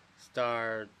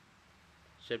 Star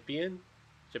Japan?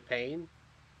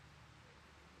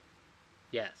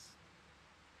 Yes.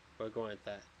 We're going with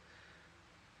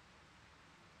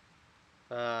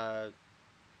that.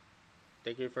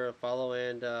 Thank you for the follow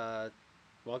and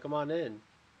welcome on in.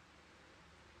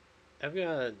 I've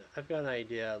got an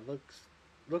idea.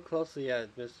 Look closely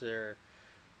at Mr.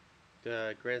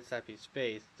 Grand Sappy's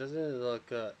face. Doesn't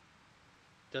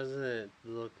it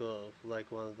look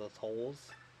like one of those holes?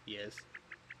 Yes.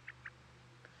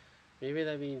 Maybe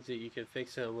that means that you can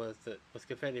fix him with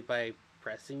confetti by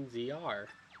pressing ZR.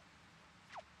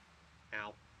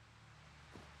 Ow.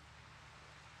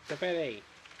 Confetti!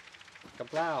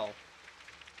 Kablow!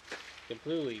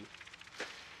 Kablooey!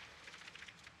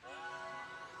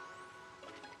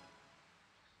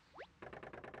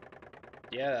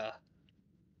 Yeah.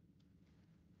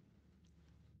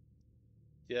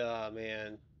 Yeah,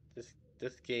 man.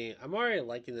 This game, I'm already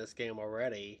liking this game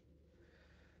already.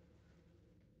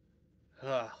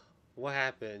 Ugh, what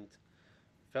happened?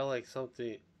 Felt like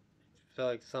something,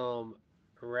 felt like some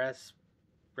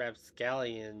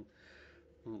rapscallion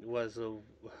was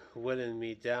whittling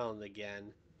me down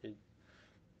again.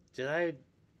 Did I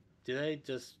did I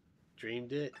just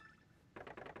dreamed it?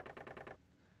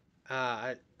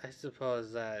 I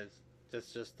suppose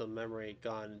that's just the memory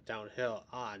gone downhill.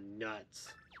 Ah, nuts.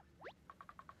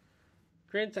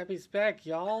 Grand Tappy's back,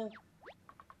 y'all.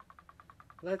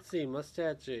 Let's see,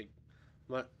 mustache.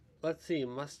 Mu- let's see,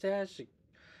 mustache.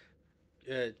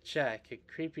 check.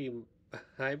 Creepy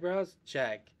eyebrows?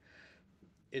 Check.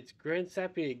 It's Grand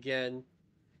Sappy again.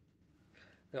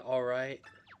 Alright.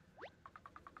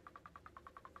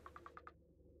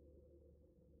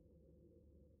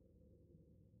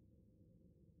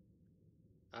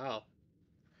 Oh.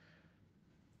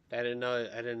 I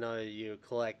didn't know you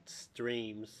collect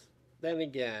streams. Then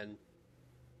again,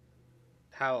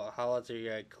 how else are you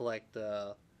gonna collect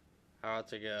how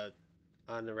else are you gonna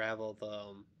unravel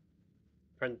the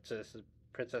Princess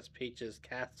Princess Peach's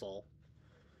castle?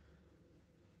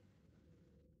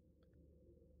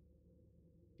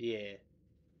 Yeah.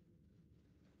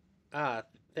 Ah,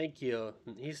 thank you.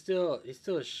 He's still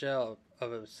a shell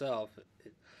of himself.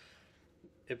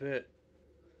 It,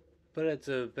 but it's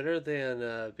better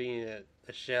than being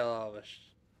a shell of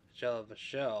shell of a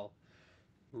shell.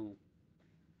 Hmm.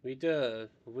 We got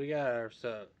our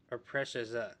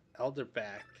precious elder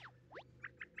back.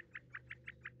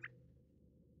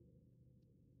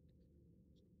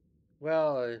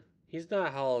 Well, he's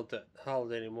not held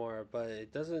anymore, but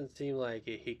it doesn't seem like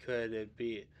he could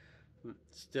be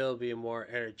still be more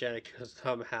energetic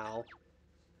somehow.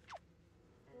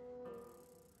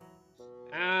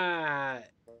 Ah,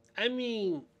 I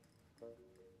mean,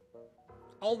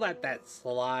 I'll let that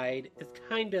slide. It's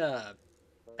kind of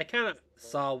I kind of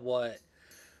saw what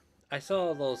I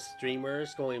saw those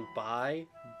streamers going by,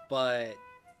 but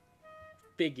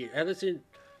figure unless you're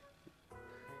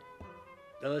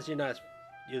not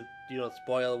you don't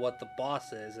spoil what the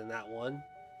boss is in that one.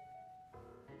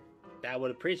 I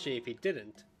would appreciate if you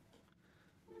didn't.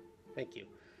 Thank you.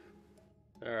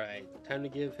 All right, time to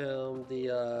give him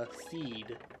the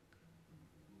seed.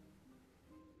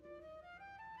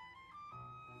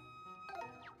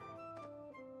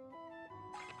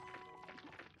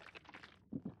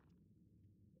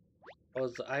 Oh,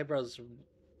 his eyebrows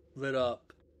lit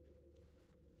up.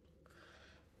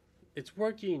 It's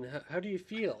working. How do you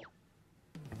feel?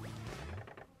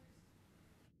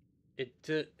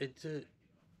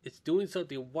 It's doing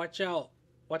something. Watch out!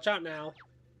 Watch out now!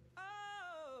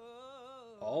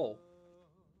 Oh.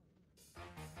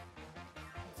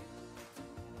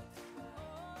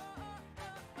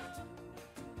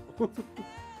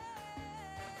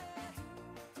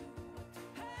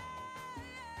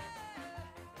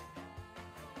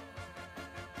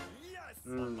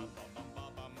 Mm.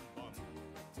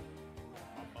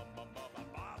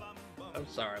 I'm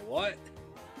sorry. What?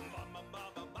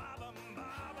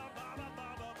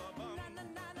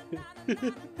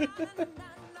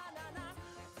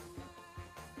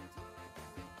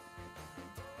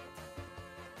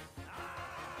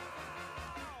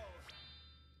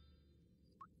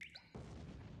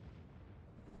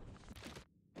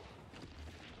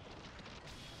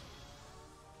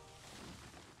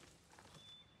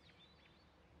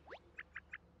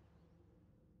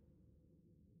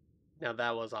 Now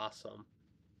that was awesome.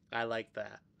 I like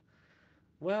that.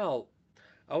 Well,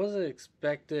 I wasn't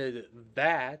expected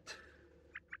that.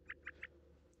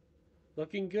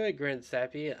 Looking good, Grand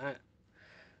Sappy.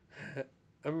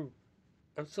 I'm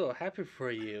I'm so happy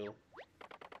for you.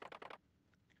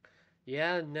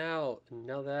 Yeah, now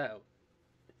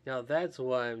that's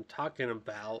what I'm talking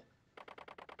about.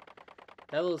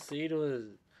 That little seed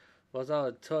was all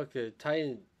it took to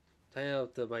tighten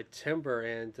up my timber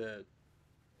and to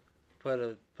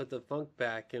put the funk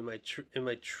back in in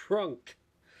my trunk.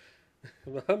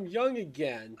 I'm young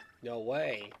again. No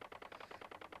way.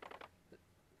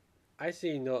 I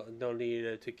see no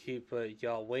need to keep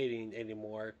y'all waiting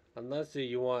anymore. Unless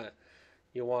you want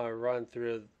to run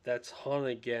through that song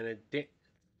again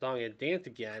song and dance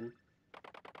again.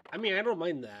 I mean, I don't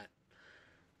mind that.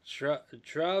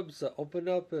 Trubs open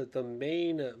up the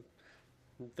main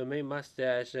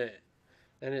mustache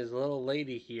and his little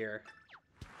lady here.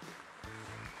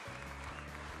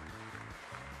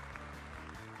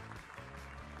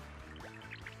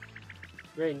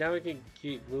 Great, now we can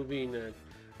keep moving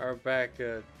our back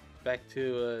to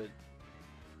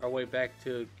our way back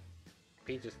to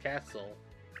Peach's castle.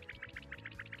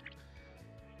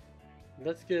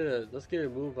 Let's get a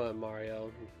move on,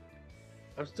 Mario.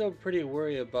 I'm still pretty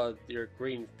worried about your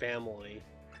green family.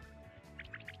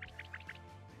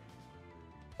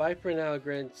 Bye for now,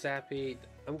 Grand Sappy.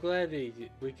 I'm glad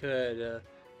we could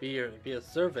be of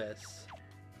service.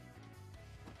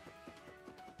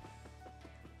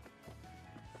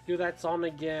 Do that song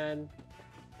again.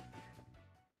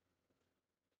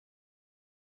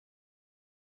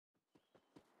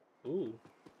 Ooh,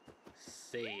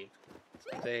 save,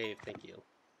 save. Thank you.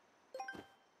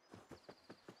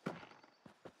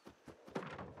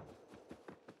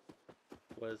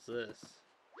 What is this?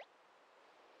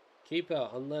 Keep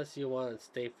out unless you want to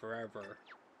stay forever.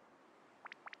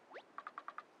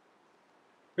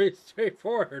 Pretty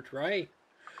straightforward, right?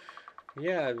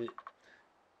 Yeah,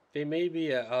 they may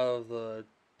be out of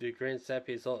the Grand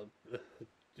Sapi's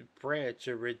branch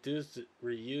or reduce,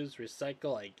 reuse,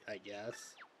 recycle, I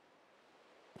guess.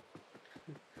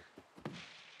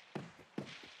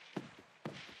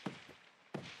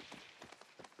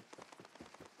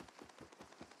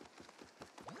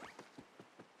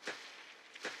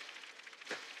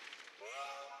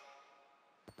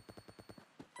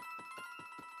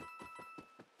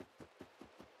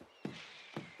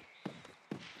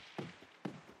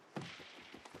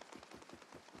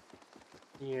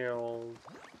 You know.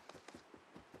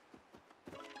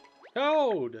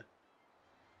 Toad!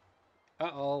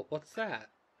 Uh-oh, what's that?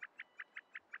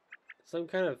 Some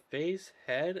kind of face,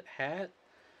 head, hat?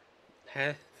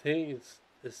 Hat thing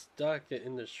is stuck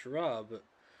in the shrub.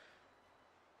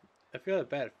 I feel a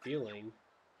bad feeling.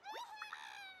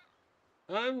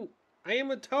 I am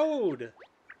a toad!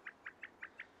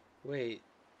 Wait,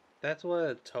 that's what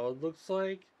a toad looks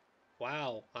like?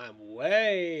 Wow, I'm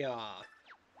way off.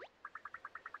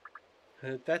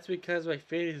 That's because my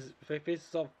face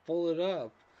is all folded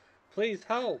up. Please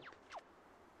help!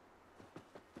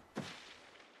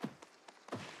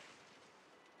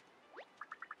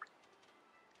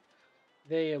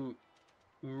 They am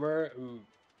marginally.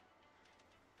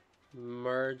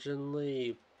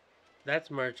 That's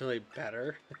marginally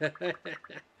better.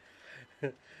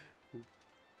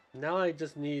 Now I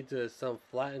just need some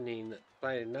flattening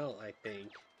out, I think.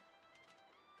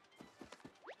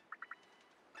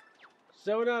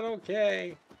 So not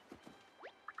okay.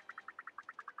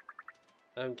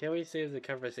 Can we save the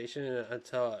conversation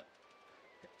until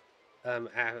I'm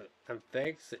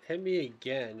fixed? Hit me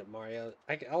again, Mario.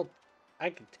 I can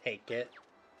take it.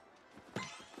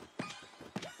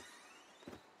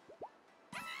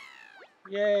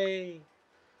 Yay!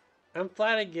 I'm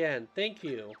flat again. Thank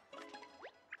you.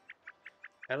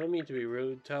 I don't mean to be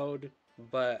rude, Toad,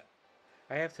 but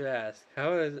I have to ask,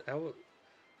 how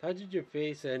did your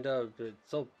face end up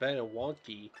so bent and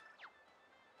wonky?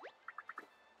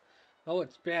 Oh,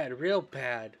 it's bad, real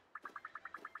bad.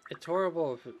 It's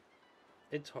horrible.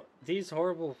 These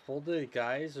horrible folded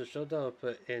guys who showed up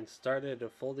and started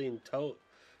folding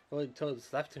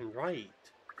toads left and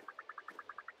right.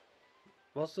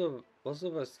 Most of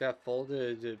us got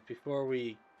folded before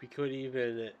we could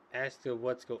even ask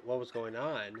what was going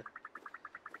on.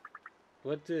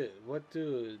 What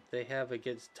do they have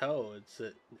against toads?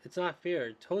 It's not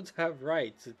fair. Toads have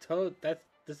rights.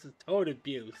 This is toad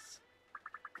abuse.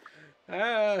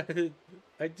 Ah,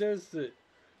 I just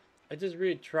I just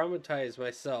re-traumatized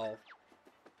myself.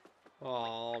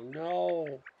 Oh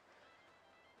no!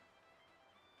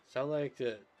 Sound like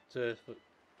the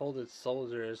folded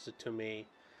soldiers to me.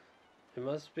 It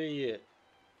must be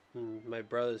my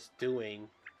brother's doing.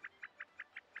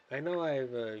 I know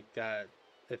I've got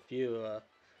a few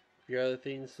other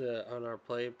things on our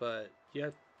plate, but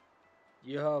you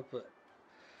help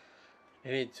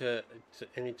any toad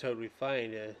we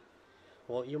find,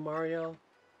 won't you, Mario?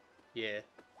 Yeah,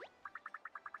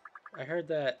 I heard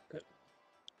that.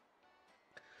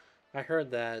 I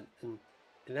heard that, and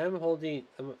I'm holding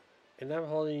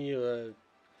you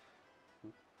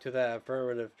to that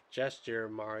affirmative gesture,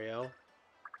 Mario.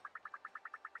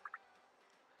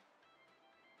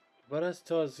 But us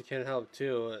toads can help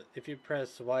too. If you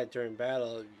press Y during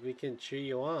battle, we can cheer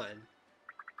you on.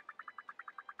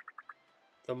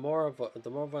 The more of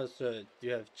us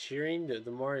you have cheering,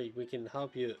 the more we can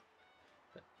help you.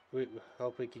 We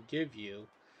hope we can give you.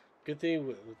 Good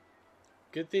thing,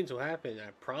 good things will happen.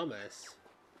 I promise.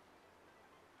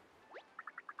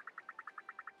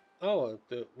 Oh,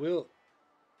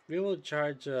 we will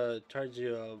charge you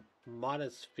a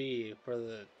modest fee for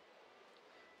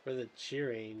the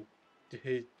cheering.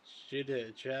 Should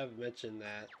have mentioned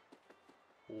that.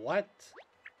 What?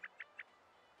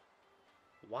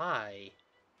 Why?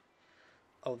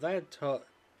 Oh, that toad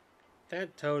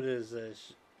is a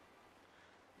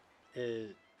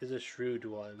shrewd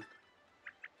one,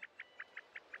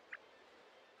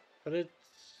 but it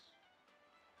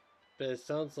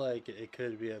sounds like it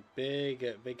could be a big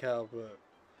help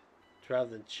rather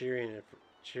than cheering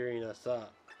us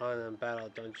up on in battle.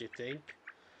 Don't you think?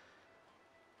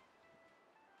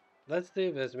 Let's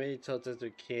save as many toads as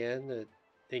we can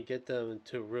and get them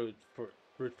to root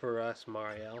for us,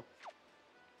 Mario.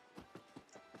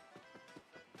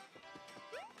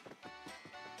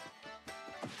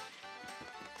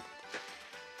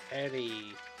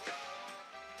 Eddie.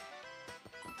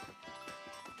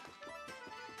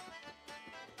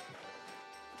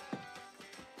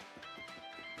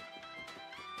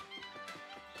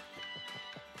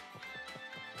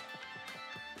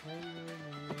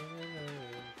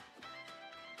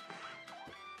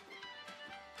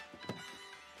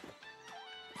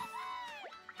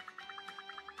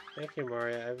 Thank you,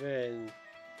 Mario. I've been...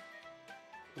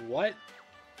 What?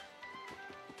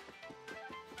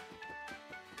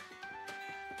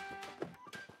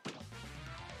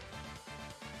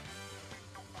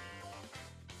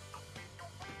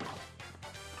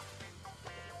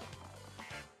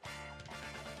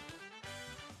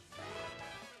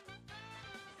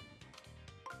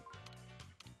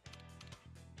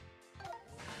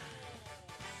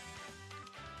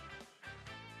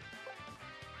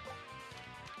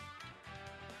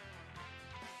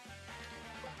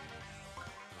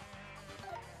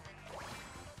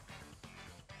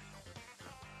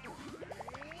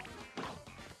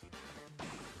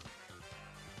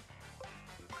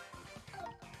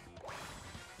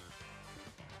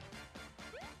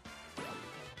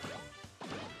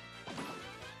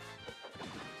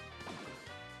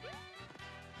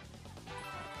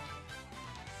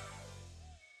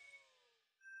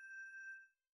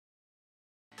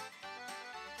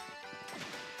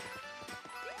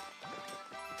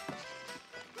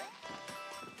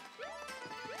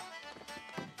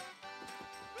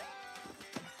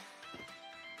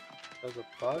 That was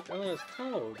a bug? Oh, it's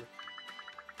Toad.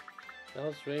 I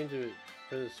was ready to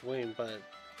for the swing, but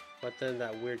then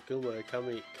that weird Goomba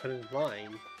cut in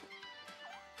line.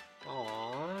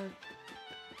 Aww.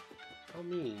 How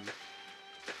mean.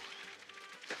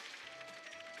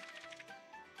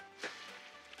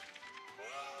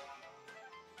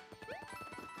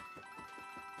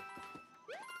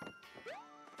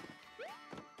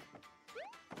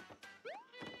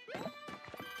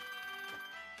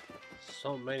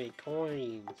 So many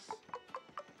coins.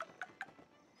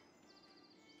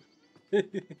 I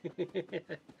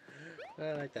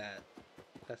like that.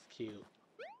 That's cute.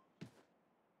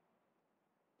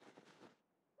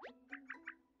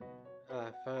 Ah,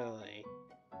 finally.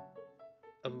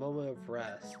 A moment of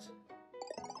rest.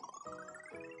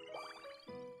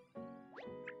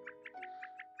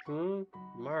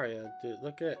 Mario, dude,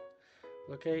 look at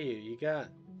you.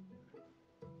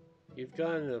 You've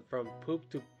gone from poop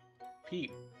to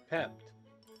pepped.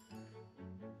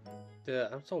 Dude,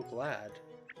 I'm so glad.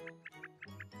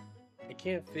 I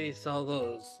can't face all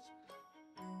those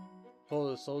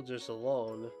soldiers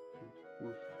alone.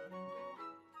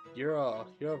 You're all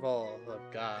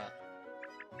I've got.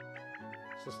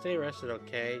 So stay rested,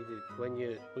 okay? When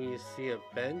you see a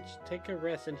bench, take a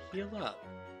rest and heal up.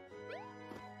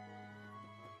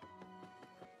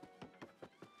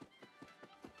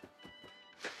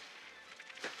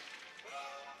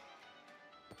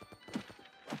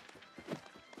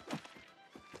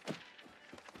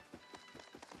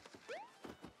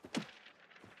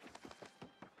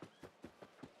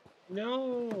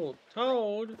 No,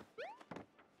 Toad.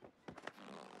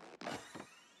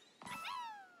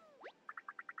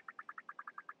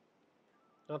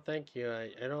 No, thank you.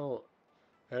 I don't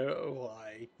know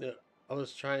why. I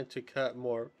was trying to cut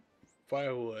more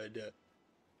firewood.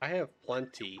 I have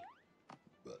plenty.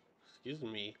 Excuse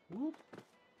me. Whoop.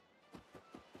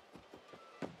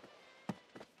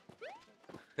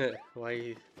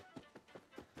 Why?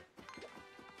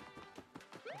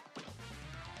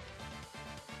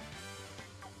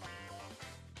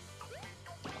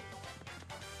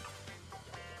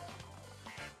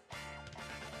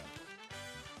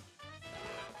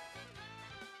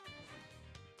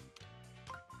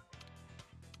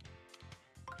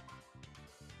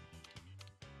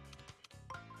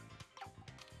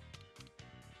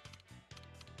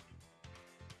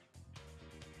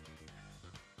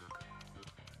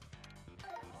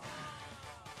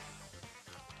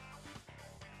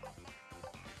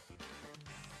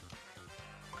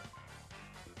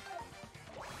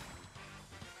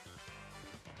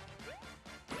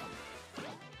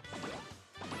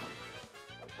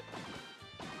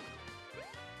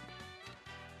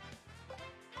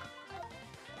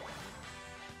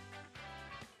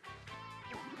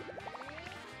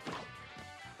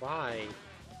 Why?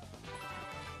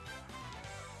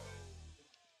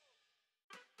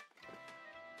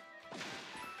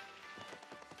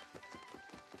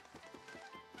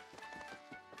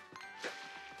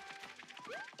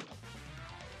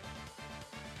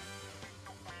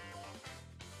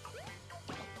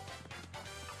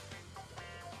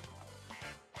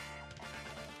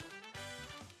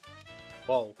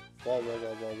 Whoa. Whoa, whoa,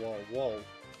 whoa, whoa, whoa, whoa.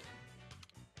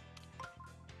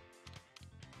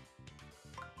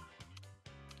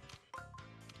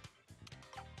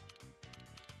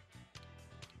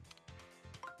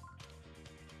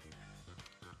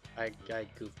 I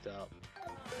goofed up.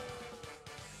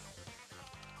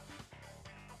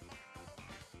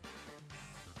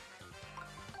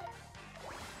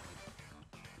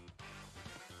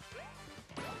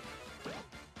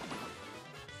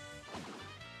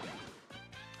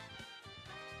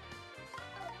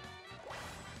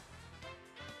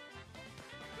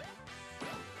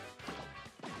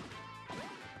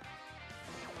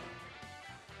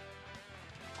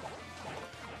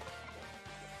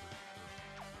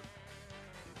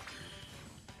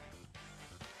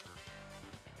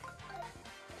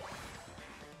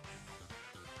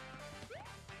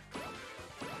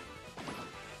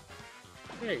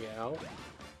 There you go.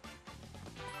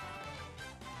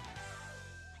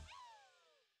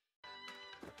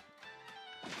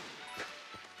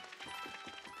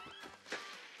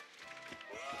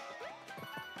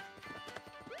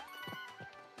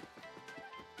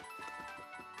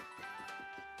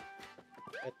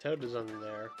 That toad is under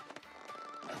there.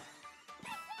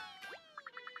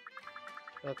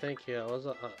 Oh, thank you. I was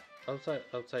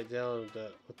upside down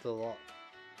with the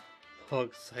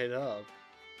log side up.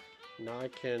 Now I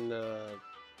can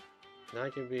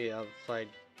be upside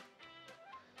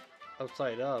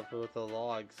up with the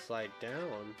log side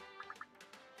down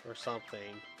or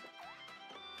something.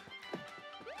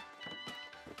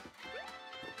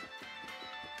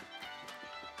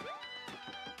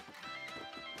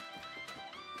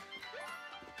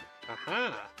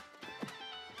 Aha!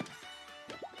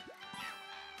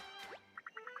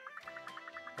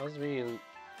 I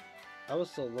was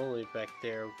so lonely back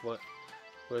there.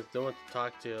 With no one to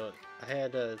talk to. I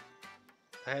had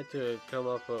to come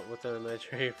up with an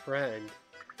imaginary friend.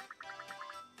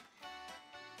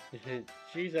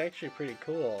 She's actually pretty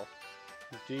cool.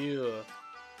 Do you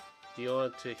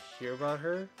want to hear about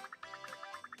her?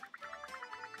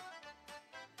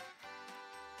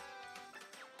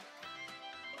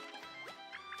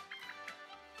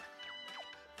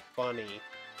 Funny.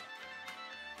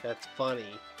 That's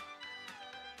funny.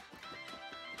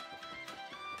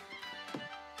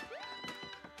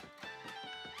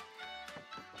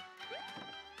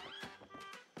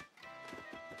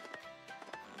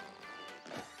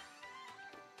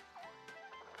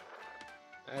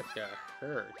 That's gotta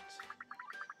hurt.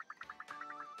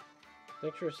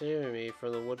 Thanks for saving me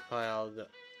from the woodpile.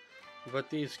 But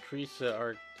these creases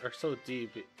are so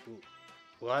deep.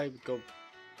 Will I go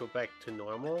back to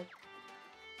normal?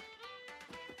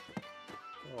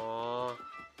 Aww.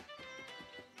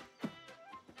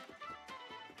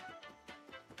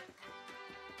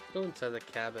 Go inside the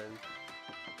cabin.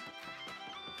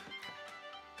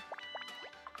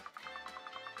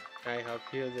 I help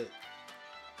you.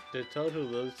 The toad who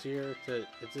lives here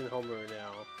it's in Homer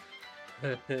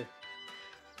now.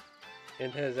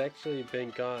 And has actually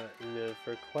been gone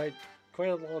for quite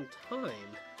a long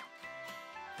time.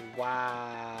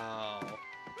 Wow.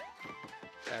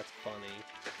 That's funny.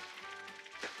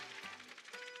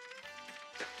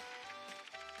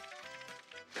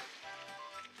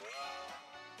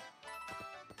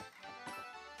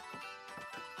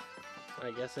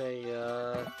 I guess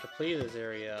I completed this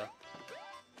area.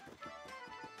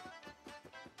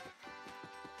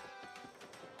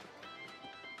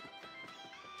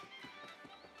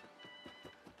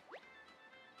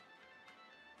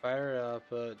 Fire it up,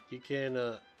 but you can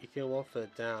wolf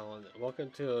it down. Welcome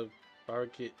to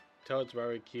Toad's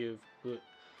Barbecue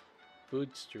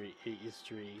Food Street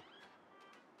Street.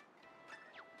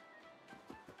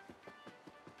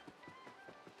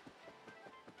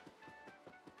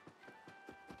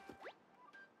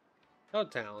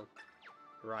 Toad Town.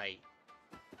 Right.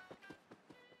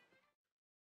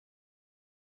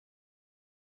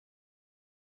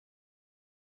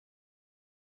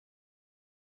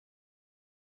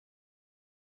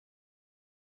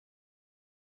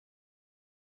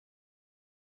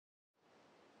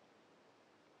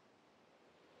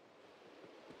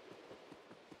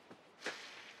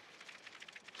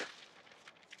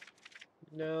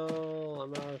 No,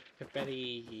 I'm out of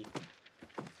confetti.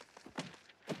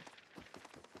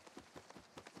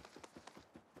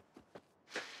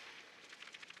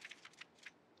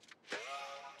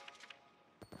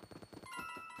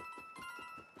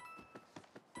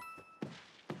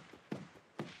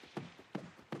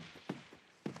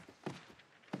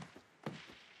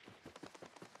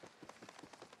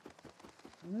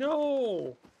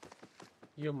 No!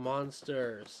 You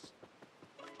monsters.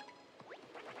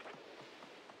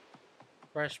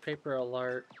 Fresh paper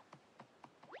alert.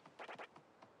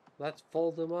 Let's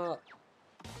fold them up.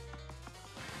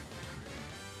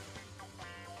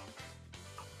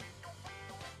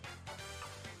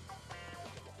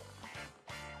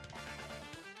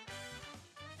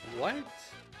 What?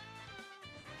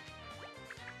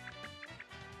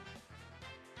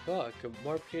 Look,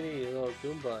 more puny little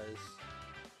Goombas.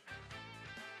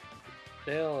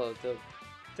 They'll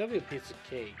be a piece of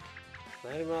cake.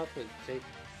 Line him up and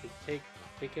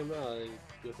take him out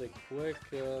with a quick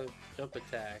jump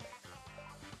attack.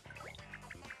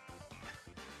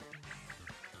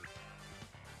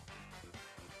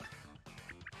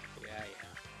 Yeah.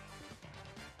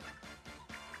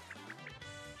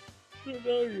 So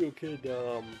now you can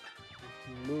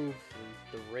move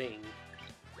the ring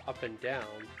up and down.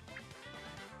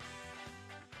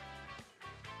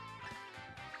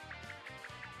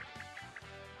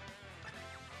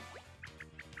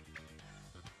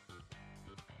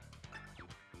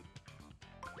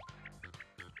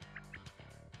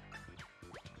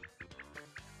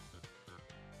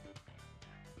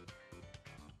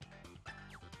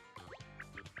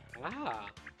 Ah.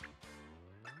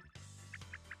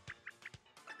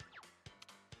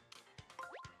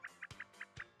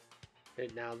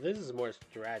 And now this is more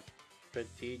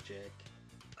strategic.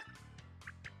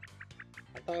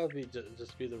 I thought it would be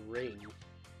just be the ring.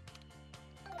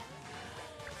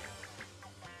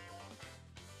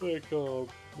 Like, move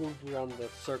around the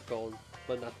circle,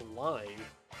 but not the line.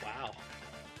 Wow.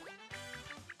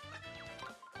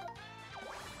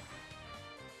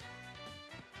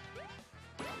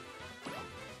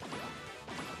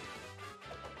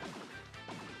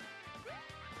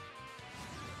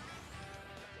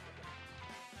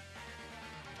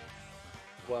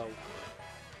 Whoa.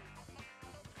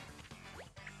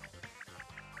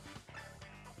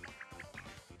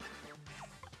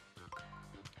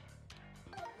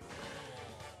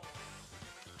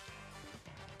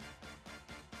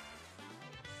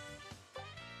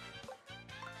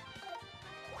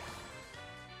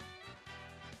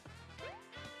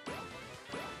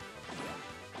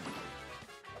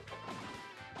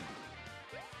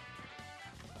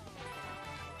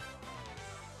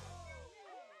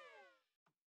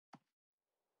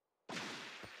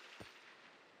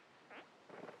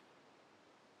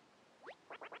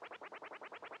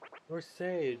 We're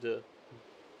saved.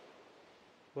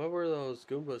 What were those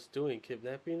Goombas doing?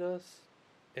 Kidnapping us?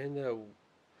 And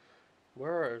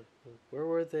where where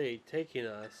were they taking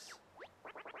us?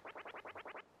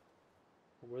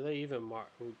 Were they even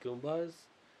Goombas?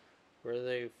 Were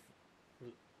they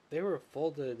were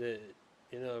folded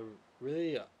in a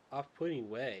really off-putting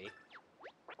way.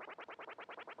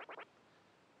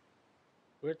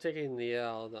 We're taking the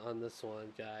L on this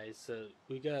one, guys. So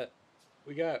we got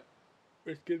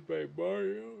rescued by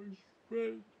Mario's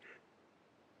friend.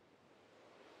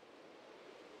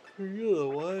 You know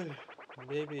what?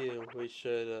 Maybe we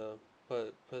should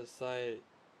put aside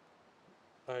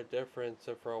our difference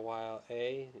for a while,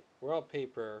 eh? We're all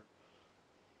paper.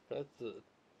 Let's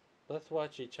let's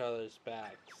watch each other's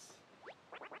backs.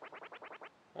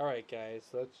 All right,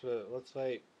 guys. Let's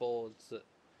fight bolts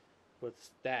with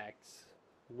stacks.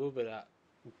 Move it up.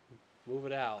 Move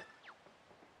it out.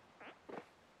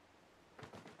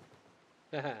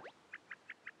 Haha.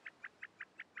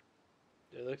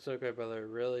 It looks like my brother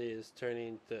really is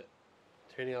turning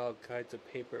all kinds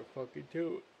of paper fucking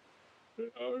too.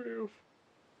 Are you?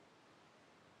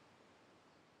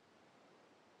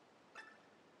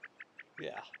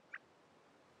 Yeah.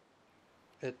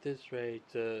 At this rate,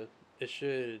 it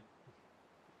should.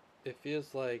 It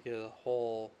feels like the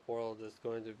whole world is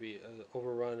going to be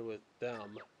overrun with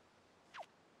them.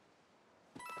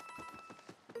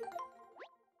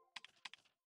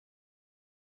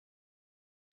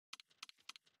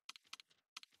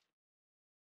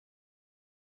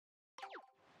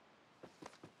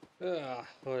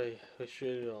 We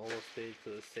should almost be to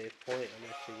the safe point. I'm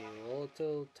actually getting a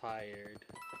little tired.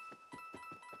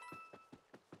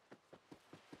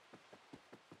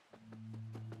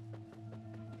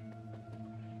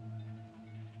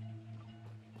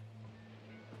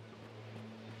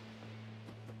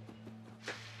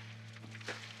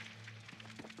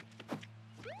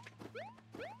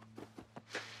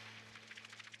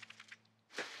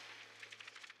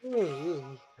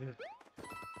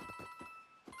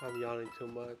 I'm yawning too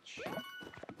much.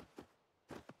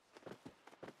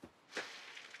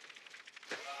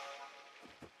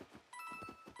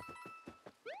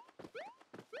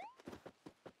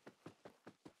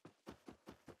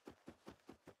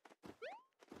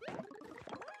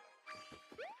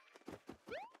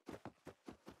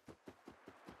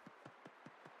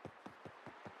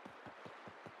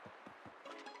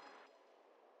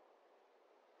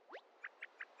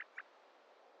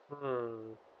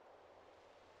 Hmm.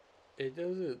 It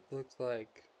doesn't look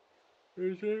like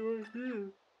there's anyone here.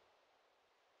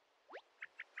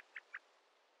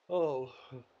 Oh,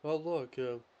 oh look,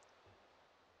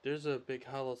 there's a big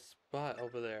hollow spot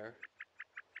over there.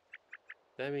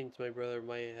 That means my brother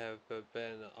might have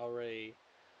been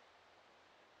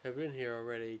here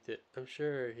already. I'm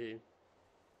sure he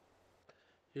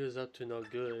was up to no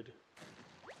good.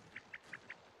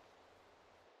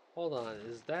 Hold on,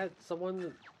 is that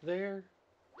someone there?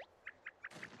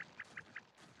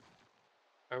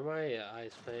 Are my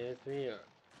eyes playing with me, or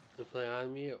to play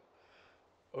on me,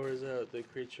 or is that the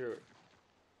creature?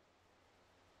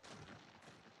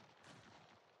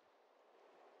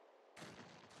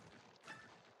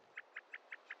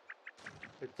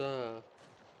 It's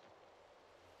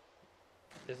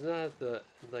it's not the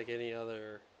like any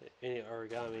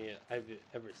origami I've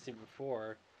ever seen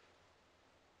before.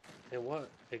 And what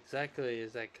exactly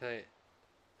is it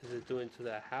doing to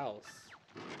that house?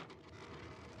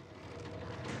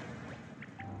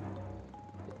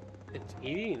 It's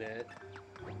eating it.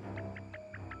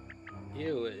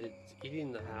 Ew, it's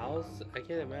eating the house? I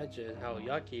can't imagine how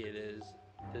yucky it is.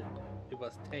 It, it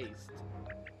must taste.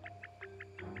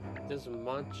 This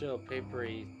mancho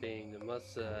papery thing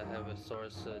must have a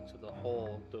source to the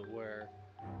hole to where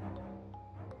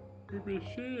maybe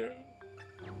shit.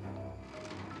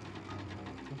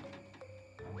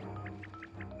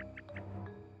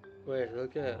 Wait,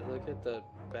 look at the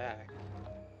back.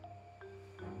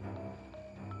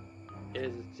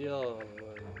 It's still.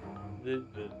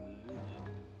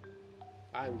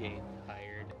 I'm getting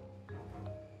tired.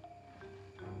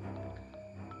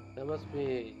 That must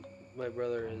be my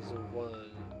brother is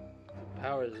one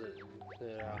powers it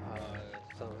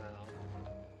somehow.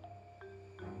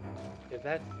 If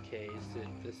that's the case,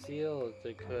 the seal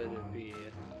there could be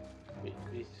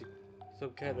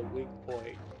some kind of weak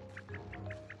point.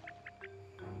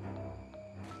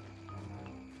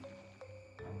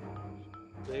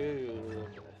 Maybe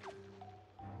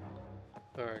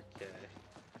okay.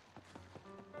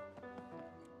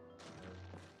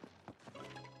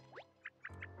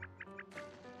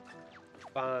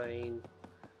 Fine.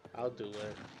 I'll do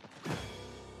it.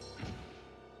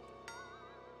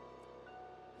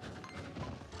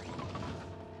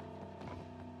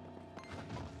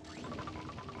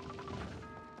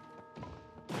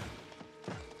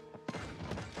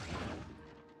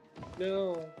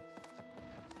 No.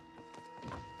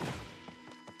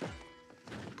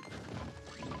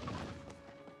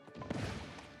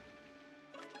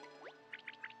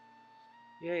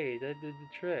 Yay, that did the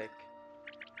trick.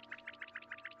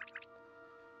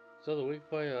 So the weak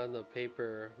point on the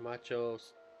paper macho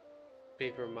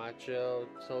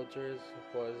soldiers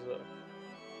was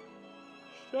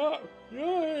stop!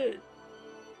 Yay!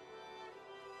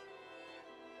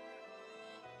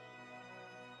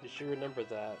 You should remember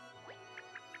that.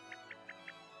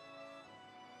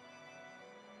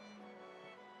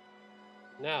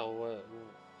 Now,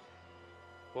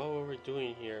 what were we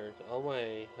doing here? All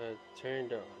my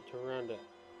turned around.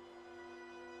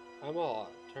 I'm all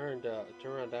turned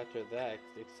around after that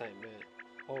excitement.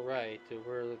 All right,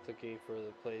 we're looking for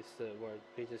the place where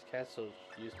Peach's Castle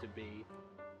used to be.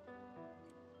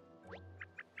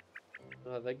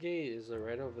 The gate is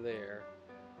right over there.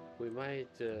 We might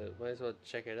as well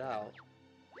check it out.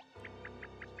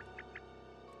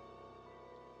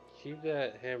 Keep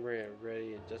that hammer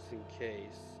ready just in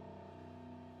case.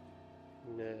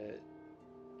 Uh,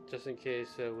 just in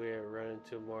case we run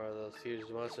into more of those huge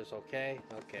monsters. Okay.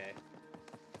 Okay.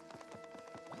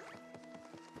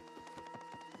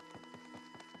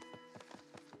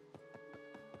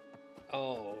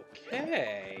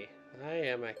 Okay. I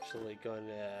am actually going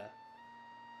to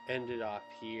end it off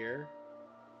here.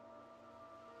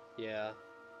 Yeah.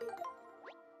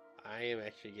 I am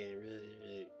actually getting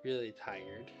really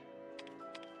tired.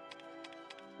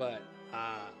 But,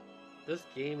 this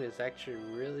game is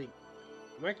actually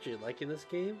I'm actually liking this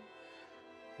game.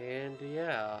 And,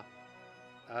 yeah.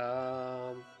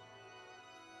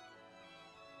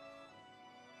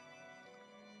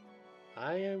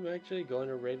 I am actually going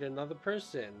to raid another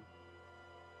person.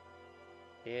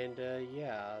 And,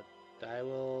 yeah. I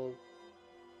will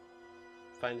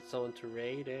find someone to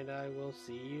raid, and I will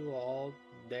see you all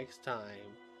next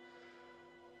time.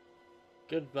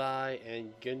 Goodbye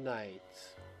and good night,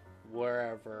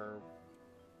 wherever.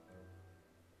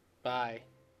 Bye.